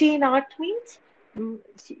 brevity in art means mm,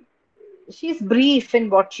 she's brief in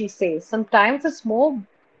what she says. Sometimes it's more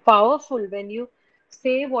powerful when you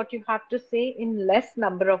say what you have to say in less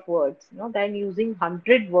number of words, than using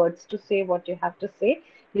 100 words to say what you have to say.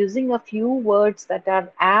 Using a few words that are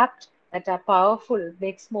apt, that are powerful,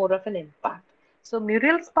 makes more of an impact. So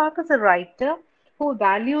Muriel Spark is a writer who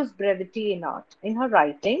values brevity in art. In her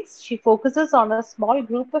writings, she focuses on a small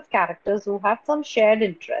group of characters who have some shared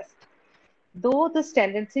interest. Though this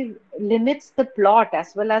tendency limits the plot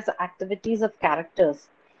as well as the activities of characters,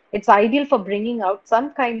 it's ideal for bringing out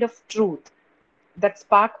some kind of truth that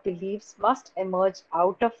Spark believes must emerge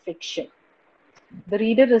out of fiction. The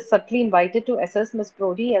reader is subtly invited to assess Miss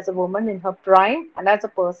Brodie as a woman in her prime and as a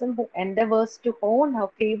person who endeavors to hone her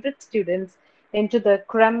favorite students into the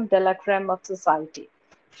creme de la creme of society.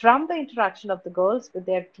 From the interaction of the girls with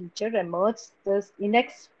their teacher emerged this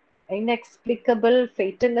inexplicable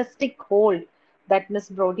fatalistic hold that Miss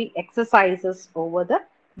Brodie exercises over the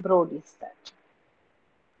Brodie set.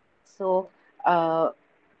 So, uh,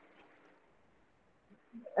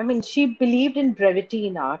 she believed in brevity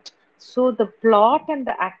in art. So the plot and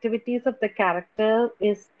the activities of the character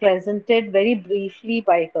is presented very briefly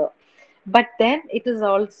by her. But then it is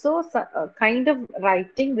also a kind of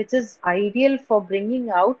writing which is ideal for bringing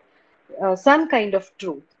out some kind of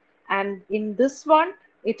truth. And in this one,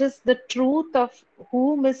 it is the truth of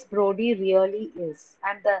who Miss Brodie really is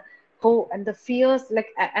and the and the fears, like,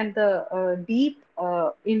 and the deep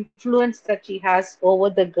influence that he has over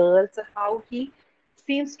the girls, and how he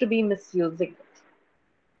seems to be misusing it.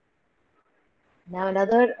 Now,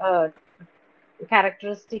 another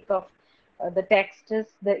characteristic of the text is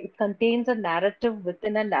that it contains a narrative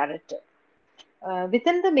within a narrative.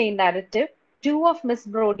 Within the main narrative, two of Miss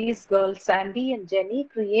Brodie's girls, Sandy and Jenny,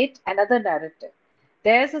 create another narrative.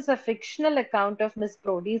 Theirs is a fictional account of Miss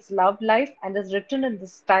Brodie's love life and is written in the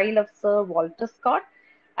style of Sir Walter Scott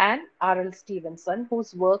and R.L. Stevenson,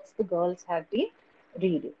 whose works the girls have been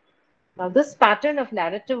reading. Now, this pattern of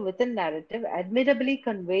narrative within narrative admirably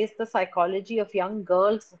conveys the psychology of young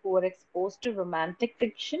girls who are exposed to romantic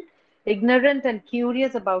fiction, ignorant and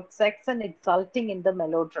curious about sex, and exulting in the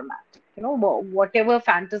melodramatic. Whatever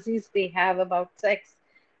fantasies they have about sex,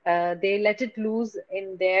 they let it loose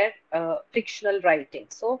in their fictional writing.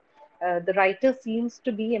 So, the writer seems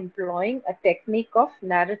to be employing a technique of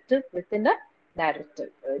narrative within a narrative.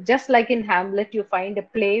 Just like in Hamlet, you find a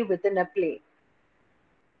play within a play.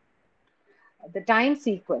 The time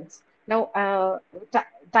sequence. Now,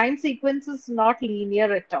 time sequence is not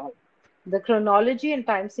linear at all. The chronology and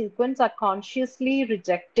time sequence are consciously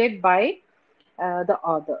rejected by the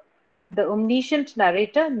author. The omniscient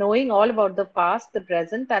narrator, knowing all about the past, the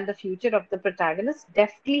present, and the future of the protagonist,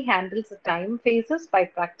 deftly handles the time phases by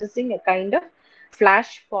practicing a kind of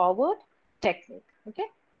flash forward technique. Okay,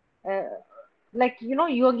 uh, like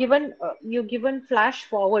you're given flash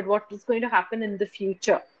forward what is going to happen in the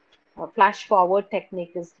future. Flash forward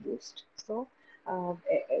technique is used. So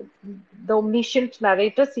the omniscient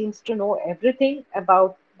narrator seems to know everything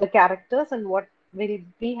about the characters and what will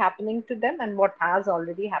be happening to them and what has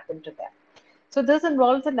already happened to them. So this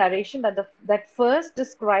involves a narration that first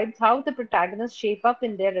describes how the protagonists shape up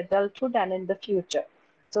in their adulthood and in the future.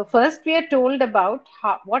 So first we are told about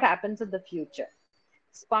what happens in the future.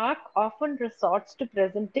 Spark often resorts to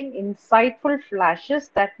presenting insightful flashes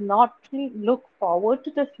that not only look forward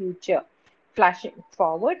to the future, flashing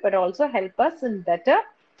forward, but also help us in better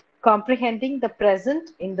comprehending the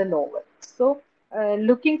present in the novel. So,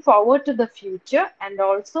 looking forward to the future and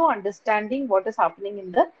also understanding what is happening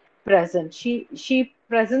in the present. She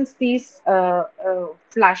presents these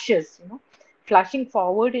flashes, flashing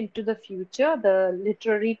forward into the future. The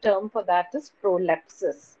literary term for that is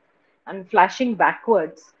prolepsis, and flashing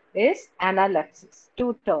backwards is analepsis.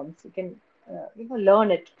 Two terms you can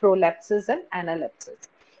learn it: prolepsis and analepsis.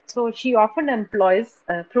 So she often employs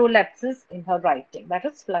prolepsis in her writing, that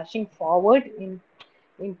is flashing forward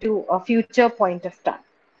into a future point of time.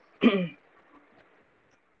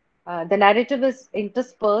 The narrative is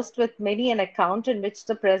interspersed with many an account in which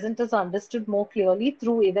the present is understood more clearly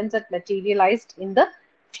through events that materialized in the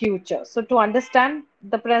future. So, to understand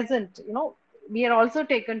the present, we are also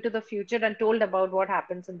taken to the future and told about what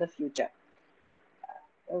happens in the future.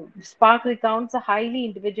 Spark recounts the highly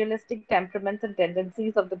individualistic temperaments and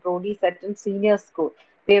tendencies of the Brody set in senior school.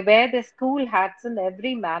 They wear their school hats in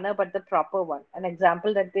every manner but the proper one. An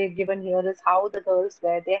example that they've given here is how the girls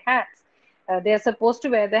wear their hats. They are supposed to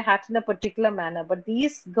wear their hat in a particular manner, but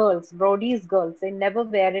these girls, Brody's girls, they never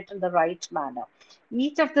wear it in the right manner.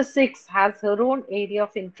 Each of the six has her own area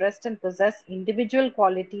of interest and possess individual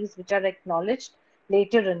qualities which are acknowledged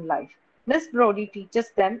later in life. Miss Brodie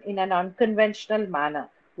teaches them in an unconventional manner,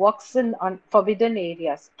 walks in forbidden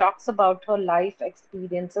areas, talks about her life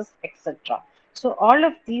experiences, etc. So all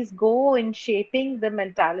of these go in shaping the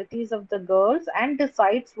mentalities of the girls and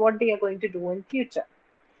decides what they are going to do in future.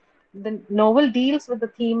 The novel deals with the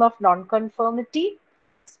theme of nonconformity,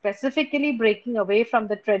 specifically breaking away from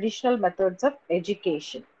the traditional methods of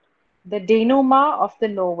education. The denouement of the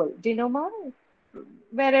novel, denouement,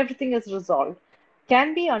 where everything is resolved,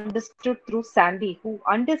 can be understood through Sandy, who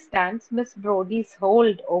understands Miss Brodie's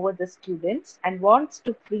hold over the students and wants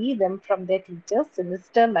to free them from their teacher's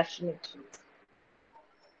sinister machinations.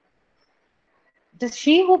 It is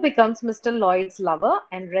she who becomes Mr. Lloyd's lover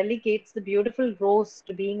and relegates the beautiful Rose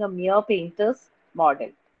to being a mere painter's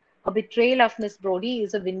model. Her betrayal of Miss Brodie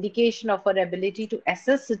is a vindication of her ability to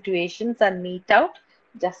assess situations and mete out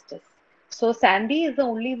justice. So Sandy is the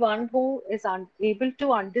only one who is able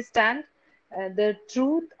to understand the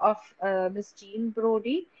truth of Miss Jean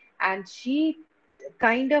Brodie, and she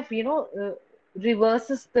kind of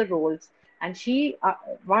reverses the roles, and she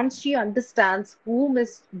once she understands who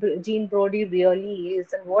Miss Jean Brodie really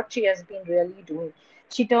is and what she has been really doing,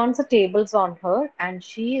 she turns the tables on her, and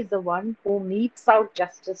she is the one who metes out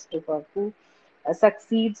justice to her, who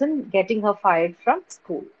succeeds in getting her fired from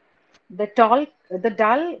school. The dull,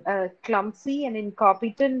 clumsy, and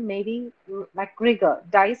incompetent Mary McGregor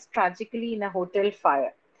dies tragically in a hotel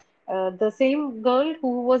fire. The same girl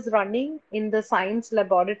who was running in the science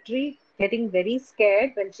laboratory, getting very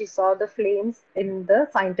scared when she saw the flames in the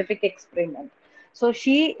scientific experiment. So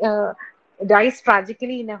she dies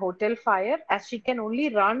tragically in a hotel fire as she can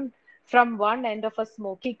only run from one end of a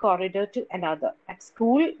smoky corridor to another. At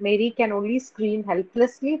school, Mary can only scream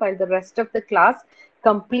helplessly while the rest of the class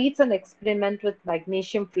completes an experiment with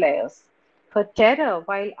magnesium flares. Her terror,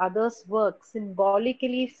 while others work,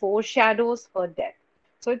 symbolically foreshadows her death.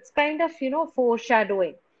 So it's kind of,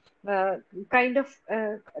 foreshadowing, uh, kind of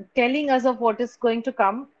telling us of what is going to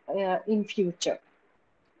come in future.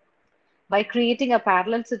 By creating a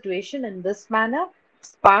parallel situation in this manner,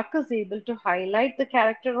 Spark is able to highlight the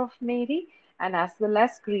character of Mary and as well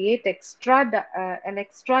as create an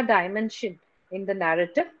extra dimension in the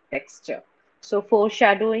narrative texture. So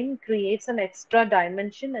foreshadowing creates an extra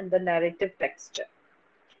dimension in the narrative texture.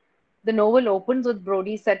 The novel opens with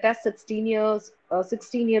Brody set as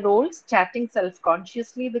 16-year-olds chatting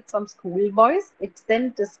self-consciously with some schoolboys. It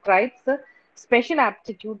then describes the special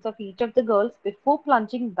aptitudes of each of the girls before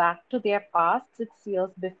plunging back to their past 6 years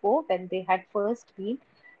before when they had first been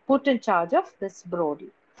put in charge of Miss Brody.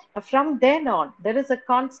 From then on, there is a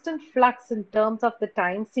constant flux in terms of the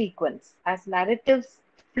time sequence as narratives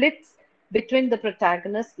flits between the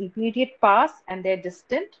protagonist's immediate past and their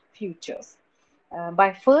distant futures.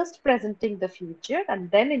 By first presenting the future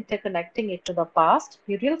and then interconnecting it to the past,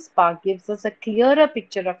 Muriel Spark gives us a clearer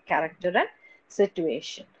picture of character and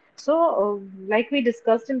situation. So, like we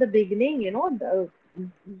discussed in the beginning,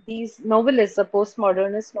 these novelists, the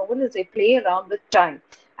postmodernist novelists, they play around with time.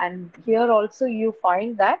 And here also you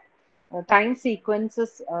find that time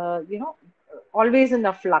sequences, always in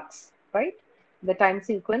a flux, right? The time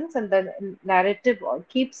sequence and the narrative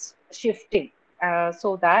keeps shifting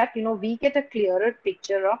so that we get a clearer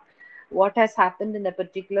picture of what has happened in a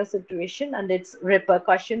particular situation and its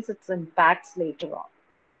repercussions, its impacts later on.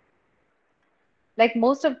 Like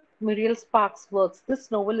most of Muriel Spark's works,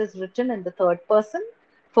 this novel is written in the third person,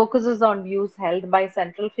 focuses on views held by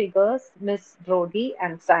central figures Miss Brodie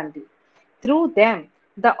and Sandy. Through them,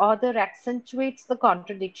 the author accentuates the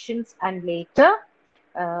contradictions and later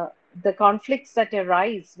uh, the conflicts that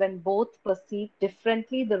arise when both perceive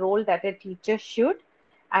differently the role that a teacher should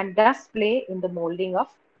and does play in the molding of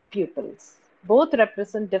pupils. Both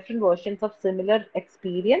represent different versions of similar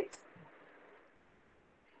experience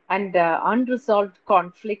and unresolved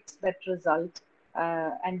conflicts that result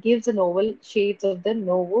and gives the novel shades of the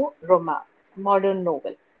novo Roma, modern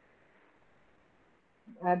novel.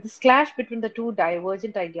 This clash between the two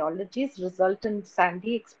divergent ideologies result in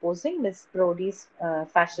Sandy exposing Miss Brodie's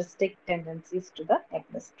fascistic tendencies to the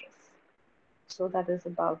headmistress. So that is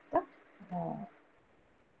about the uh,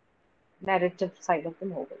 narrative side of the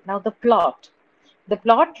novel. Now the plot. The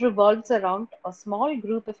plot revolves around a small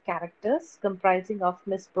group of characters comprising of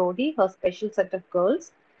Miss Brodie, her special set of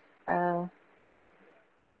girls, uh,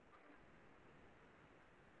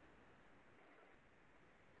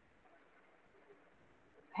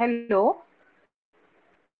 hello.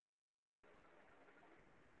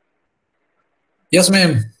 Yes,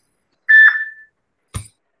 ma'am.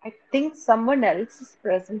 I think someone else is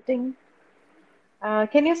presenting.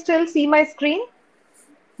 Can you still see my screen?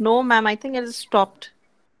 No, ma'am. I think it is stopped.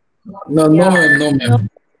 No, no, Yeah. ma'am, no, No. ma'am.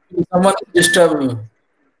 Someone disturb Yeah.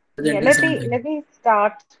 presenting Let me something. let me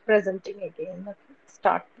start presenting again. Let me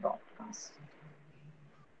start broadcast.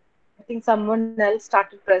 I think someone else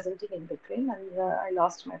started presenting in between, and I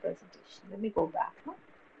lost my presentation. Let me go back. Huh?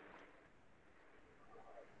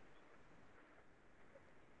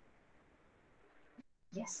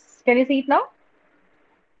 Yes. Can you see it now?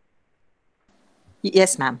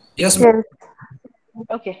 Yes, ma'am. Yes, ma'am. Yes.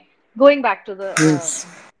 Okay, going back to the Yes.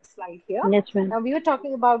 slide here. Yes, ma'am. Now we were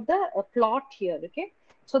talking about the plot here. Okay,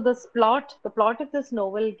 so the plot of this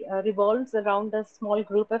novel revolves around a small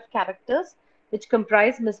group of characters, which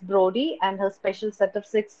comprise Miss Brodie and her special set of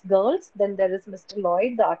six girls. Then there is Mr.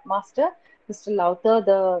 Lloyd, the art master, Mr. Lowther,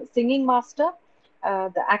 the singing master.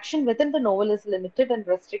 The action within the novel is limited and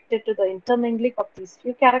restricted to the intermingling of these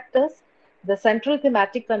few characters. The central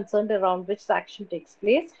thematic concern around which the action takes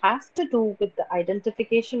place has to do with the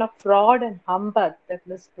identification of fraud and humbug that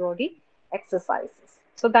Miss Brodie exercises.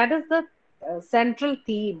 So that is the central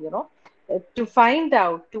theme, to find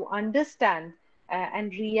out, to understand,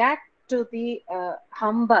 and react to the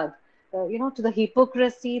humbug, to the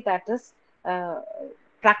hypocrisy that is uh,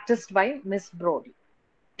 practiced by Miss Brodie.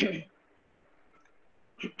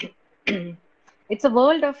 It's a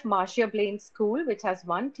world of Marcia Blaine's school, which has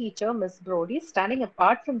one teacher, Miss Brodie, standing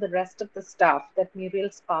apart from the rest of the staff that Muriel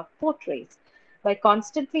Spark portrays. By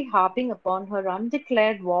constantly harping upon her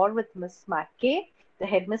undeclared war with Miss Mackay, the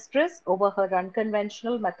headmistress, over her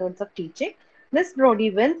unconventional methods of teaching, Miss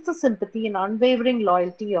Brodie wins the sympathy and unwavering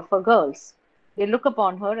loyalty of her girls. They look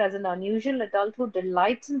upon her as an unusual adult who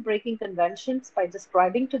delights in breaking conventions by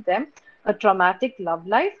describing to them her traumatic love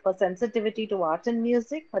life, her sensitivity to art and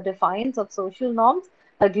music, her defiance of social norms,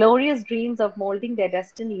 her glorious dreams of molding their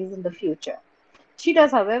destinies in the future. She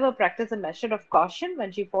does, however, practice a measure of caution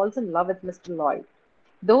when she falls in love with Mr. Lloyd.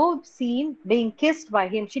 Though seen being kissed by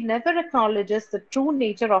him, she never acknowledges the true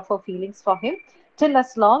nature of her feelings for him till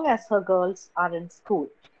as long as her girls are in school.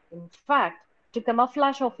 In fact, to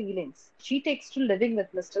camouflage her feelings, she takes to living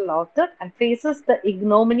with Mr. Lowther and faces the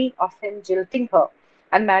ignominy of him jilting her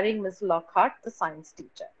and marrying Miss Lockhart, the science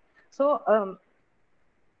teacher. So,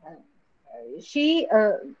 she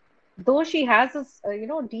though she has this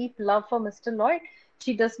deep love for Mr. Lloyd,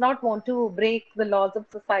 she does not want to break the laws of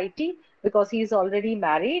society because he is already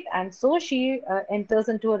married, and so she enters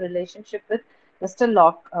into a relationship with Mr.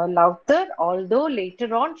 Lowther, although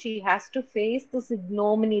later on she has to face this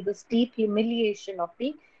ignominy, this deep humiliation of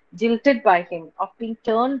being jilted by him, of being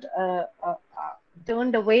turned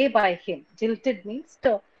away by him. Jilted means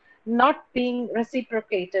not being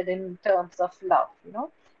reciprocated in terms of love,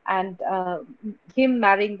 and him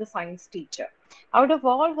marrying the science teacher. Out of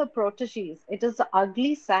all her proteges, it is the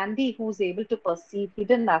ugly Sandy who's able to perceive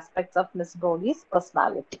hidden aspects of Miss Brodie's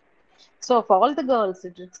personality. So, of all the girls,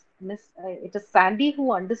 it is Sandy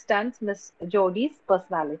who understands Miss Jodie's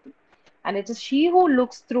personality. And it is she who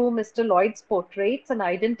looks through Mr. Lloyd's portraits and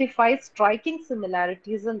identifies striking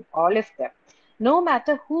similarities in all of them. No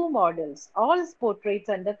matter who models, all his portraits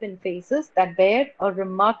end up in faces that bear a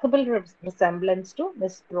remarkable resemblance to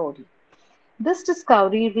Miss Brodie. This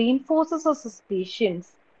discovery reinforces her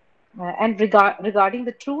suspicions regarding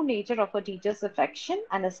the true nature of her teacher's affection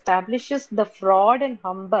and establishes the fraud and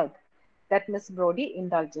humbug that Miss Brodie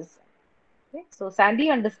indulges in. Okay? So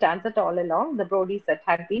Sandy understands that all along the Brodies that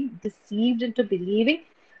had been deceived into believing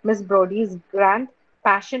Miss Brodie's grand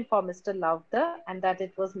passion for Mr. Lowther and that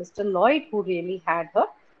it was Mr. Lloyd who really had her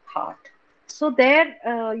heart. So there,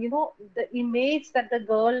 the image that the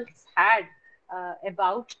girls had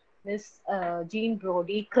about Miss Jean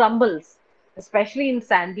Brodie crumbles, especially in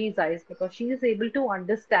Sandy's eyes, because she is able to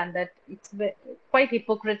understand that it's quite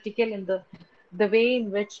hypocritical in the way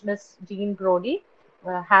in which Miss Jean Brodie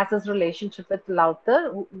has his relationship with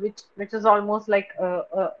Lowther, which is almost like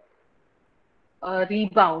a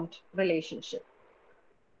rebound relationship.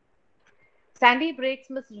 Sandy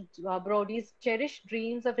breaks Miss Brodie's cherished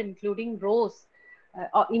dreams of including Rose,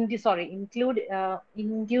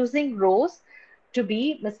 inducing Rose to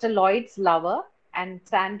be Mr. Lloyd's lover, and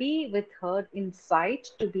Sandy with her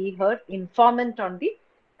insight to be her informant on the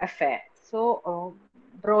affair. So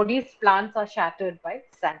Brodie's plans are shattered by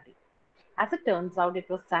Sandy. As it turns out, it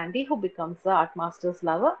was Sandy who becomes the art master's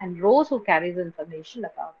lover and Rose who carries information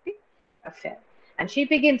about the affair. And she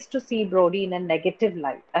begins to see Brodie in a negative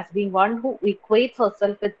light, as being one who equates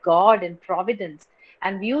herself with God and providence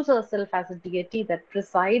and views herself as a deity that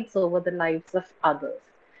presides over the lives of others.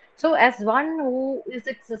 So, as one who is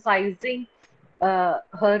exercising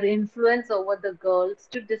her influence over the girls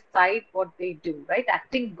to decide what they do, right?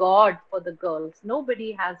 Acting God for the girls.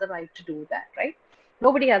 Nobody has a right to do that, right?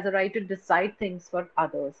 Nobody has a right to decide things for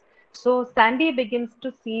others. So Sandy begins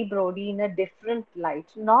to see Brodie in a different light,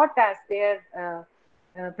 not as their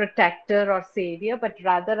protector or savior, but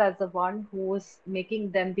rather as the one who is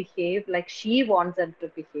making them behave like she wants them to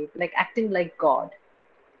behave, like acting like God.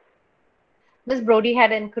 Miss Brodie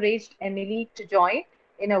had encouraged Emily to join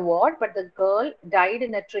in a ward, but the girl died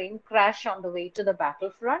in a train crash on the way to the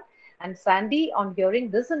battlefront. And Sandy, on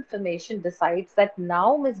hearing this information, decides that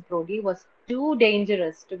now Miss Brodie was too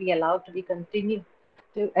dangerous to be allowed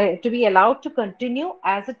to be allowed to continue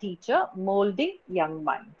as a teacher, molding young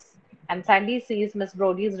minds. And Sandy sees Miss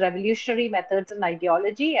Brodie's revolutionary methods and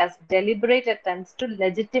ideology as deliberate attempts to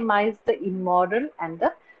legitimize the immoral and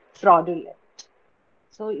the fraudulent.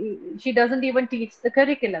 So she doesn't even teach the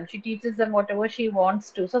curriculum. She teaches them whatever she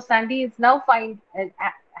wants to. So Sandy is now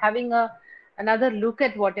having another look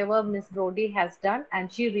at whatever Miss Brodie has done,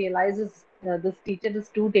 and she realizes this teacher is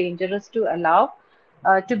too dangerous to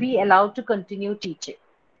be allowed to continue teaching.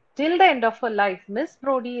 Till the end of her life, Miss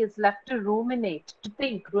Brodie is left to ruminate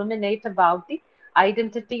about the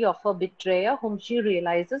identity of her betrayer, whom she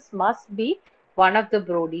realizes must be one of the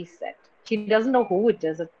Brodie set. She doesn't know who it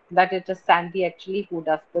is, that it is Sandy actually who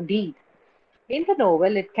does the deed. In the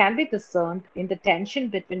novel, it can be discerned in the tension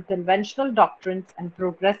between conventional doctrines and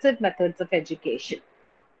progressive methods of education.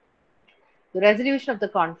 The resolution of the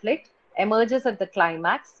conflict emerges at the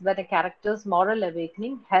climax when a character's moral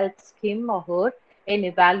awakening helps him or her in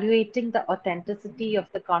evaluating the authenticity of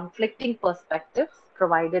the conflicting perspectives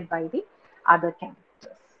provided by the other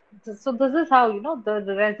characters. So this is how,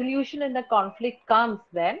 the resolution in the conflict comes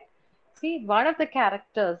when, see, one of the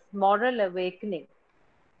characters' moral awakening,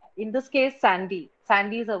 in this case,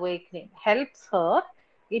 Sandy's awakening helps her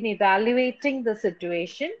in evaluating the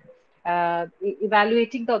situation,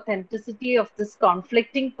 evaluating the authenticity of this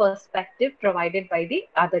conflicting perspective provided by the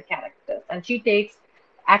other characters. And she takes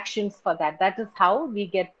actions for that. That is how we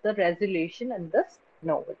get the resolution in this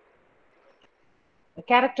novel. The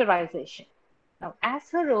characterization. Now, as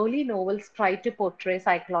her early novels try to portray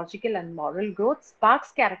psychological and moral growth,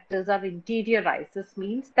 Spark's characters are interiorized. This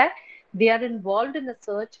means that they are involved in a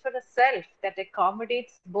search for a self that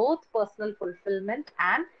accommodates both personal fulfillment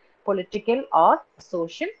and political or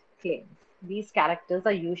social claims. These characters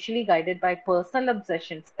are usually guided by personal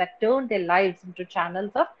obsessions that turn their lives into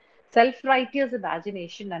channels of self-righteous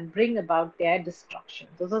imagination and bring about their destruction.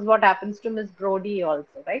 This is what happens to Miss Brodie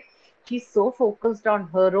also, right? She's so focused on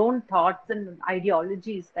her own thoughts and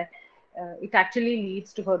ideologies that it actually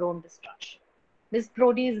leads to her own destruction. Miss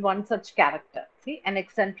Brodie is one such character. See, an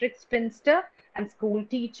eccentric spinster and school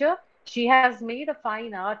teacher, she has made a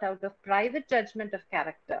fine art out of private judgment of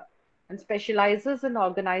character and specializes in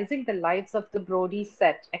organizing the lives of the Brodie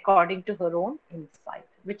set according to her own insight,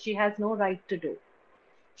 which she has no right to do.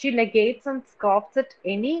 She negates and scoffs at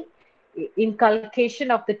any inculcation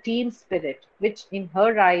of the team spirit, which in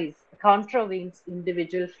her eyes contravenes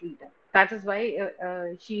individual freedom. That is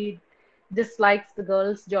why she dislikes the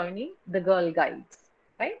girls joining the Girl Guides,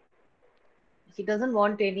 right? She doesn't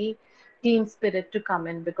want any team spirit to come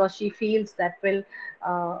in because she feels that will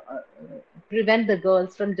uh, uh, prevent the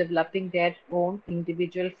girls from developing their own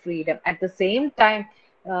individual freedom. At the same time,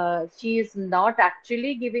 she is not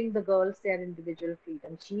actually giving the girls their individual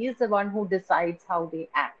freedom. She is the one who decides how they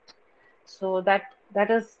act. So that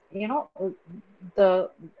is, the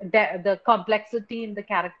complexity in the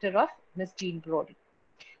character of Miss Jean Brodie.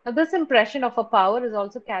 Now, this impression of her power is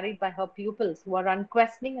also carried by her pupils, who are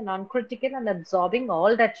unquestioning and uncritical and absorbing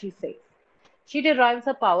all that she says. She derives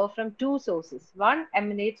her power from two sources. One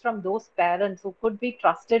emanates from those parents who could be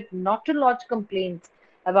trusted not to lodge complaints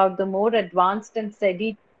about the more advanced and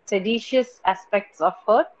seditious aspects of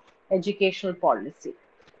her educational policy.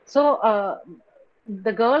 So,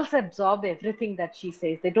 the girls absorb everything that she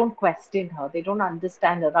says. They don't question her, they don't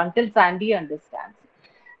understand her until Sandy understands.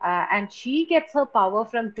 And she gets her power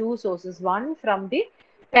from two sources. One, from the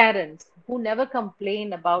parents who never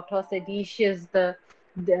complain about her seditious, the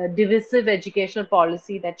divisive educational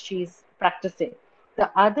policy that she's practicing. The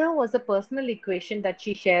other was a personal equation that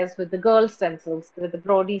she shares with the girls themselves, with the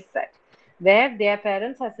Brody set, where their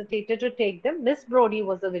parents hesitated to take them. Miss Brodie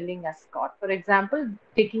was a willing escort. For example,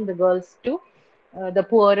 taking the girls to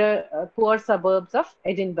poor suburbs of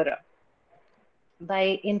Edinburgh.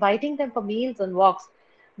 By inviting them for meals and walks,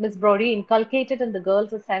 Miss Brodie inculcated in the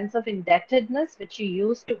girls a sense of indebtedness which she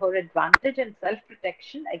used to her advantage and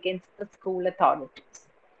self-protection against the school authorities.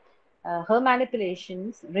 Her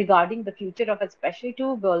manipulations regarding the future of especially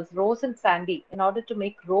two girls, Rose and Sandy, in order to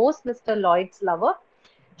make Rose Mr. Lloyd's lover,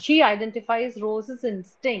 she identifies Rose's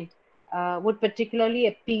instinct would particularly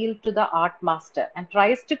appeal to the art master and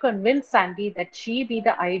tries to convince Sandy that she be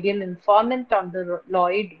the ideal informant on the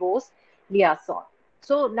Lloyd Rose liaison.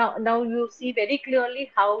 So now you see very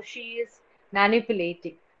clearly how she is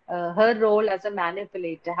manipulating, her role as a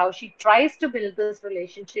manipulator, how she tries to build this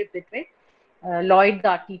relationship between Lloyd, the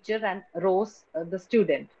art teacher, and Rose, the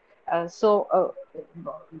student. I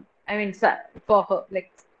mean, for her,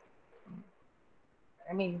 like,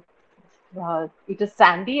 I mean, it is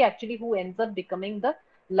Sandy actually who ends up becoming the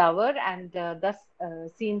lover and thus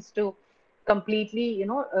seems to completely,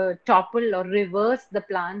 topple or reverse the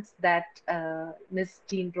plans that Miss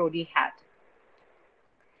Jean Brodie had.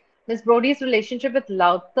 Miss Brodie's relationship with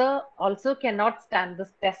Lowther also cannot stand the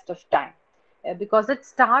test of time because it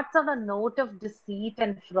starts on a note of deceit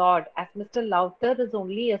and fraud, as Mr. Lowther is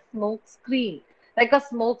only a smoke screen, like a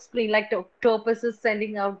smoke screen, like the octopus is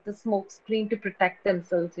sending out the smoke screen to protect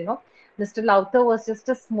themselves. Mr. Lowther was just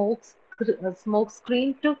a smoke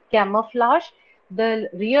screen to camouflage the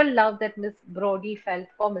real love that Miss Brodie felt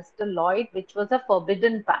for Mr. Lloyd, which was a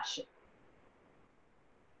forbidden passion.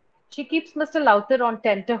 She keeps Mr. Lowther on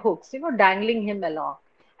tenterhooks, dangling him along,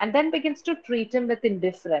 and then begins to treat him with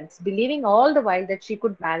indifference, believing all the while that she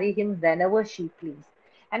could marry him whenever she pleased.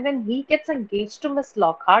 And when he gets engaged to Miss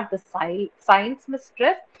Lockhart, the science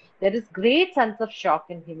mistress, there is great sense of shock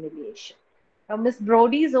and humiliation. Now, Miss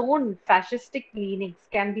Brodie's own fascistic leanings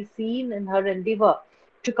can be seen in her endeavor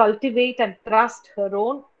to cultivate and thrust her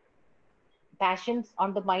own passions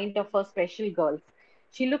on the mind of her special girls,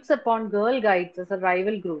 She looks upon Girl Guides as a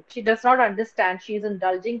rival group. She does not understand she is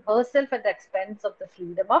indulging herself at the expense of the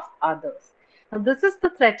freedom of others. Now, this is the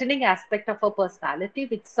threatening aspect of her personality,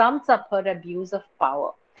 which sums up her abuse of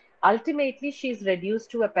power. Ultimately, she is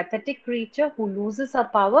reduced to a pathetic creature who loses her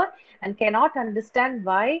power and cannot understand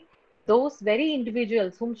why those very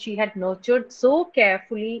individuals whom she had nurtured so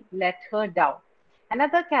carefully let her down.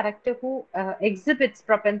 Another character who exhibits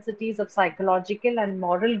propensities of psychological and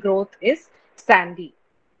moral growth is Sandy.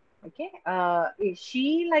 Okay,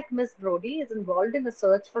 she, like Miss Brodie, is involved in a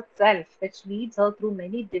search for self, which leads her through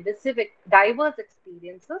many diverse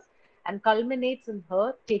experiences and culminates in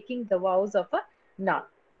her taking the vows of a nun.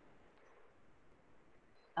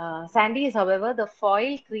 Sandy is, however, the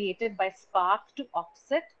foil created by Spark to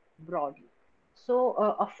offset Brodie. So,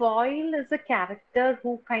 a foil is a character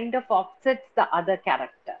who kind of offsets the other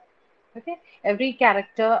character. Okay, every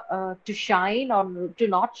character to shine or to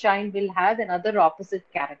not shine will have another opposite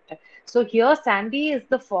character. So here Sandy is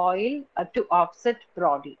the foil to offset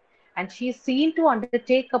Brody, and she is seen to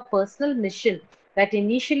undertake a personal mission that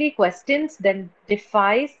initially questions, then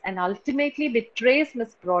defies, and ultimately betrays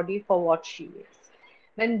Miss Brody for what she is.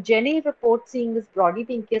 When Jenny reports seeing Miss Brody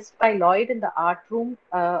being kissed by Lloyd in the art room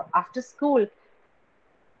after school,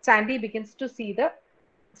 Sandy begins to see the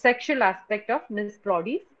sexual aspect of Miss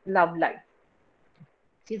Brodie's love life.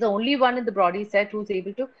 She's the only one in the Brody set who's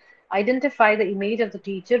able to identify the image of the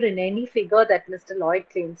teacher in any figure that Mr. Lloyd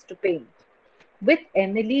claims to paint. With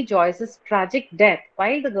Emily Joyce's tragic death,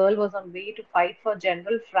 while the girl was on way to fight for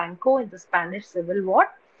General Franco in the Spanish Civil War,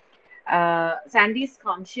 Sandy's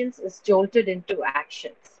conscience is jolted into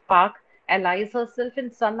action. Spark allies herself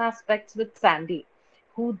in some aspects with Sandy,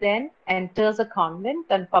 who then enters a convent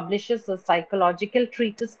and publishes a psychological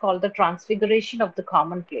treatise called The Transfiguration of the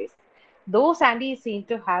Commonplace. Though Sandy is seen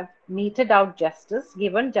to have meted out justice,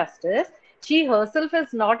 given justice, she herself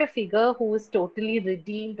is not a figure who is totally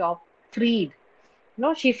redeemed or freed.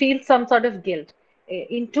 No, she feels some sort of guilt.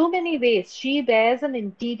 In too many ways, she bears an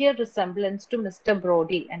interior resemblance to Mr.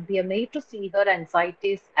 Brodie, and we are made to see her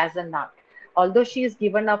anxieties as a nun. Although she has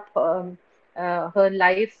given up her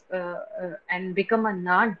life and become a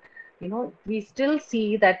nun, we still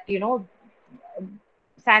see that,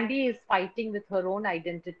 Sandy is fighting with her own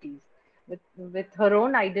identities, with her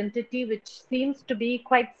own identity, which seems to be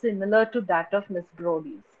quite similar to that of Miss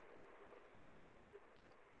Brodie's.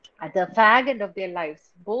 At the fag end of their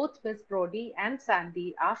lives, both Miss Brodie and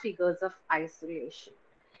Sandy are figures of isolation.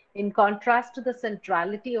 In contrast to the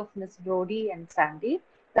centrality of Miss Brodie and Sandy,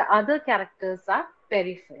 the other characters are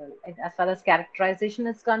peripheral. And as far as characterization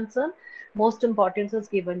is concerned, most importance is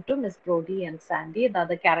given to Miss Brodie and Sandy, and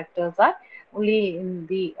other characters are only in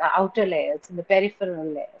the outer layers, in the peripheral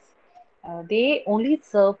layers. They only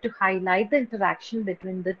serve to highlight the interaction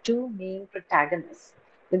between the two main protagonists.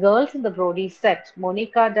 The girls in the Brody set,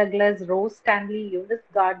 Monica Douglas, Rose Stanley, Eunice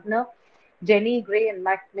Gardner, Jenny Gray, and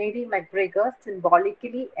Mary McGregor,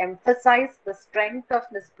 symbolically emphasize the strength of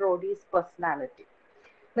Miss Brodie's personality.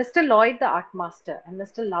 Mr. Lloyd, the art master, and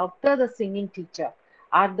Mr. Lauter, the singing teacher,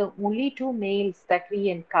 are the only two males that we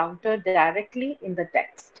encounter directly in the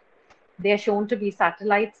text. They are shown to be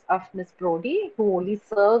satellites of Miss Brodie, who only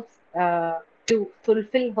serves to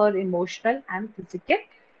fulfill her emotional and physical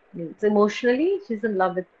needs. Emotionally, she's in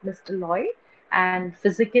love with Mr. Lloyd, and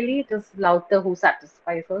physically, it is Lauter who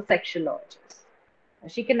satisfies her sexual urges.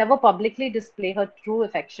 She can never publicly display her true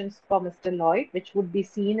affections for Mr. Lloyd, which would be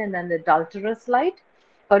seen in an adulterous light.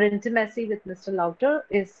 Her intimacy with Mr. Lauter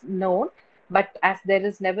is known, but as there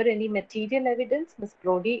is never any material evidence, Miss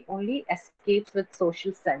Brodie only escapes with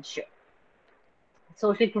social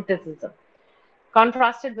criticism.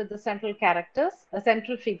 Contrasted with the central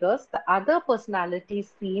figures, the other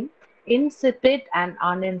personalities seem insipid and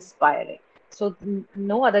uninspiring. So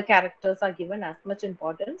no other characters are given as much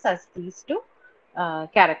importance as these two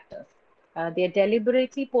characters. They are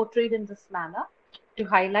deliberately portrayed in this manner to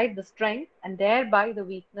highlight the strength and thereby the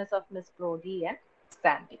weakness of Miss Brodie and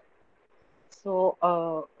Sandy. So,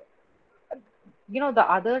 the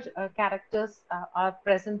other characters are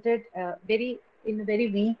presented very in a very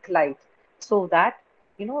weak light, so that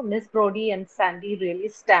Miss Brodie and Sandy really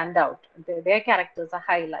stand out. Their characters are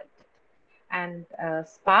highlighted, and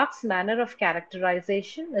Spark's manner of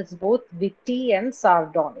characterization is both witty and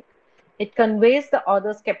sardonic. It conveys the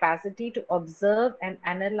author's capacity to observe and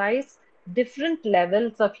analyze different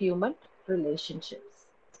levels of human relationships.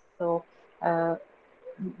 So, uh,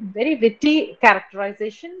 very witty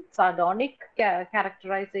characterization, sardonic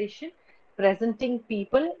characterization, presenting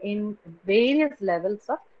people in various levels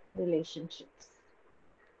of relationships.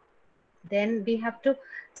 Then we have to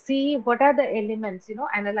see what are the elements,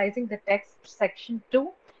 analyzing the text section 2.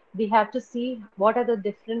 We have to see what are the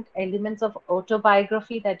different elements of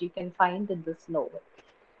autobiography that you can find in this novel.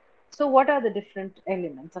 So, what are the different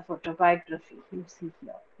elements of autobiography you see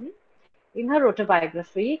here? In her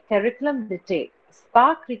autobiography, Curriculum Vitae,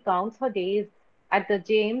 Spark recounts her days at the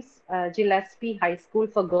James Gillespie High School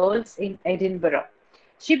for Girls in Edinburgh.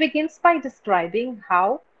 She begins by describing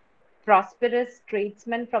how prosperous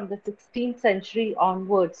tradesmen from the 16th century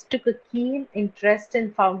onwards took a keen interest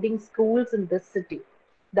in founding schools in this city.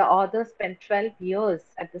 The author spent 12 years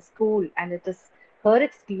at the school, and it is her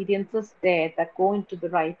experiences there that go into the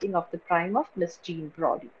writing of the crime of Miss Jean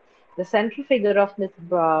Brodie. The central figure of Miss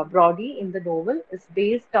Brodie in the novel is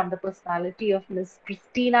based on the personality of Miss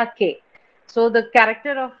Christina Kay. So the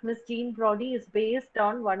character of Miss Jean Brodie is based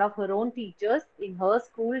on one of her own teachers in her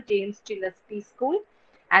school, James Gillespie School,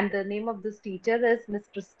 and the name of this teacher is Miss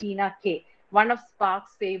Christina Kay, one of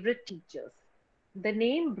Spark's favorite teachers. The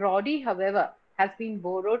name Brodie, however, has been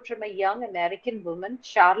borrowed from a young American woman,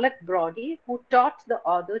 Charlotte Brodie, who taught the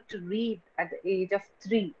author to read at the age of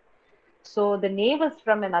 3. So the name was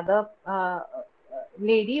from another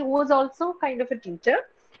lady who was also kind of a teacher,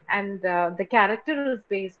 and the character is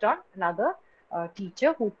based on another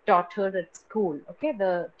teacher who taught her at school. Okay,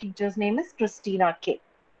 the teacher's name is Christina Kay.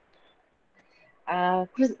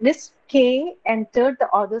 Miss Kay entered the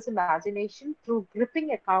author's imagination through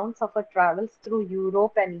gripping accounts of her travels through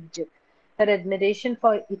Europe and Egypt. Her admiration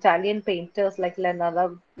for Italian painters like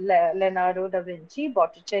Leonardo da Vinci,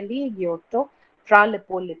 Botticelli, Giotto, Fra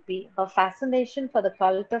Lippo, her fascination for the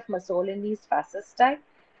cult of Mussolini's fascist style,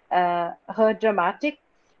 her dramatic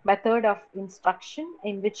method of instruction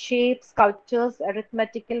in which shapes, sculptures,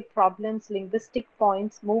 arithmetical problems, linguistic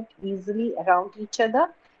points moved easily around each other,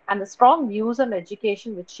 and the strong views on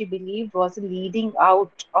education which she believed was a leading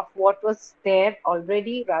out of what was there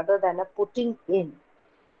already rather than a putting in.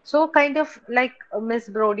 So, kind of like Miss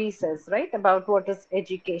Brodie says, right, about what is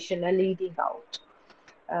education, a leading out.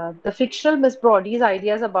 The fictional Miss Brodie's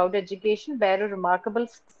ideas about education bear a remarkable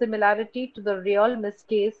similarity to the real Miss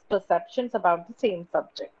Kay's perceptions about the same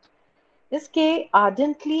subject. Miss Kay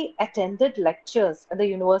ardently attended lectures at the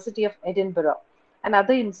University of Edinburgh and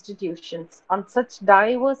other institutions on such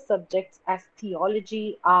diverse subjects as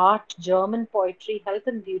theology, art, German poetry, health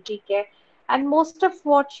and beauty care, and most of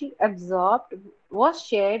what she absorbed was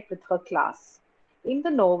shared with her class. In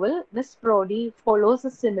the novel, Miss Brodie follows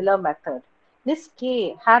a similar method. Miss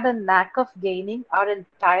Kay had a knack of gaining our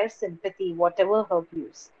entire sympathy, whatever her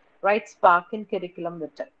views, writes Spark in Curriculum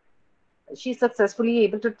Vitae. She's successfully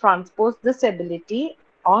able to transpose this ability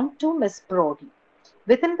onto Miss Brodie.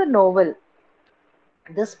 Within the novel,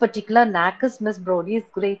 this particular knack is Miss Brodie's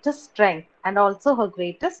greatest strength and also her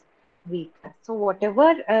greatest weakness. So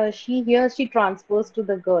whatever she hears, she transfers to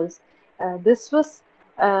the girls. This was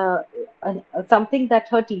uh, something that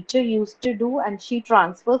her teacher used to do, and she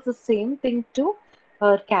transfers the same thing to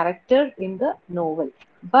her character in the novel.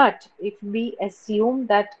 But if we assume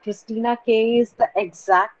that Christina Kay is the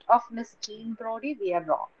exact of Miss Jean Brodie, we are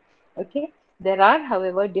wrong. Okay. There are,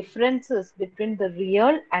 however, differences between the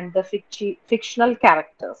real and the fictional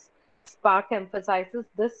characters. Spark emphasizes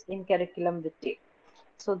this in Curriculum Vitae.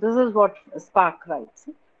 So this is what Spark writes.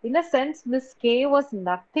 In a sense, Miss Kay was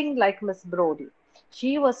nothing like Miss Brodie.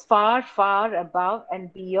 She was far, far above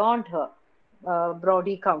and beyond her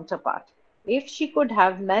Brodie counterpart. If she could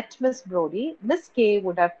have met Miss Brodie, Miss Kay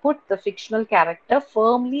would have put the fictional character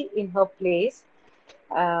firmly in her place.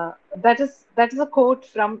 That is a quote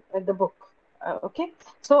from the book. Okay,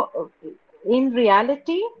 so in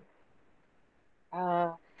reality,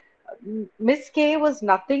 uh, Miss K was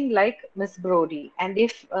nothing like Miss Brodie, and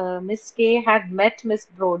if Miss K had met Miss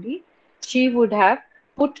Brodie, she would have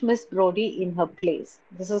put Miss Brodie in her place.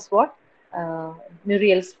 This is what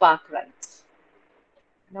Muriel Spark writes.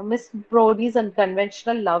 Now, Miss Brodie's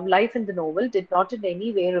unconventional love life in the novel did not in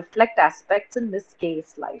any way reflect aspects in Miss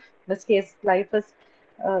K's life. Miss K's life is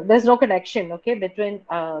there's no connection, okay, between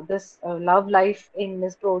this love life in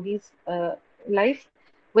Miss Brodie's life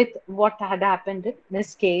with what had happened in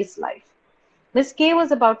Miss K's life. Miss Kay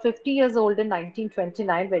was about 50 years old in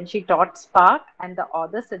 1929 when she taught Spark, and the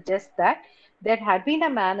author suggests that there had been a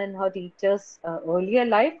man in her teacher's earlier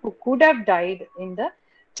life who could have died in the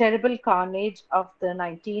terrible carnage of the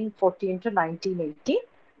 1914 to 1918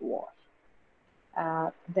 war.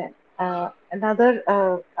 Then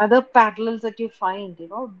another other parallels that you find,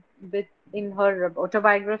 with in her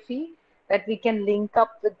autobiography that we can link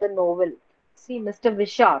up with the novel. See, Mr.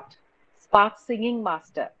 Wishart, Spark's singing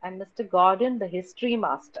master, and Mr. Gordon, the history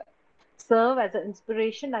master, serve as an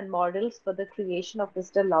inspiration and models for the creation of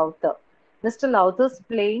Mr. Lowther, Mr. Lowther's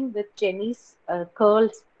playing with Jenny's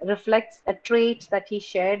curls reflects a trait that he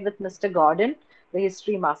shared with Mr. Gordon, the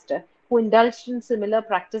history master, who indulged in similar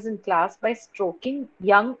practice in class by stroking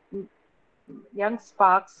young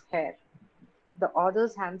Spark's hair. The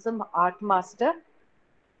author's handsome art master,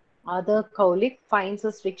 Arthur Cowlick, finds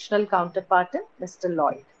his fictional counterpart in Mr.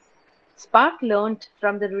 Lloyd. Spark learned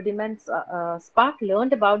about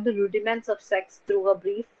the rudiments of sex through a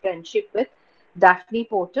brief friendship with Daphne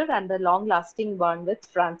Porter and the long-lasting one with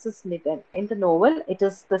Frances Midden. In the novel, it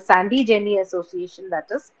is the Sandy Jenny association that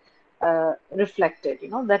is reflected.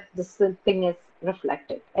 That this thing is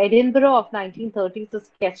reflected. Edinburgh of 1930s is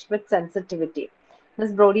sketched with sensitivity.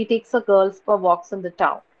 Miss Brodie takes her girls for walks in the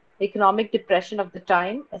town. The economic depression of the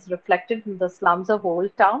time is reflected in the slums of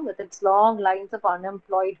Old Town with its long lines of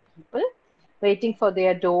unemployed people waiting for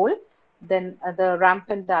their dole, then the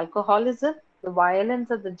rampant alcoholism, the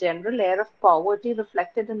violence, and the general air of poverty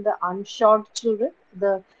reflected in the unshod children,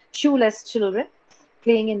 the shoeless children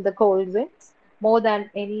playing in the cold winds. More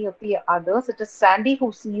than any of the others, it is Sandy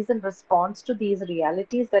who sees and responds to these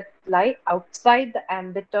realities that lie outside the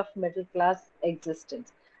ambit of middle class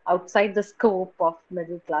existence, outside the scope of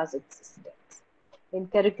middle class existence. In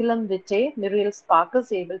Curriculum Vitae, Muriel Spark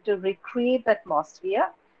is able to recreate the atmosphere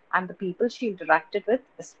and the people she interacted with,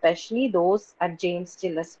 especially those at James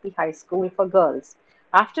Gillespie High School for Girls.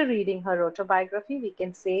 After reading her autobiography, we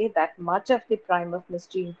can say that much of the prime of Miss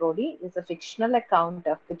Jean Brodie is a fictional account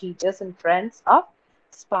of the teachers and friends of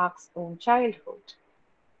Spark's own childhood.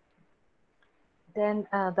 Then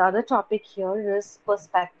the other topic here is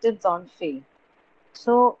perspectives on faith.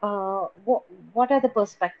 So, what are the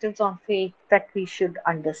perspectives on faith that we should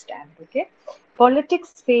understand? Okay,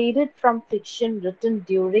 politics faded from fiction written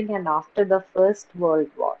during and after the First World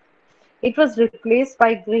War. It was replaced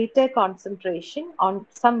by greater concentration on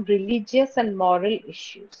some religious and moral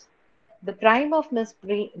issues. The prime of Miss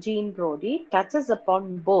Jean Brodie touches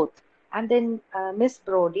upon both, and in Miss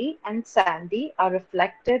Brodie and Sandy are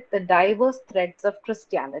reflected the diverse threads of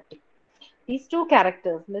Christianity. These two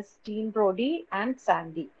characters, Miss Jean Brodie and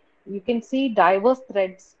Sandy, you can see diverse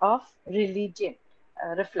threads of religion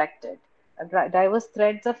reflected, diverse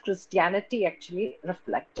threads of Christianity actually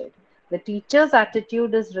reflected. The teacher's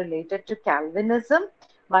attitude is related to Calvinism,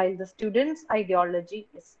 while the student's ideology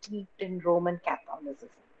is steeped in Roman Catholicism.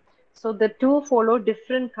 So the two follow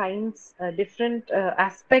different kinds, different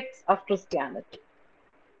aspects of Christianity.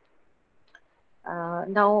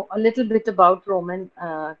 Now, a little bit about Roman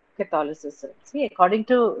Catholicism. See, according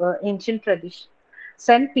to ancient tradition,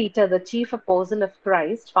 Saint Peter, the chief apostle of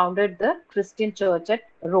Christ, founded the Christian church at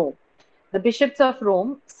Rome. The bishops of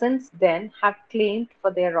Rome since then have claimed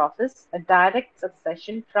for their office a direct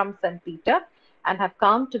succession from Saint Peter and have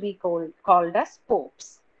come to be called as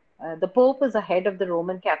popes. The Pope is the head of the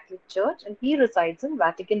Roman Catholic Church and he resides in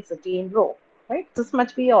Vatican City in Rome. Right? This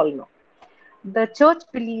much we all know. The church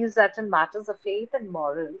believes that in matters of faith and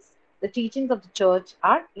morals, the teachings of the church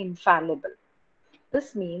are infallible.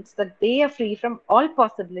 This means that they are free from all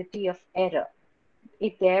possibility of error.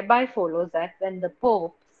 It thereby follows that when the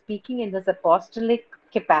Pope, speaking in his apostolic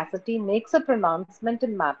capacity, makes a pronouncement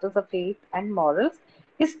in matters of faith and morals,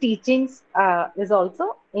 his teachings is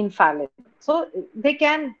also infallible. So they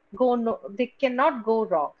cannot go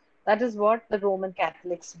wrong. That is what the Roman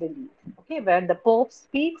Catholics believe. Okay, when the Pope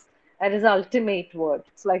speaks, that is ultimate word.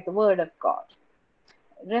 It's like the word of God.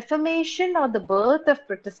 Reformation or the birth of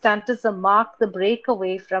Protestantism marked the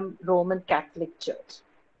breakaway from Roman Catholic Church.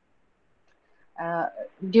 Uh,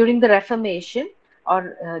 During the Reformation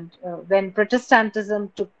or when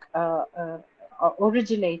Protestantism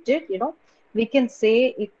originated, we can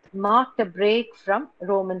say it marked a break from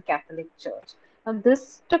Roman Catholic Church. And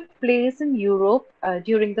this took place in Europe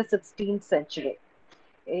during the 16th century.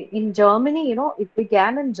 In Germany, it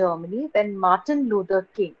began in Germany when Martin Luther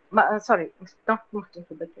King, sorry, not Martin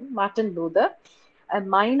Luther King, Martin Luther, a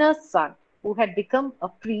miner's son who had become a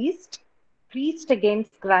priest, preached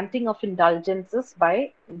against granting of indulgences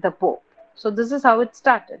by the Pope. So this is how it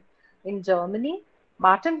started. In Germany,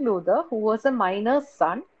 Martin Luther, who was a miner's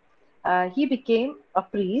son, he became a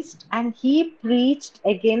priest and he preached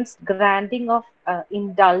against granting of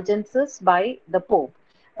indulgences by the Pope.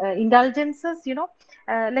 Indulgences,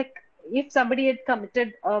 like if somebody had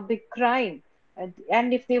committed a big crime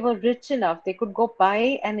and if they were rich enough, they could go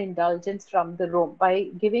buy an indulgence from the Rome. By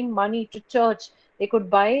giving money to church, they could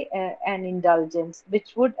buy an indulgence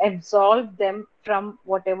which would absolve them from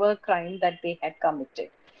whatever crime that they had committed.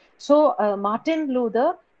 So Martin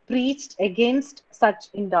Luther preached against such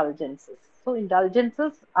indulgences. So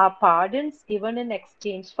indulgences are pardons given in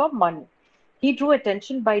exchange for money. He drew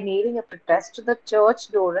attention by nailing a protest to the church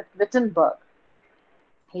door at Wittenberg.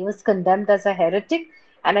 He was condemned as a heretic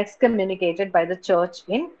and excommunicated by the church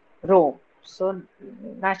in Rome. So,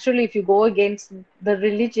 naturally, if you go against the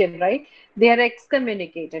religion, right, they are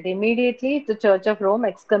excommunicated. Immediately, the Church of Rome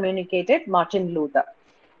excommunicated Martin Luther.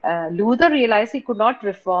 Luther realized he could not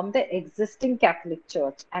reform the existing Catholic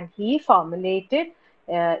Church, and he formulated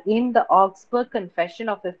in the Augsburg Confession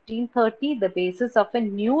of 1530 the basis of a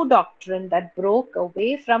new doctrine that broke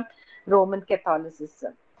away from Roman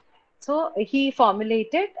Catholicism. So he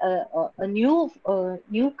formulated a new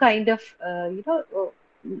kind of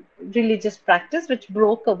religious practice which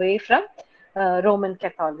broke away from Roman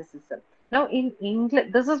Catholicism. Now in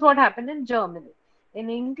England, this is what happened in Germany. In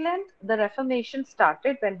England, the Reformation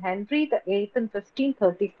started when Henry VIII in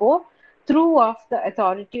 1534 threw off the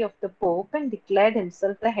authority of the Pope and declared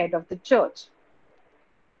himself the head of the church.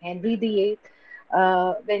 Henry VIII,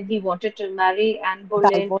 when he wanted to marry Anne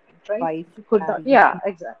Boleyn, Divorced right? wife He could not. married. Yeah,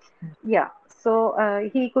 exactly. Yeah. So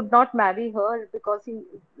he could not marry her because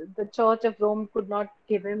the Church of Rome could not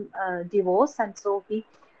give him divorce, and so he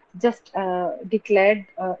just declared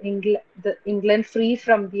England free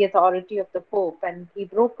from the authority of the Pope, and he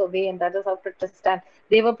broke away, and that is how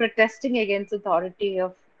they were protesting against authority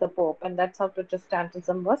of the Pope, and that's how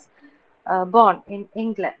Protestantism was born in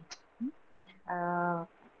England. Uh,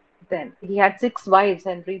 then he had six wives,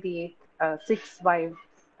 Henry VIII, six wives,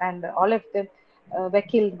 and all of them were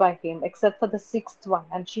killed by him, except for the sixth one.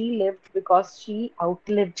 And she lived because she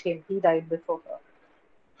outlived him. He died before her.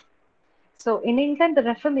 So in England, the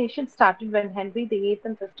Reformation started when Henry VIII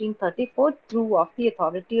in 1534 threw off the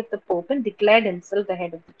authority of the Pope and declared himself the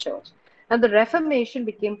head of the church. Now, the Reformation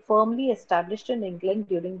became firmly established in England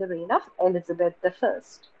during the reign of Elizabeth I.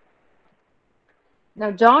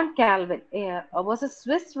 Now, John Calvin was a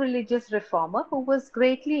Swiss religious reformer who was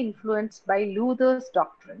greatly influenced by Luther's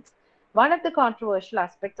doctrines. One of the controversial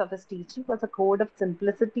aspects of his teaching was a code of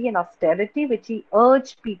simplicity and austerity, which he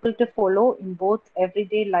urged people to follow in both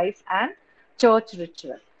everyday life and church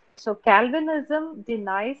ritual. So, Calvinism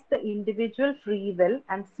denies the individual free will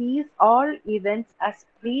and sees all events as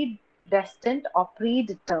predestined or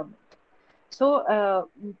predetermined. So,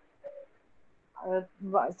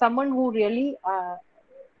 someone who really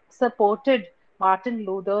supported Martin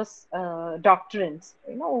Luther's doctrines,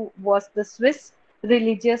 was the Swiss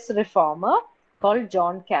religious reformer called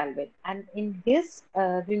John Calvin. And in his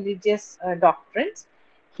religious doctrines,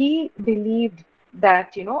 he believed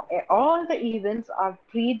that, all the events are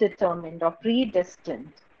predetermined or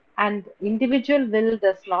predestined, and individual will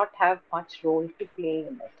does not have much role to play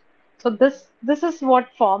in it. So this is what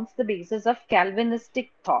forms the basis of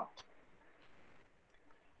Calvinistic thought.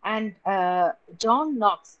 And John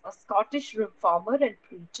Knox, a Scottish reformer and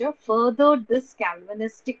preacher, furthered this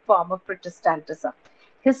Calvinistic form of Protestantism.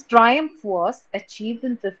 His triumph was achieved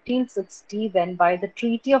in 1560 when, by the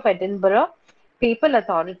Treaty of Edinburgh, papal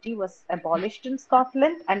authority was abolished in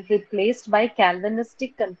Scotland and replaced by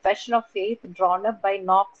Calvinistic confession of faith drawn up by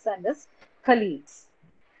Knox and his colleagues.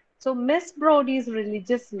 So Miss Brodie's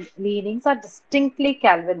religious leanings are distinctly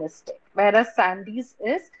Calvinistic, whereas Sandy's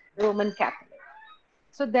is Roman Catholic.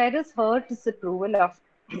 So there is her disapproval of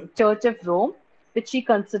Church of Rome, which she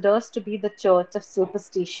considers to be the church of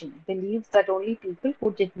superstition, believes that only people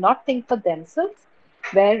who did not think for themselves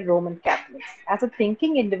were Roman Catholics. As a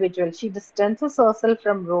thinking individual, she distances herself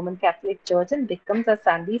from Roman Catholic Church and becomes, as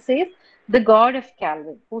Sandy says, the God of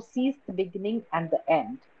Calvin, who sees the beginning and the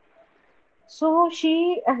end. So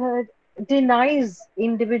she denies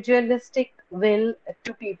individualistic will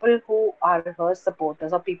to people who are her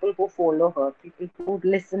supporters or people who follow her, people who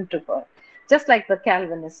listen to her, just like the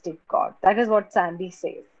Calvinistic God. That is what Sandy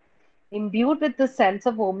says. Imbued with the sense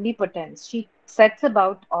of omnipotence, she sets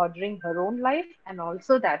about ordering her own life and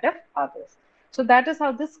also that of others. So that is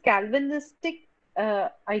how this Calvinistic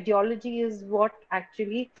ideology is what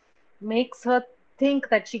actually makes her think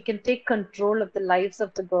that she can take control of the lives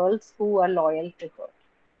of the girls who are loyal to her.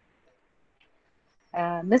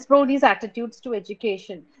 Miss Brodie's attitudes to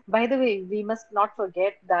education. By the way, we must not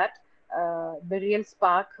forget that Muriel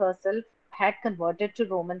Spark herself had converted to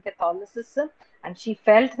Roman Catholicism, and she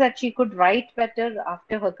felt that she could write better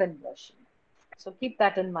after her conversion. So keep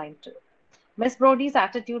that in mind too. Miss Brodie's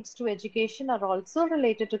attitudes to education are also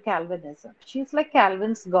related to Calvinism. She's like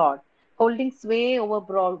Calvin's God, holding sway over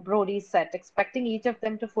Brodie's set, expecting each of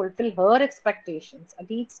them to fulfill her expectations at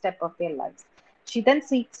each step of their lives. She then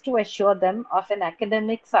seeks to assure them of an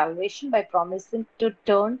academic salvation by promising to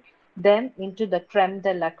turn them into the creme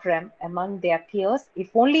de la creme among their peers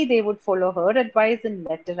if only they would follow her advice in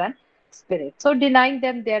letter and spirit. So denying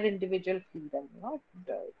them their individual freedom,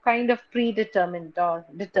 kind of predetermined or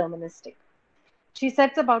deterministic. She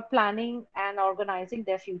sets about planning and organizing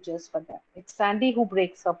their futures for them. It's Sandy who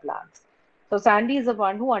breaks her plans. So Sandy is the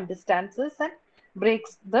one who understands this and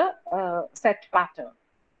breaks the set pattern.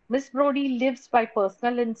 Miss Brodie lives by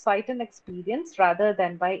personal insight and experience rather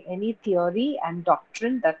than by any theory and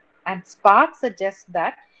doctrine that and Spark suggests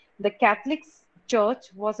that the Catholic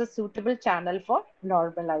Church was a suitable channel for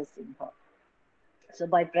normalizing her. So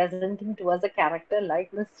by presenting to us a character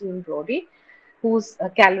like Miss Jean Brodie, whose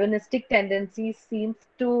Calvinistic tendencies seems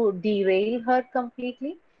to derail her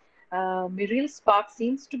completely, Muriel Spark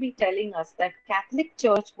seems to be telling us that Catholic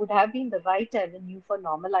Church would have been the right avenue for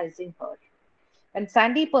normalizing her. When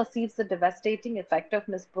Sandy perceives the devastating effect of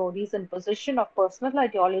Miss Brodie's imposition of personal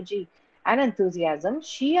ideology and enthusiasm,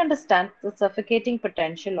 she understands the suffocating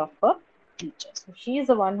potential of her teacher. So she is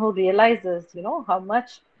the one who realizes, how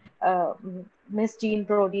much uh, Miss Jean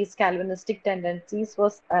Brodie's Calvinistic tendencies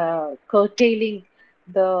was curtailing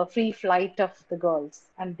the free flight of the girls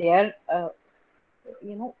and their,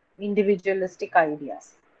 individualistic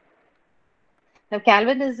ideas. Now,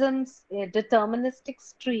 Calvinism's deterministic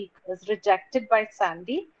streak is rejected by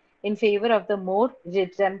Sandy in favor of the more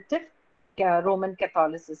redemptive Roman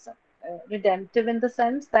Catholicism. Redemptive in the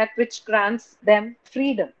sense that which grants them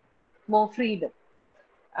freedom, more freedom,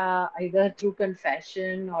 either through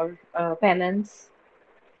confession or penance.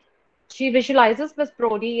 She visualizes Miss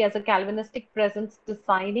Brodie as a Calvinistic presence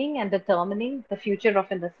designing and determining the future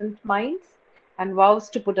of innocent minds and vows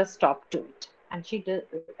to put a stop to it. And she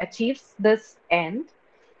achieves this end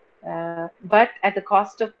but at the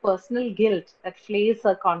cost of personal guilt that flays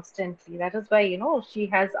her constantly. That is why, she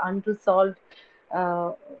has unresolved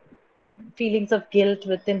uh, feelings of guilt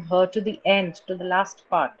within her to the end, to the last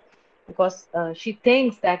part, because she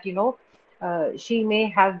thinks that, she may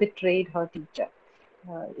have betrayed her teacher.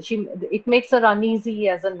 It makes her uneasy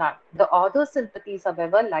as a nun. The author's sympathies,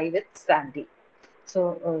 however, lie with Sandy.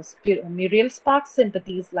 So Muriel Sparks'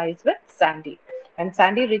 sympathies lies with Sandy, and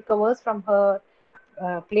Sandy recovers from her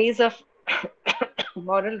place of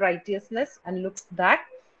moral righteousness and looks back,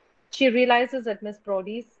 she realizes that Miss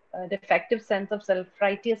Brodie's defective sense of self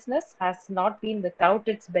righteousness has not been without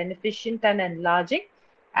its beneficent and enlarging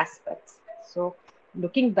aspects. So,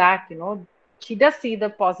 looking back, she does see the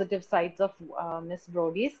positive sides of Miss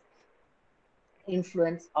Brodie's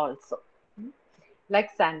influence also. Like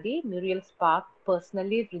Sandy, Muriel Spark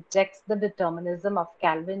personally rejects the determinism of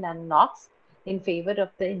Calvin and Knox in favor of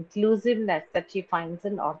the inclusiveness that she finds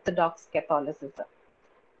in Orthodox Catholicism.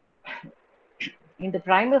 In the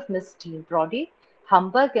prime of Miss Jean Brodie,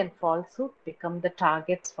 humbug and falsehood become the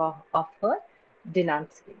targets of her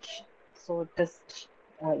denunciation. So it is,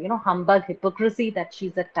 humbug, hypocrisy that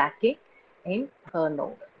she's attacking in her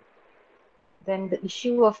novel. Then the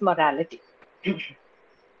issue of morality.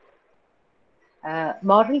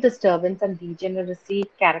 Moral disturbance and degeneracy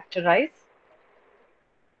characterize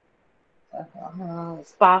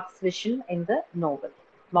Spark's vision in the novel.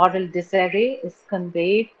 Moral disarray is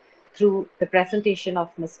conveyed through the presentation of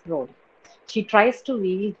Miss Brodie. She tries to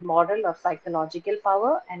wield moral or psychological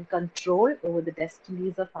power and control over the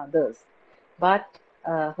destinies of others, but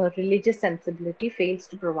her religious sensibility fails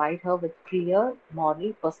to provide her with clear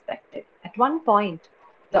moral perspective. At one point,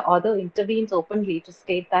 the author intervenes openly to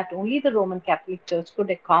state that only the Roman Catholic Church could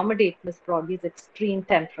accommodate Miss Brodie's extreme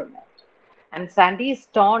temperament. And Sandy is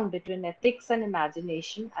torn between ethics and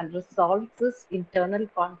imagination and resolves this internal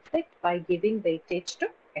conflict by giving weightage to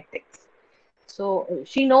ethics. So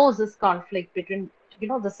she knows this conflict between,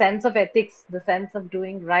 the sense of ethics, the sense of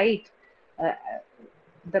doing right, uh,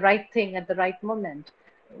 the right thing at the right moment,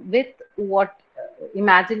 with what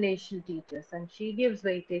imagination teaches, and she gives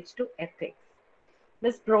weightage to ethics.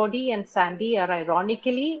 Miss Brodie and Sandy are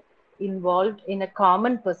ironically involved in a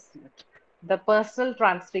common pursuit, the personal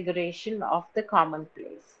transfiguration of the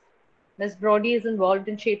commonplace. Miss Brodie is involved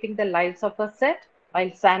in shaping the lives of her set,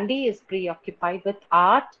 while Sandy is preoccupied with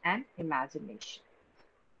art and imagination.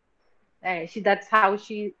 That's how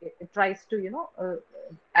she tries to,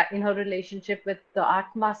 in her relationship with the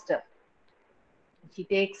art master,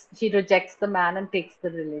 she rejects the man and takes the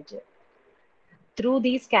religion. Through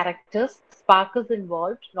these characters, Spark is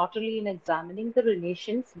involved not only in examining the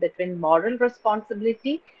relations between moral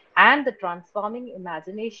responsibility and the transforming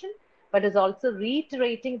imagination, but is also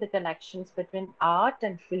reiterating the connections between art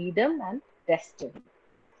and freedom and destiny.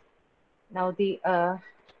 Now, the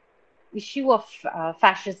issue of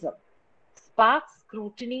fascism. Spark's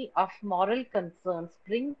scrutiny of moral concerns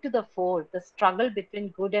bring to the fore the struggle between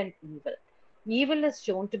good and evil. Evil is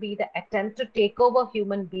shown to be the attempt to take over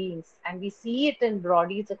human beings, and we see it in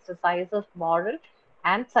Brody's exercise of moral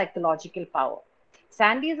and psychological power.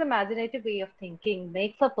 Sandy's imaginative way of thinking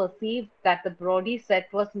makes her perceive that the Brody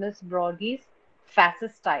set was Miss Brody's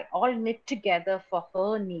fascist tie, all knit together for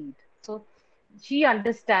her need. So she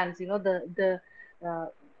understands, uh,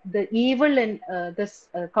 the evil in this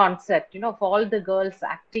concept, of all the girls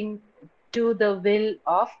acting to the will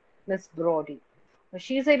of Miss Brody.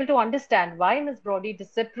 She is able to understand why Miss Brody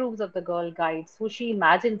disapproves of the girl guides, who she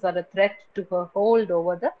imagines are a threat to her hold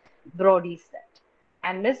over the Brody set.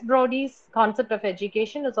 And Miss Brodie's concept of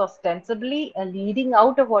education is ostensibly a leading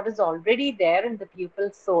out of what is already there in the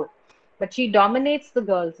pupil's soul. But she dominates the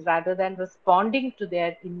girls rather than responding to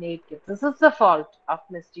their innate gifts. This is the fault of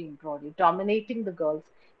Miss Jean Brodie, dominating the girls,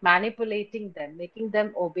 manipulating them, making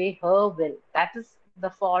them obey her will. That is the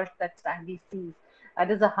fault that Sandy sees. That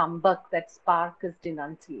is a humbug that Spark is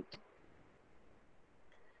denunciating.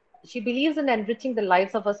 She believes in enriching the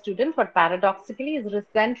lives of her students, but paradoxically is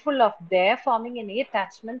resentful of their forming an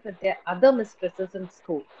attachment with their other mistresses in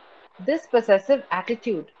school. This possessive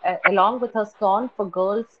attitude, along with her scorn for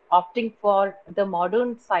girls opting for the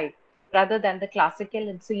modern side rather than the classical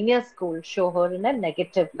and senior school, show her in a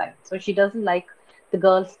negative light. So she doesn't like the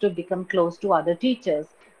girls to become close to other teachers,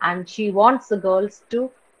 and she wants the girls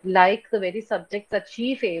to like the very subjects that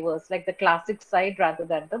she favors, like the classic side rather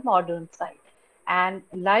than the modern side. And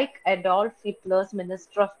like Adolf Hitler's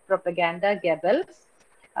Minister of Propaganda, Goebbels,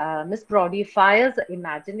 Miss Brodie fires the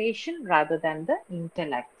imagination rather than the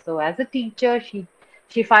intellect. So, as a teacher,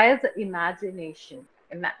 she fires the imagination,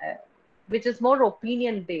 which is more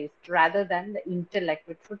opinion based rather than the intellect,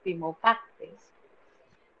 which would be more fact based.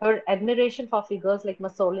 Her admiration for figures like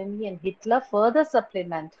Mussolini and Hitler further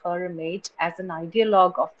supplement her image as an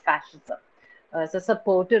ideologue of fascism, as a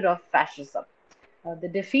supporter of fascism. The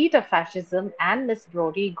defeat of fascism and Miss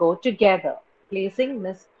Brodie go together, placing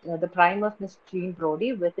the prime of Miss Jean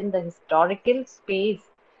Brodie within the historical space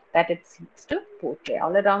that it seeks to portray.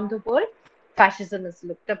 All around the world, fascism is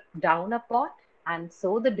looked down upon, and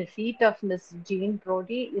so the defeat of Miss Jean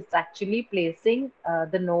Brodie is actually placing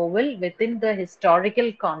the novel within the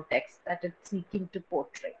historical context that it's seeking to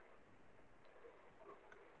portray.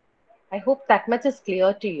 I hope that much is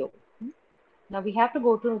clear to you. Now we have to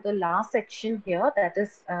go to the last section here, that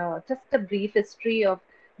is just a brief history of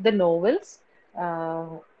the novels.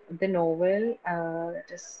 The novel that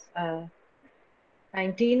is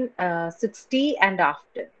 1960 and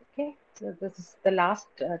after. Okay, so this is the last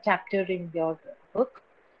chapter in your book.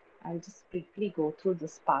 I'll just briefly go through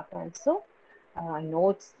this part also. I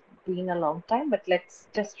know it's been a long time, but let's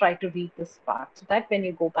just try to read this part so that when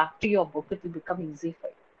you go back to your book, it will become easy for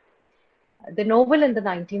you. The novel in the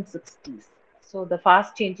 1960s. So, the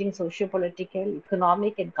fast changing socio-political,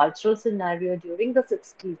 economic, and cultural scenario during the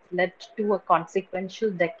 60s led to a consequential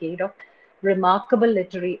decade of remarkable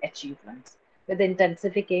literary achievements. With the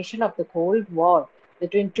intensification of the Cold War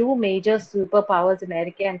between two major superpowers,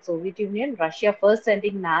 America and Soviet Union, Russia first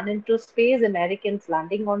sending man into space, Americans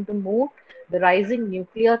landing on the moon, the rising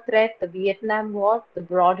nuclear threat, the Vietnam War, the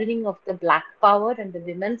broadening of the Black Power and the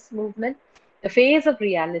women's movement, the phase of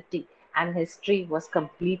reality and history was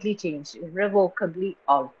completely changed, irrevocably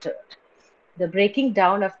altered. The breaking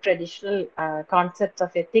down of traditional concepts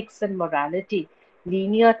of ethics and morality,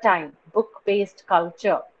 linear time, book based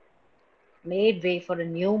culture made way for a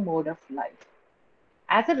new mode of life.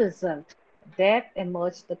 As a result, there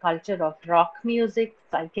emerged the culture of rock music,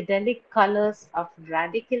 psychedelic colors, of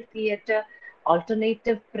radical theater,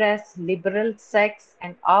 alternative press, liberal sex,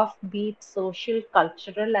 and offbeat social,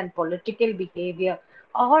 cultural, and political behavior.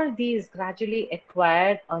 All these gradually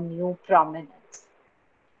acquired a new prominence.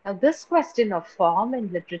 Now, this question of form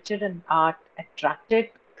in literature and art attracted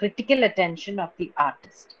critical attention of the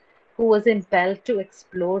artist, who was impelled to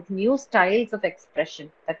explore new styles of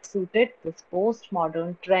expression that suited this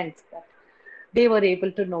postmodern trends that they were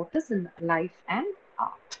able to notice in life and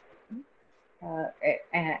art.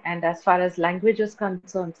 And as far as language is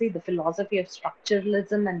concerned, see the philosophy of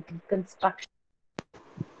structuralism and deconstruction.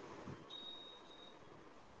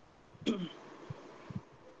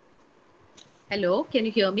 Hello, can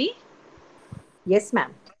you hear me? Yes,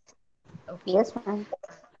 ma'am. Okay. Yes, ma'am.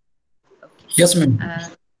 Okay. Yes, ma'am.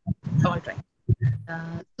 All right.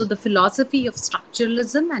 So the philosophy of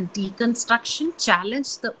structuralism and deconstruction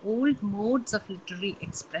challenged the old modes of literary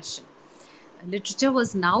expression. Literature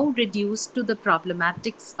was now reduced to the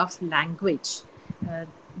problematics of language. Uh,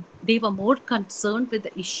 they were more concerned with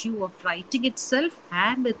the issue of writing itself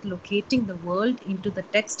and with locating the world into the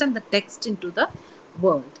text and the text into the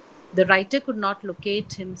world. The writer could not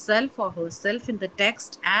locate himself or herself in the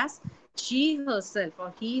text as She herself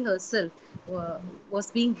or he herself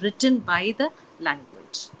was being written by the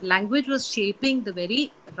language. Language was shaping the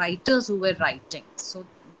very writers who were writing. So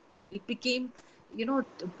it became,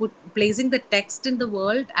 placing the text in the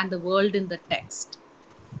world and the world in the text.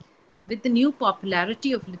 With the new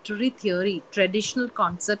popularity of literary theory, traditional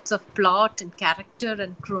concepts of plot and character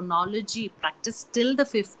and chronology practiced till the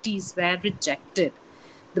 50s were rejected.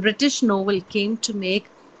 The British novel came to make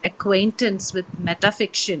acquaintance with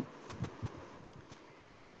metafiction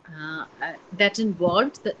that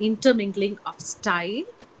involved the intermingling of style,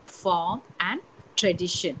 form, and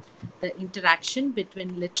tradition, the interaction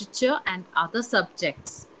between literature and other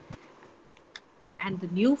subjects, and the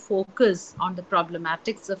new focus on the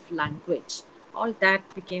problematics of language. All that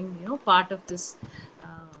became, part of this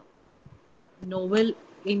uh, novel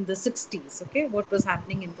in the 60s. Okay, what was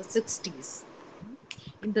happening in the 60s?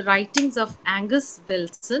 In the writings of Angus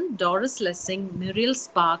Wilson, Doris Lessing, Muriel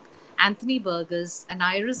Spark, Anthony Burgess, and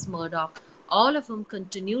Iris Murdoch, all of whom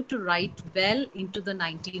continued to write well into the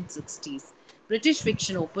 1960s, British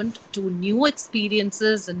fiction opened to new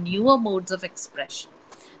experiences and newer modes of expression.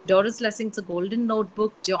 Doris Lessing's A Golden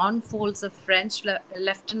Notebook, John Fowles' A French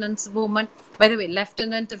Lieutenant's Woman. By the way,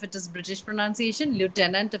 lieutenant if it is British pronunciation,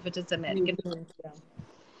 lieutenant if it is American, Lieutenant,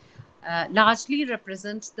 yeah. largely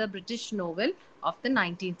represents the British novel of the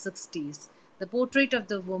 1960s. The portrait of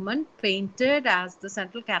the woman, painted as the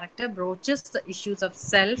central character, broaches the issues of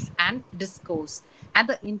self and discourse and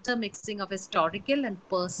the intermixing of historical and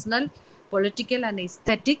personal, political and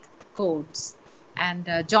aesthetic codes. And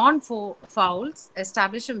John Fowles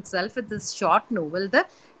established himself with this short novel, The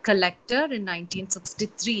Collector, in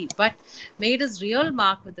 1963, but made his real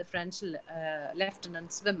mark with the French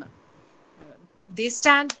Lieutenant's Women. They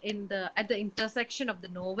stand at the intersection of the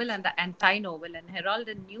novel and the anti-novel and herald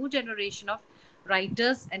a new generation of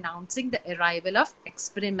writers announcing the arrival of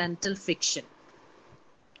experimental fiction.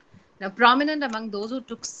 Now, prominent among those who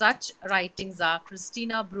took such writings are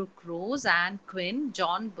Christina Brooke Rose, Anne Quinn,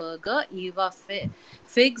 John Berger, Eva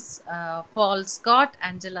Figs, Paul Scott,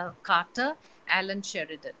 Angela Carter, Alan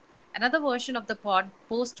Sheridan. Another version of the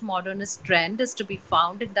postmodernist trend is to be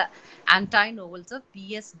found in the anti-novels of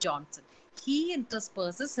B.S. Johnson. He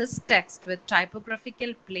intersperses his text with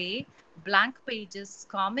typographical play, blank pages,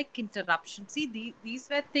 comic interruptions. See, these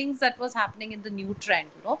were things that was happening in the new trend.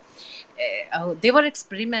 They were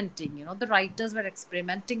experimenting. The writers were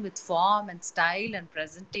experimenting with form and style and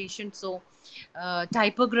presentation. So,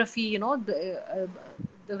 typography. The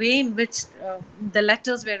way in which the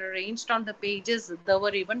letters were arranged on the pages, there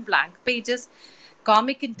were even blank pages,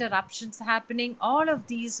 comic interruptions happening. All of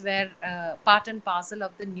these were part and parcel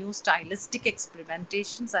of the new stylistic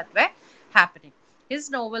experimentations that were happening. His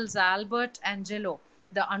novels, Albert Angelo,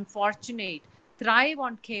 The Unfortunate, thrive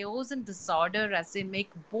on chaos and disorder as they make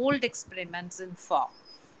bold experiments in form.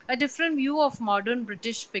 A different view of modern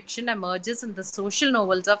British fiction emerges in the social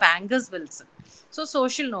novels of Angus Wilson. So,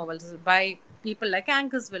 social novels by people like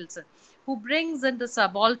Angus Wilson, who brings in the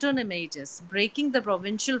subaltern images, breaking the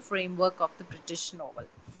provincial framework of the British novel.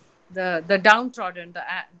 The downtrodden,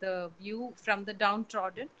 the view from the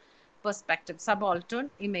downtrodden perspective, subaltern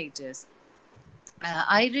images.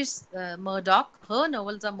 Iris Murdoch, her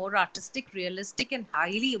novels are more artistic, realistic, and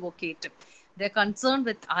highly evocative. They're concerned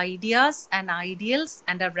with ideas and ideals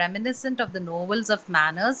and are reminiscent of the novels of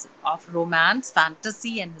manners, of romance,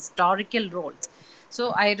 fantasy, and historical roles.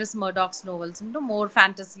 So, Iris Murdoch's novels, more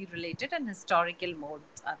fantasy related and historical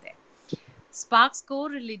modes are there. Sparks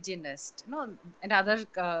co-religionist, another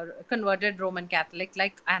converted Roman Catholic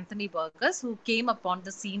like Anthony Burgess, who came upon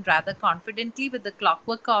the scene rather confidently with The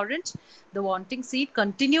Clockwork Orange, The Wanting Seed,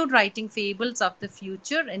 continued writing fables of the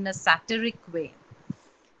future in a satiric way.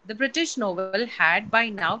 The British novel had by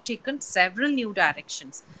now taken several new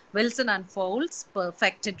directions. Wilson unfolds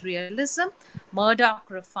perfected realism, Murdoch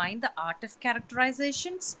refined the art of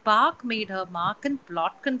characterization, Spark made her mark in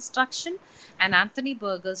plot construction, and Anthony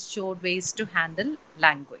Burgess showed ways to handle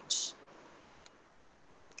language.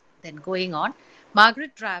 Then going on,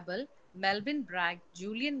 Margaret Drabble, Melvyn Bragg,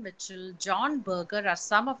 Julian Mitchell, John Berger are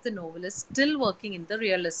some of the novelists still working in the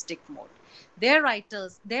realistic mode. Their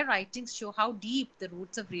writings show how deep the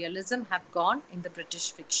roots of realism have gone in the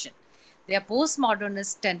British fiction. Their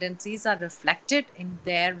postmodernist tendencies are reflected in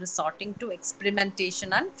their resorting to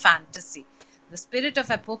experimentation and fantasy. The spirit of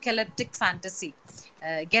apocalyptic fantasy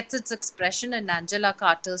gets its expression in Angela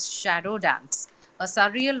Carter's Shadow Dance, a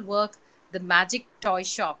surreal work, The Magic Toy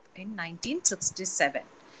Shop, in 1967.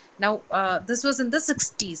 Now, this was in the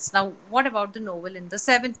 60s. Now, what about the novel in the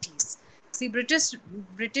 70s? See,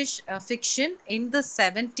 British fiction in the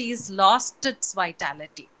 70s lost its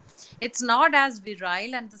vitality. It's not as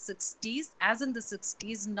virile and the 60s as in the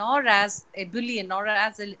 60s, nor as ebullient, nor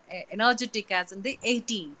as energetic as in the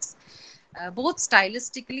 80s. Both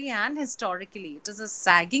stylistically and historically, it is a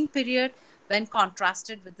sagging period when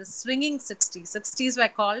contrasted with the swinging 60s. 60s were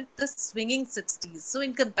called the swinging 60s. So,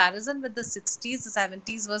 in comparison with the 60s, the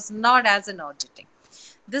 70s was not as energetic.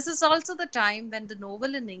 This is also the time when the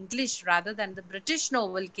novel in English rather than the British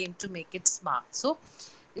novel came to make its mark. So,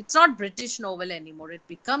 it's not British novel anymore. It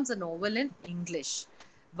becomes a novel in English.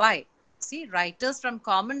 Why? See, writers from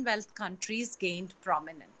Commonwealth countries gained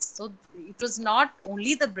prominence. So it was not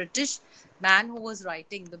only the British man who was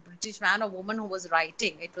writing, the British man or woman who was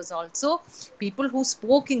writing. It was also people who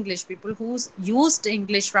spoke English, people who used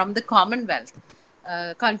English from the Commonwealth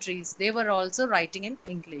countries. They were also writing in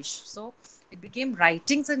English. So it became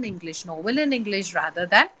writings in English, novel in English rather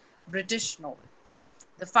than British novel.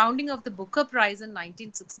 The founding of the Booker Prize in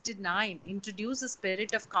 1969 introduced a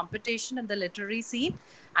spirit of competition in the literary scene,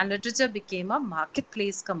 and literature became a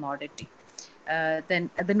marketplace commodity.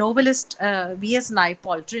 Then the novelist V.S.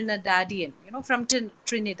 Naipaul, Trinidadian, from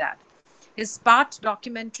Trinidad. His part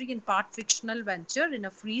documentary and part fictional venture in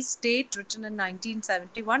a free state, written in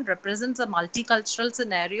 1971, represents a multicultural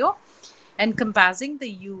scenario encompassing the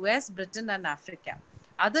US, Britain, and Africa.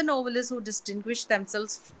 Other novelists who distinguish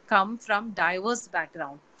themselves come from diverse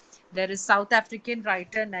backgrounds. There is South African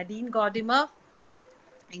writer Nadine Gordimer,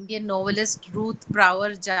 Indian novelist Ruth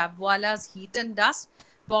Brower Jabwala's Heat and Dust,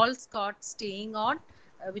 Paul Scott Staying On,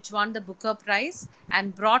 which won the Booker Prize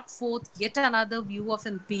and brought forth yet another view of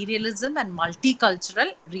imperialism and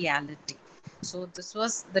multicultural reality. So this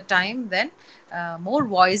was the time when more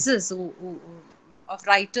voices of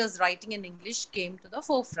writers writing in English came to the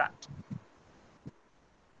forefront.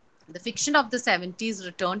 The fiction of the 70s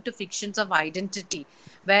returned to fictions of identity,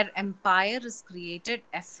 where empire is created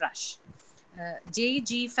afresh.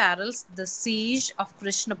 J.G. Farrell's The Siege of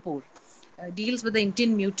Krishnapur deals with the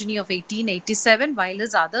Indian Mutiny of 1887, while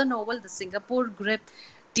his other novel, The Singapore Grip,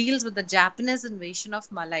 deals with the Japanese invasion of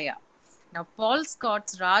Malaya. Now, Paul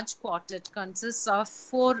Scott's Raj Quartet consists of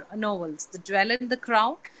 4 novels: The Jewel in the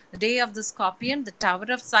Crown, The Day of the Scorpion, The Tower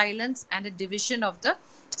of Silence, and A Division of the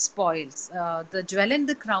Spoils. The Jewel in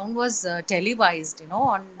the Crown was televised,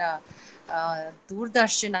 on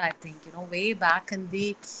Doordarshan, I think, way back in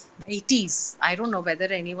the 80s. I don't know whether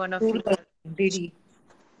anyone of you. DD.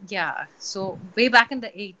 Yeah, so way back in the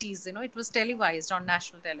 80s, it was televised on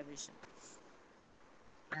national television.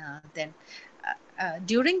 Then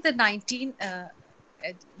during the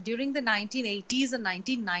 1980s and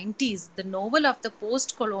 1990s, the novel of the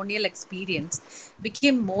post-colonial experience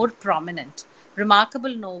became more prominent.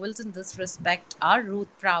 Remarkable novels in this respect are Ruth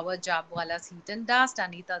Brower Jabwala's Heat and Dust,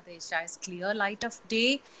 Anita Desai's Clear Light of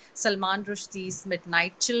Day, Salman Rushdie's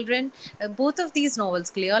Midnight Children. Both of these novels,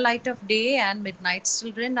 Clear Light of Day and Midnight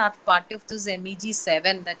Children, are part of this MEG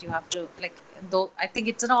 7 that you have to, though I think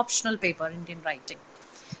it's an optional paper, Indian writing.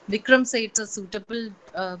 Vikram Seth's A Suitable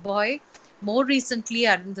Boy. More recently,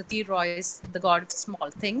 Arundhati Roy's The God of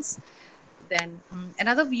Small Things. Then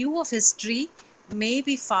another view of history may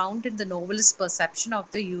be found in the novelist's perception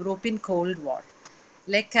of the European Cold War.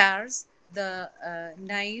 Le Carre's The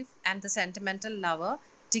Naive and the Sentimental Lover,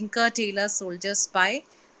 Tinker Tailor's Soldier Spy,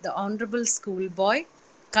 The Honourable Schoolboy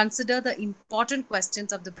consider the important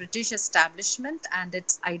questions of the British establishment and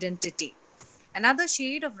its identity. Another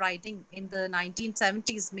shade of writing in the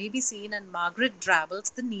 1970s may be seen in Margaret Drabble's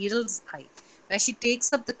The Needle's Eye, where she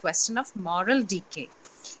takes up the question of moral decay.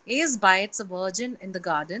 Ace Byatt's A Virgin in the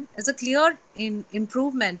Garden is a clear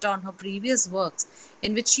improvement on her previous works,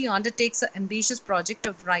 in which she undertakes the ambitious project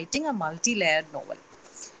of writing a multi-layered novel.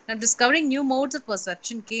 Now, discovering new modes of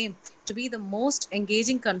perception came to be the most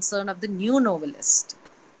engaging concern of the new novelist.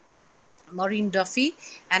 Maureen Duffy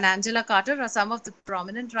and Angela Carter are some of the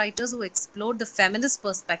prominent writers who explored the feminist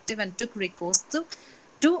perspective and took recourse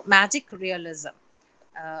to magic realism.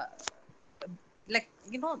 Uh,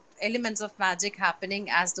 elements of magic happening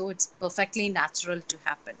as though it's perfectly natural to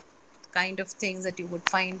happen. The kind of things that you would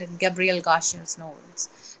find in Gabriel Garcia's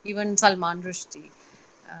novels, even Salman Rushdie.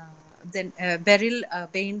 Then Beryl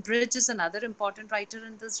Bainbridge is another important writer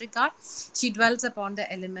in this regard. She dwells upon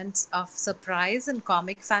the elements of surprise and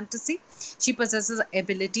comic fantasy. She possesses the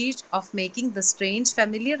ability of making the strange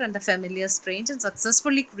familiar and the familiar strange, and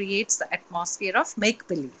successfully creates the atmosphere of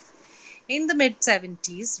make-believe. In the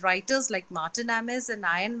mid-70s, writers like Martin Amis and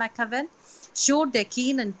Ian McEwan showed their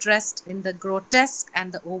keen interest in the grotesque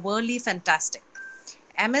and the overly fantastic.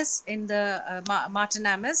 Martin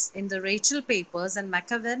Amis in the Rachel Papers, and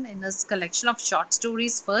McEwan in his collection of short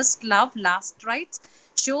stories First Love, Last Rites,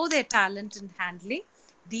 show their talent in handling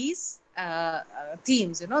these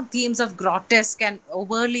themes, themes of grotesque and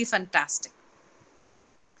overly fantastic.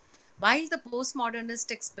 While the postmodernist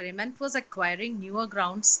experiment was acquiring newer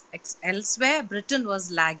grounds elsewhere, Britain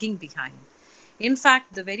was lagging behind. In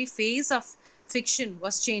fact, the very face of fiction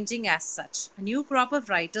was changing as such. A new crop of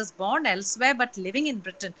writers born elsewhere but living in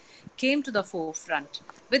Britain came to the forefront.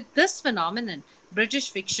 With this phenomenon, British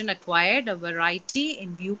fiction acquired a variety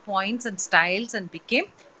in viewpoints and styles and became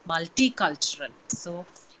multicultural. So,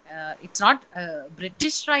 it's not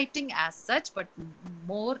British writing as such, but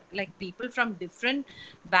more like people from different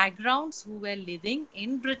backgrounds who were living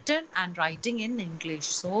in Britain and writing in English.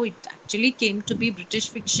 So it actually came to be British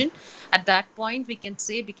fiction. At that point, we can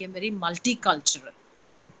say became very multicultural.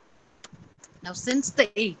 Now, since the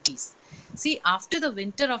 80s, see, after the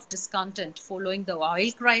winter of discontent following the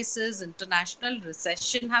oil crisis, international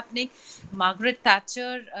recession happening, Margaret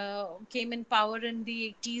Thatcher came in power in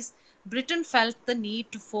the 80s. Britain felt the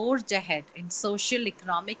need to forge ahead in social,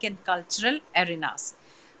 economic, and cultural arenas.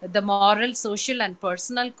 The moral, social, and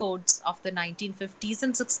personal codes of the 1950s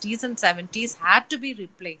and 60s and 70s had to be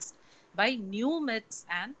replaced by new myths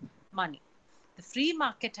and money. The free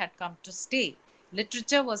market had come to stay.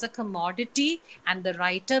 Literature was a commodity, and the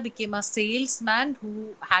writer became a salesman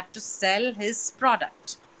who had to sell his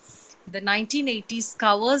product. The 1980s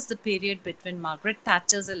covers the period between Margaret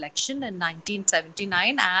Thatcher's election in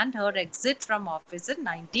 1979 and her exit from office in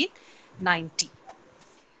 1990.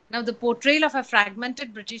 Now, the portrayal of a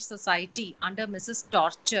fragmented British society under Mrs.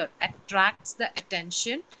 Torture attracts the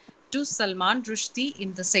attention to Salman Rushdie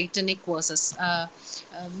in the Satanic Verses.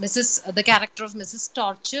 The character of Mrs.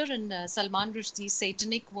 Torture in Salman Rushdie's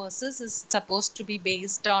Satanic Verses is supposed to be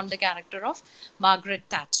based on the character of Margaret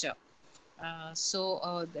Thatcher.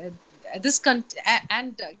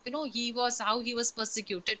 He was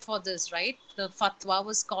persecuted for this, right? The fatwa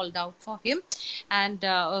was called out for him, and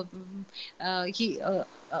an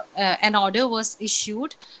order was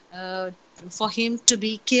issued for him to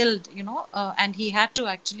be killed, and he had to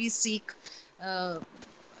actually uh,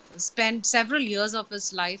 spend several years of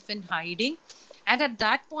his life in hiding. And at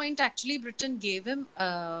that point, actually, Britain gave him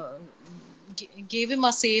a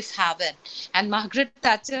safe haven. And Margaret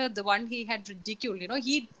Thatcher, the one he had ridiculed,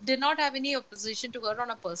 he did not have any opposition to her on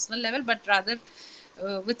a personal level, but rather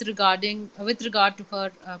with regard to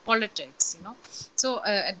her politics. So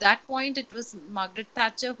at that point, it was Margaret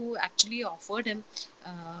Thatcher who actually offered him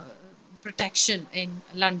protection in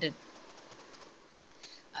London.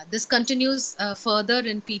 This continues further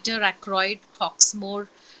in Peter Ackroyd Hawksmoor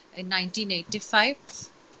in 1985.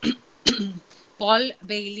 Paul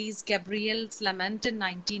Bailey's Gabriel's Lament in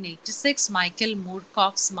 1986, Michael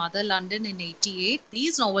Moorcock's Mother London in 88.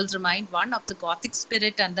 These novels remind one of the Gothic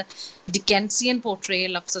spirit and the Dickensian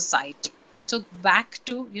portrayal of society. So back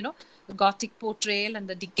to, the Gothic portrayal and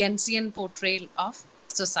the Dickensian portrayal of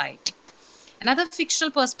society. Another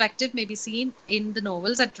fictional perspective may be seen in the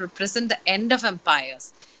novels that represent the end of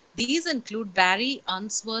empires. These include Barry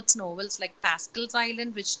Unsworth's novels like Pascal's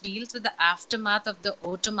Island, which deals with the aftermath of the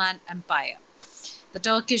Ottoman Empire, the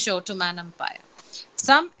Turkish Ottoman Empire.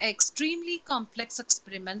 Some extremely complex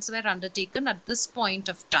experiments were undertaken at this point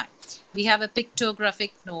of time. We have a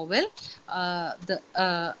pictographic novel, A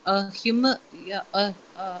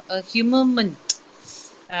Humament,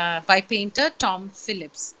 by painter Tom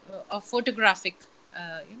Phillips, a photographic,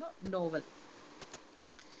 novel.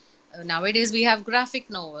 Nowadays, we have graphic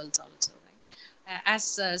novels also. Right?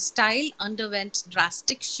 As style underwent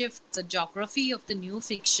drastic shifts, the geography of the new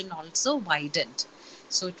fiction also widened.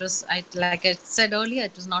 So it was, like I said earlier,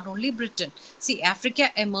 it was not only Britain. See, Africa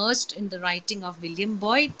emerged in the writing of William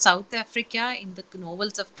Boyd, South Africa in the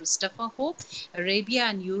novels of Christopher Hope, Arabia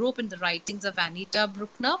and Europe in the writings of Anita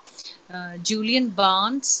Bruckner, Julian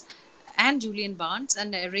Barnes, and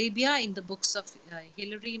Arabia in the books of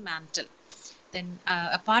Hilary Mantel. Then,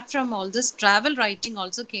 apart from all this, travel writing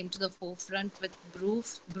also came to the forefront with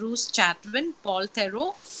Bruce Chatwin, Paul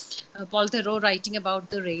Theroux writing about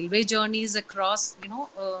the railway journeys across,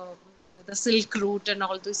 the Silk Route and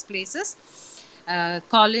all those places.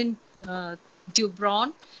 Colin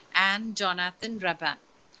Dubron and Jonathan Raban,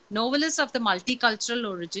 novelists of the multicultural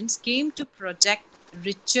origins, came to project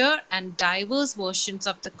richer and diverse versions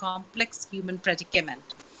of the complex human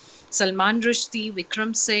predicament. Salman Rushdie,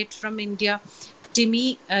 Vikram Seth from India,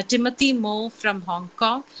 Timothy Moore from Hong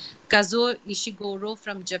Kong, Kazuo Ishiguro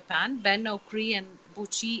from Japan, Ben Okri and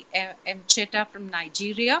Buchi Mcheta from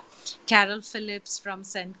Nigeria, Carol Phillips from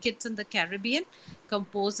St. Kitts in the Caribbean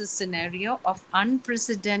compose a scenario of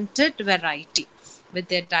unprecedented variety. With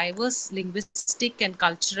their diverse linguistic and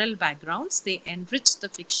cultural backgrounds, they enriched the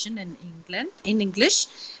fiction in English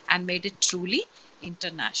and made it truly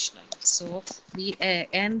International. So we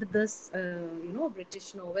end this,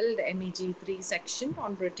 British novel, the MEG 3 section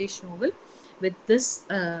on British novel, with this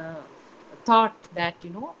thought that,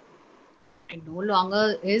 it no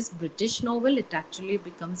longer is British novel, it actually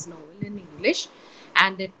becomes novel in English,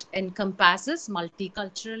 and it encompasses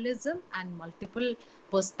multiculturalism and multiple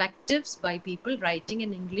perspectives by people writing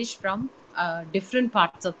in English from different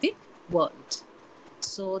parts of the world.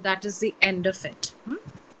 So that is the end of it.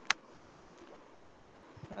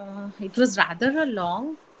 It was rather a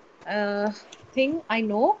long uh, thing, I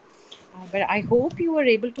know, but I hope you were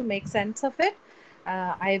able to make sense of it.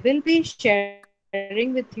 I will be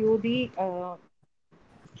sharing with you the what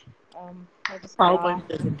is called PowerPoint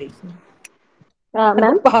presentation. the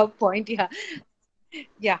Ma'am, PowerPoint. Yeah,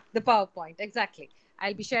 yeah, the PowerPoint, exactly.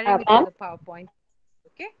 I'll be sharing with you ma'am. the PowerPoint.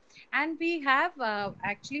 Okay, and we have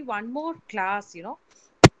actually one more class.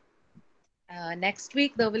 Next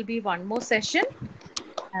week there will be one more session,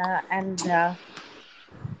 and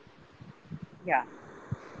yeah,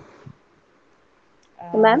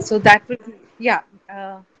 Ma'am. so that will be, yeah,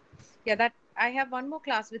 yeah, that I have one more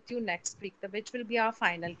class with you next week, which will be our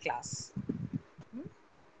final class. Hmm?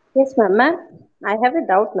 Yes, ma'am. Ma'am, I have a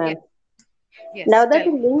doubt, Yeah, ma'am. Now yes, that tell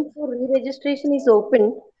the me. link for re-registration is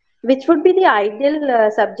open, which would be the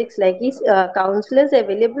ideal subjects? Like, is counselors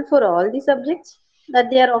available for all the subjects that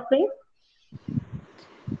they are offering?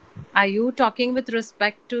 Are you talking with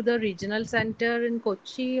respect to the regional center in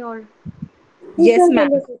Kochi or? Yes, Regional ma'am.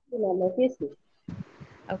 Center System, ma'am, obviously.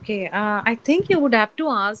 Okay, I think you would have to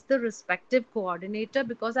ask the respective coordinator,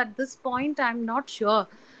 because at this point I'm not sure.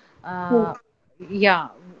 Hmm. Uh, yeah,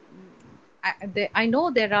 I know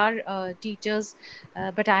there are teachers,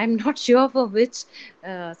 but I'm not sure for which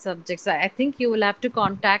subjects. I think you will have to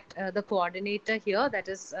contact the coordinator here, that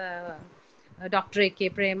is Dr. A.K.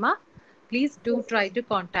 Prema. Please do try to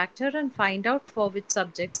contact her and find out for which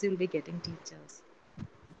subjects you'll be getting teachers.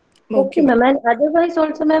 Okay, Okay, ma'am. ma'am. And otherwise,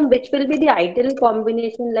 also, ma'am, which will be the ideal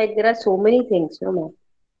combination? Like, there are so many things, no,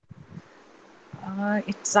 ma'am.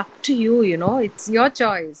 It's up to you, it's your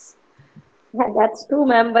choice. Yeah, that's true,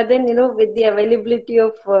 ma'am. But then, with the availability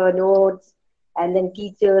of notes and then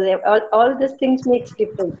teachers, all these things makes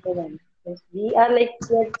difference, no, ma'am. Yes, we are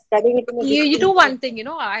studying it in a You do different way. one thing,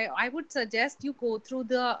 I would suggest you go through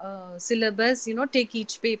the syllabus, take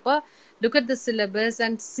each paper, look at the syllabus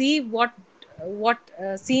and see what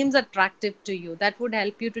seems attractive to you. That would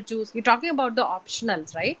help you to choose. You're talking about the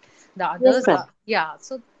optionals, right? The Yes, others ma'am. are, yeah,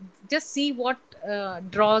 so just see what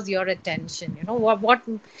draws your attention. What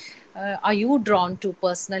are you drawn to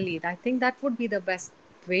personally? I think that would be the best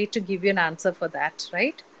way to give you an answer for that,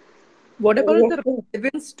 right? What about Yes, the ma'am.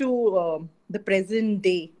 relevance to the present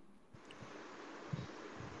day?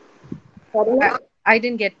 Sorry, ma'am. I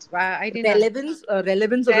didn't get, I didn't understand.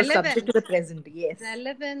 Relevance of the subject to the Relevance. present. Yes.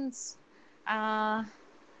 Relevance. Uh,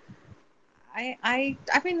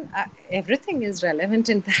 I mean, everything is relevant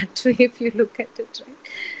in that way if you look at it, right?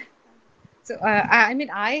 So, I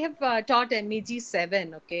mean, I have taught MEG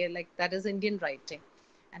 7, okay, like that is Indian writing.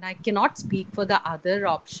 And I cannot speak for the other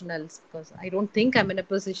optionals because I don't think I'm in a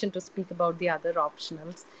position to speak about the other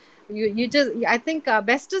optionals. You just, I think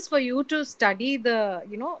best is for you to study the,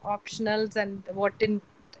 optionals and what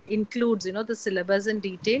includes, the syllabus in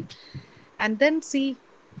detail, and then see.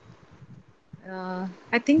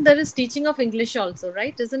 I think there is teaching of English also,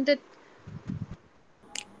 right? Isn't it?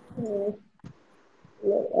 Mm,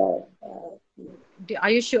 Are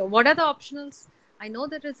you sure? What are the optionals? I know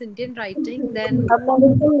there is Indian writing, then,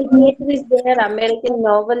 American literature is there, American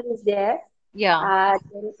novel is there, yeah.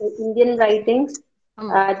 then Indian writings, Hmm.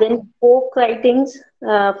 then folk writings,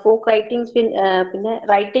 writings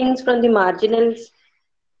from the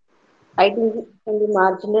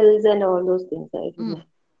marginals and all those things. I Hmm. remember.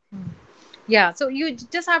 Hmm. Yeah, so you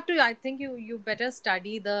just have to, I think you better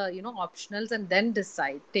study the, optionals and then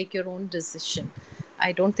decide, take your own decision.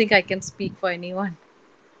 I don't think I can speak for anyone.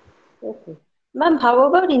 Okay. Ma'am, how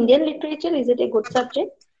about Indian literature? Is it a good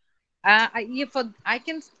subject? I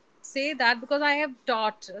can say that because I have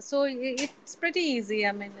taught, so it's pretty easy.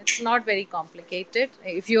 I mean, it's not very complicated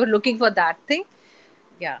if you're looking for that thing.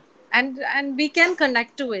 Yeah, and we can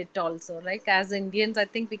connect to it also. Like as Indians, I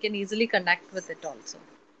think we can easily connect with it also.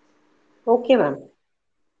 Okay, ma'am.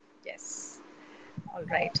 Yes. All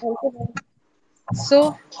right. Thank you, ma'am.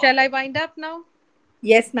 So shall I wind up now?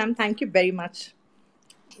 Yes, ma'am. Thank you very much.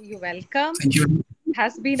 You're welcome. Thank you.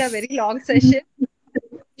 Has been a very long session.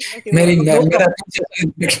 Okay, Mary, no problem.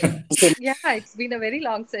 Yeah, it's been a very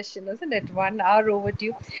long session, isn't it? 1 hour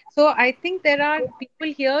overdue. So I think there are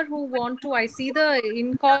people here who want to. I see the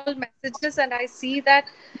in call messages and I see that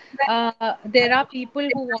there are people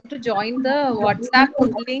who want to join the WhatsApp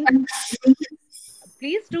link.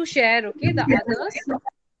 Please do share, okay? The others,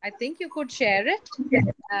 I think you could share it.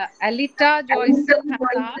 Alita Joyson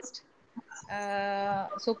has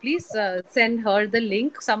asked. So please send her the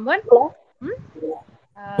link, someone. Hmm?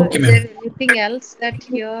 Okay, Is ma'am. there anything else that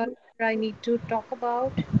here I need to talk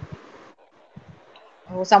about?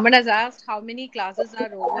 Oh, someone has asked how many classes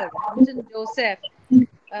are over. Anton Joseph.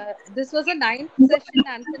 This was a ninth session,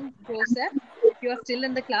 Anton Joseph, if you are still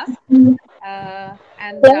in the class.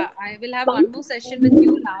 And I will have one more session with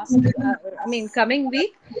you coming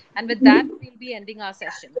week. And with that, we'll be ending our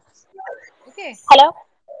sessions. Okay. Hello,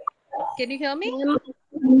 Can you hear me?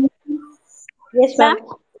 ma'am. Yes, Ma'am. ma'am.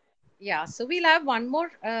 Yeah. So we'll have one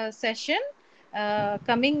more session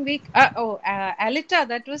coming week. Alita,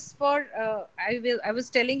 that was for I was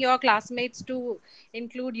telling your classmates to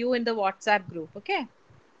include you in the WhatsApp group. Okay.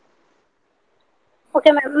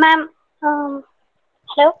 Okay, ma'am. Ma'am.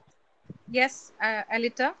 Hello, Yes,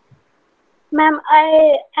 Alita. ma'am.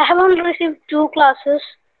 I have only received two classes.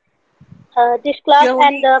 This class You're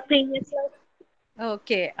and only the previous class.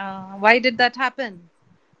 okay. Why did that happen?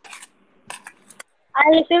 I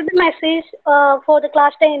received the message for the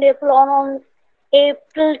class 10 April on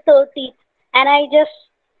April 30th, and I just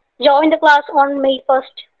joined the class on May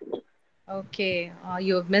 1st. Okay,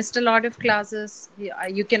 you have missed a lot of classes.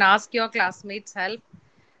 You can ask your classmates' help,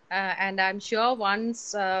 and I'm sure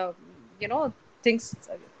once you know things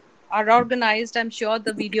are organized, I'm sure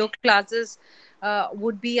the video classes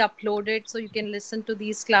would be uploaded, so you can listen to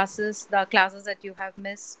these classes, the classes that you have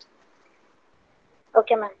missed.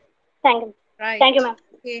 Okay, ma'am. Thank you. Thank you, Right. ma'am.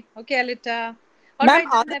 Okay. Okay, Alita. All Ma'am,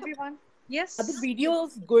 right then, everyone. are the Yes,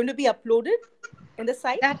 videos going to be uploaded in the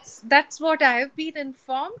site? that's what I have been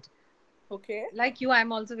informed. Okay. Like you,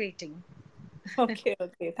 I'm also waiting. Okay,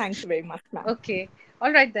 okay. Thank you very much, ma'am. Okay.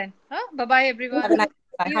 All right then. Bye bye, Have a everyone. nice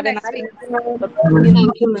See you have a nice next week. day.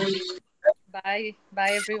 Thank you, ma'am. Bye.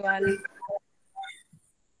 Bye, everyone.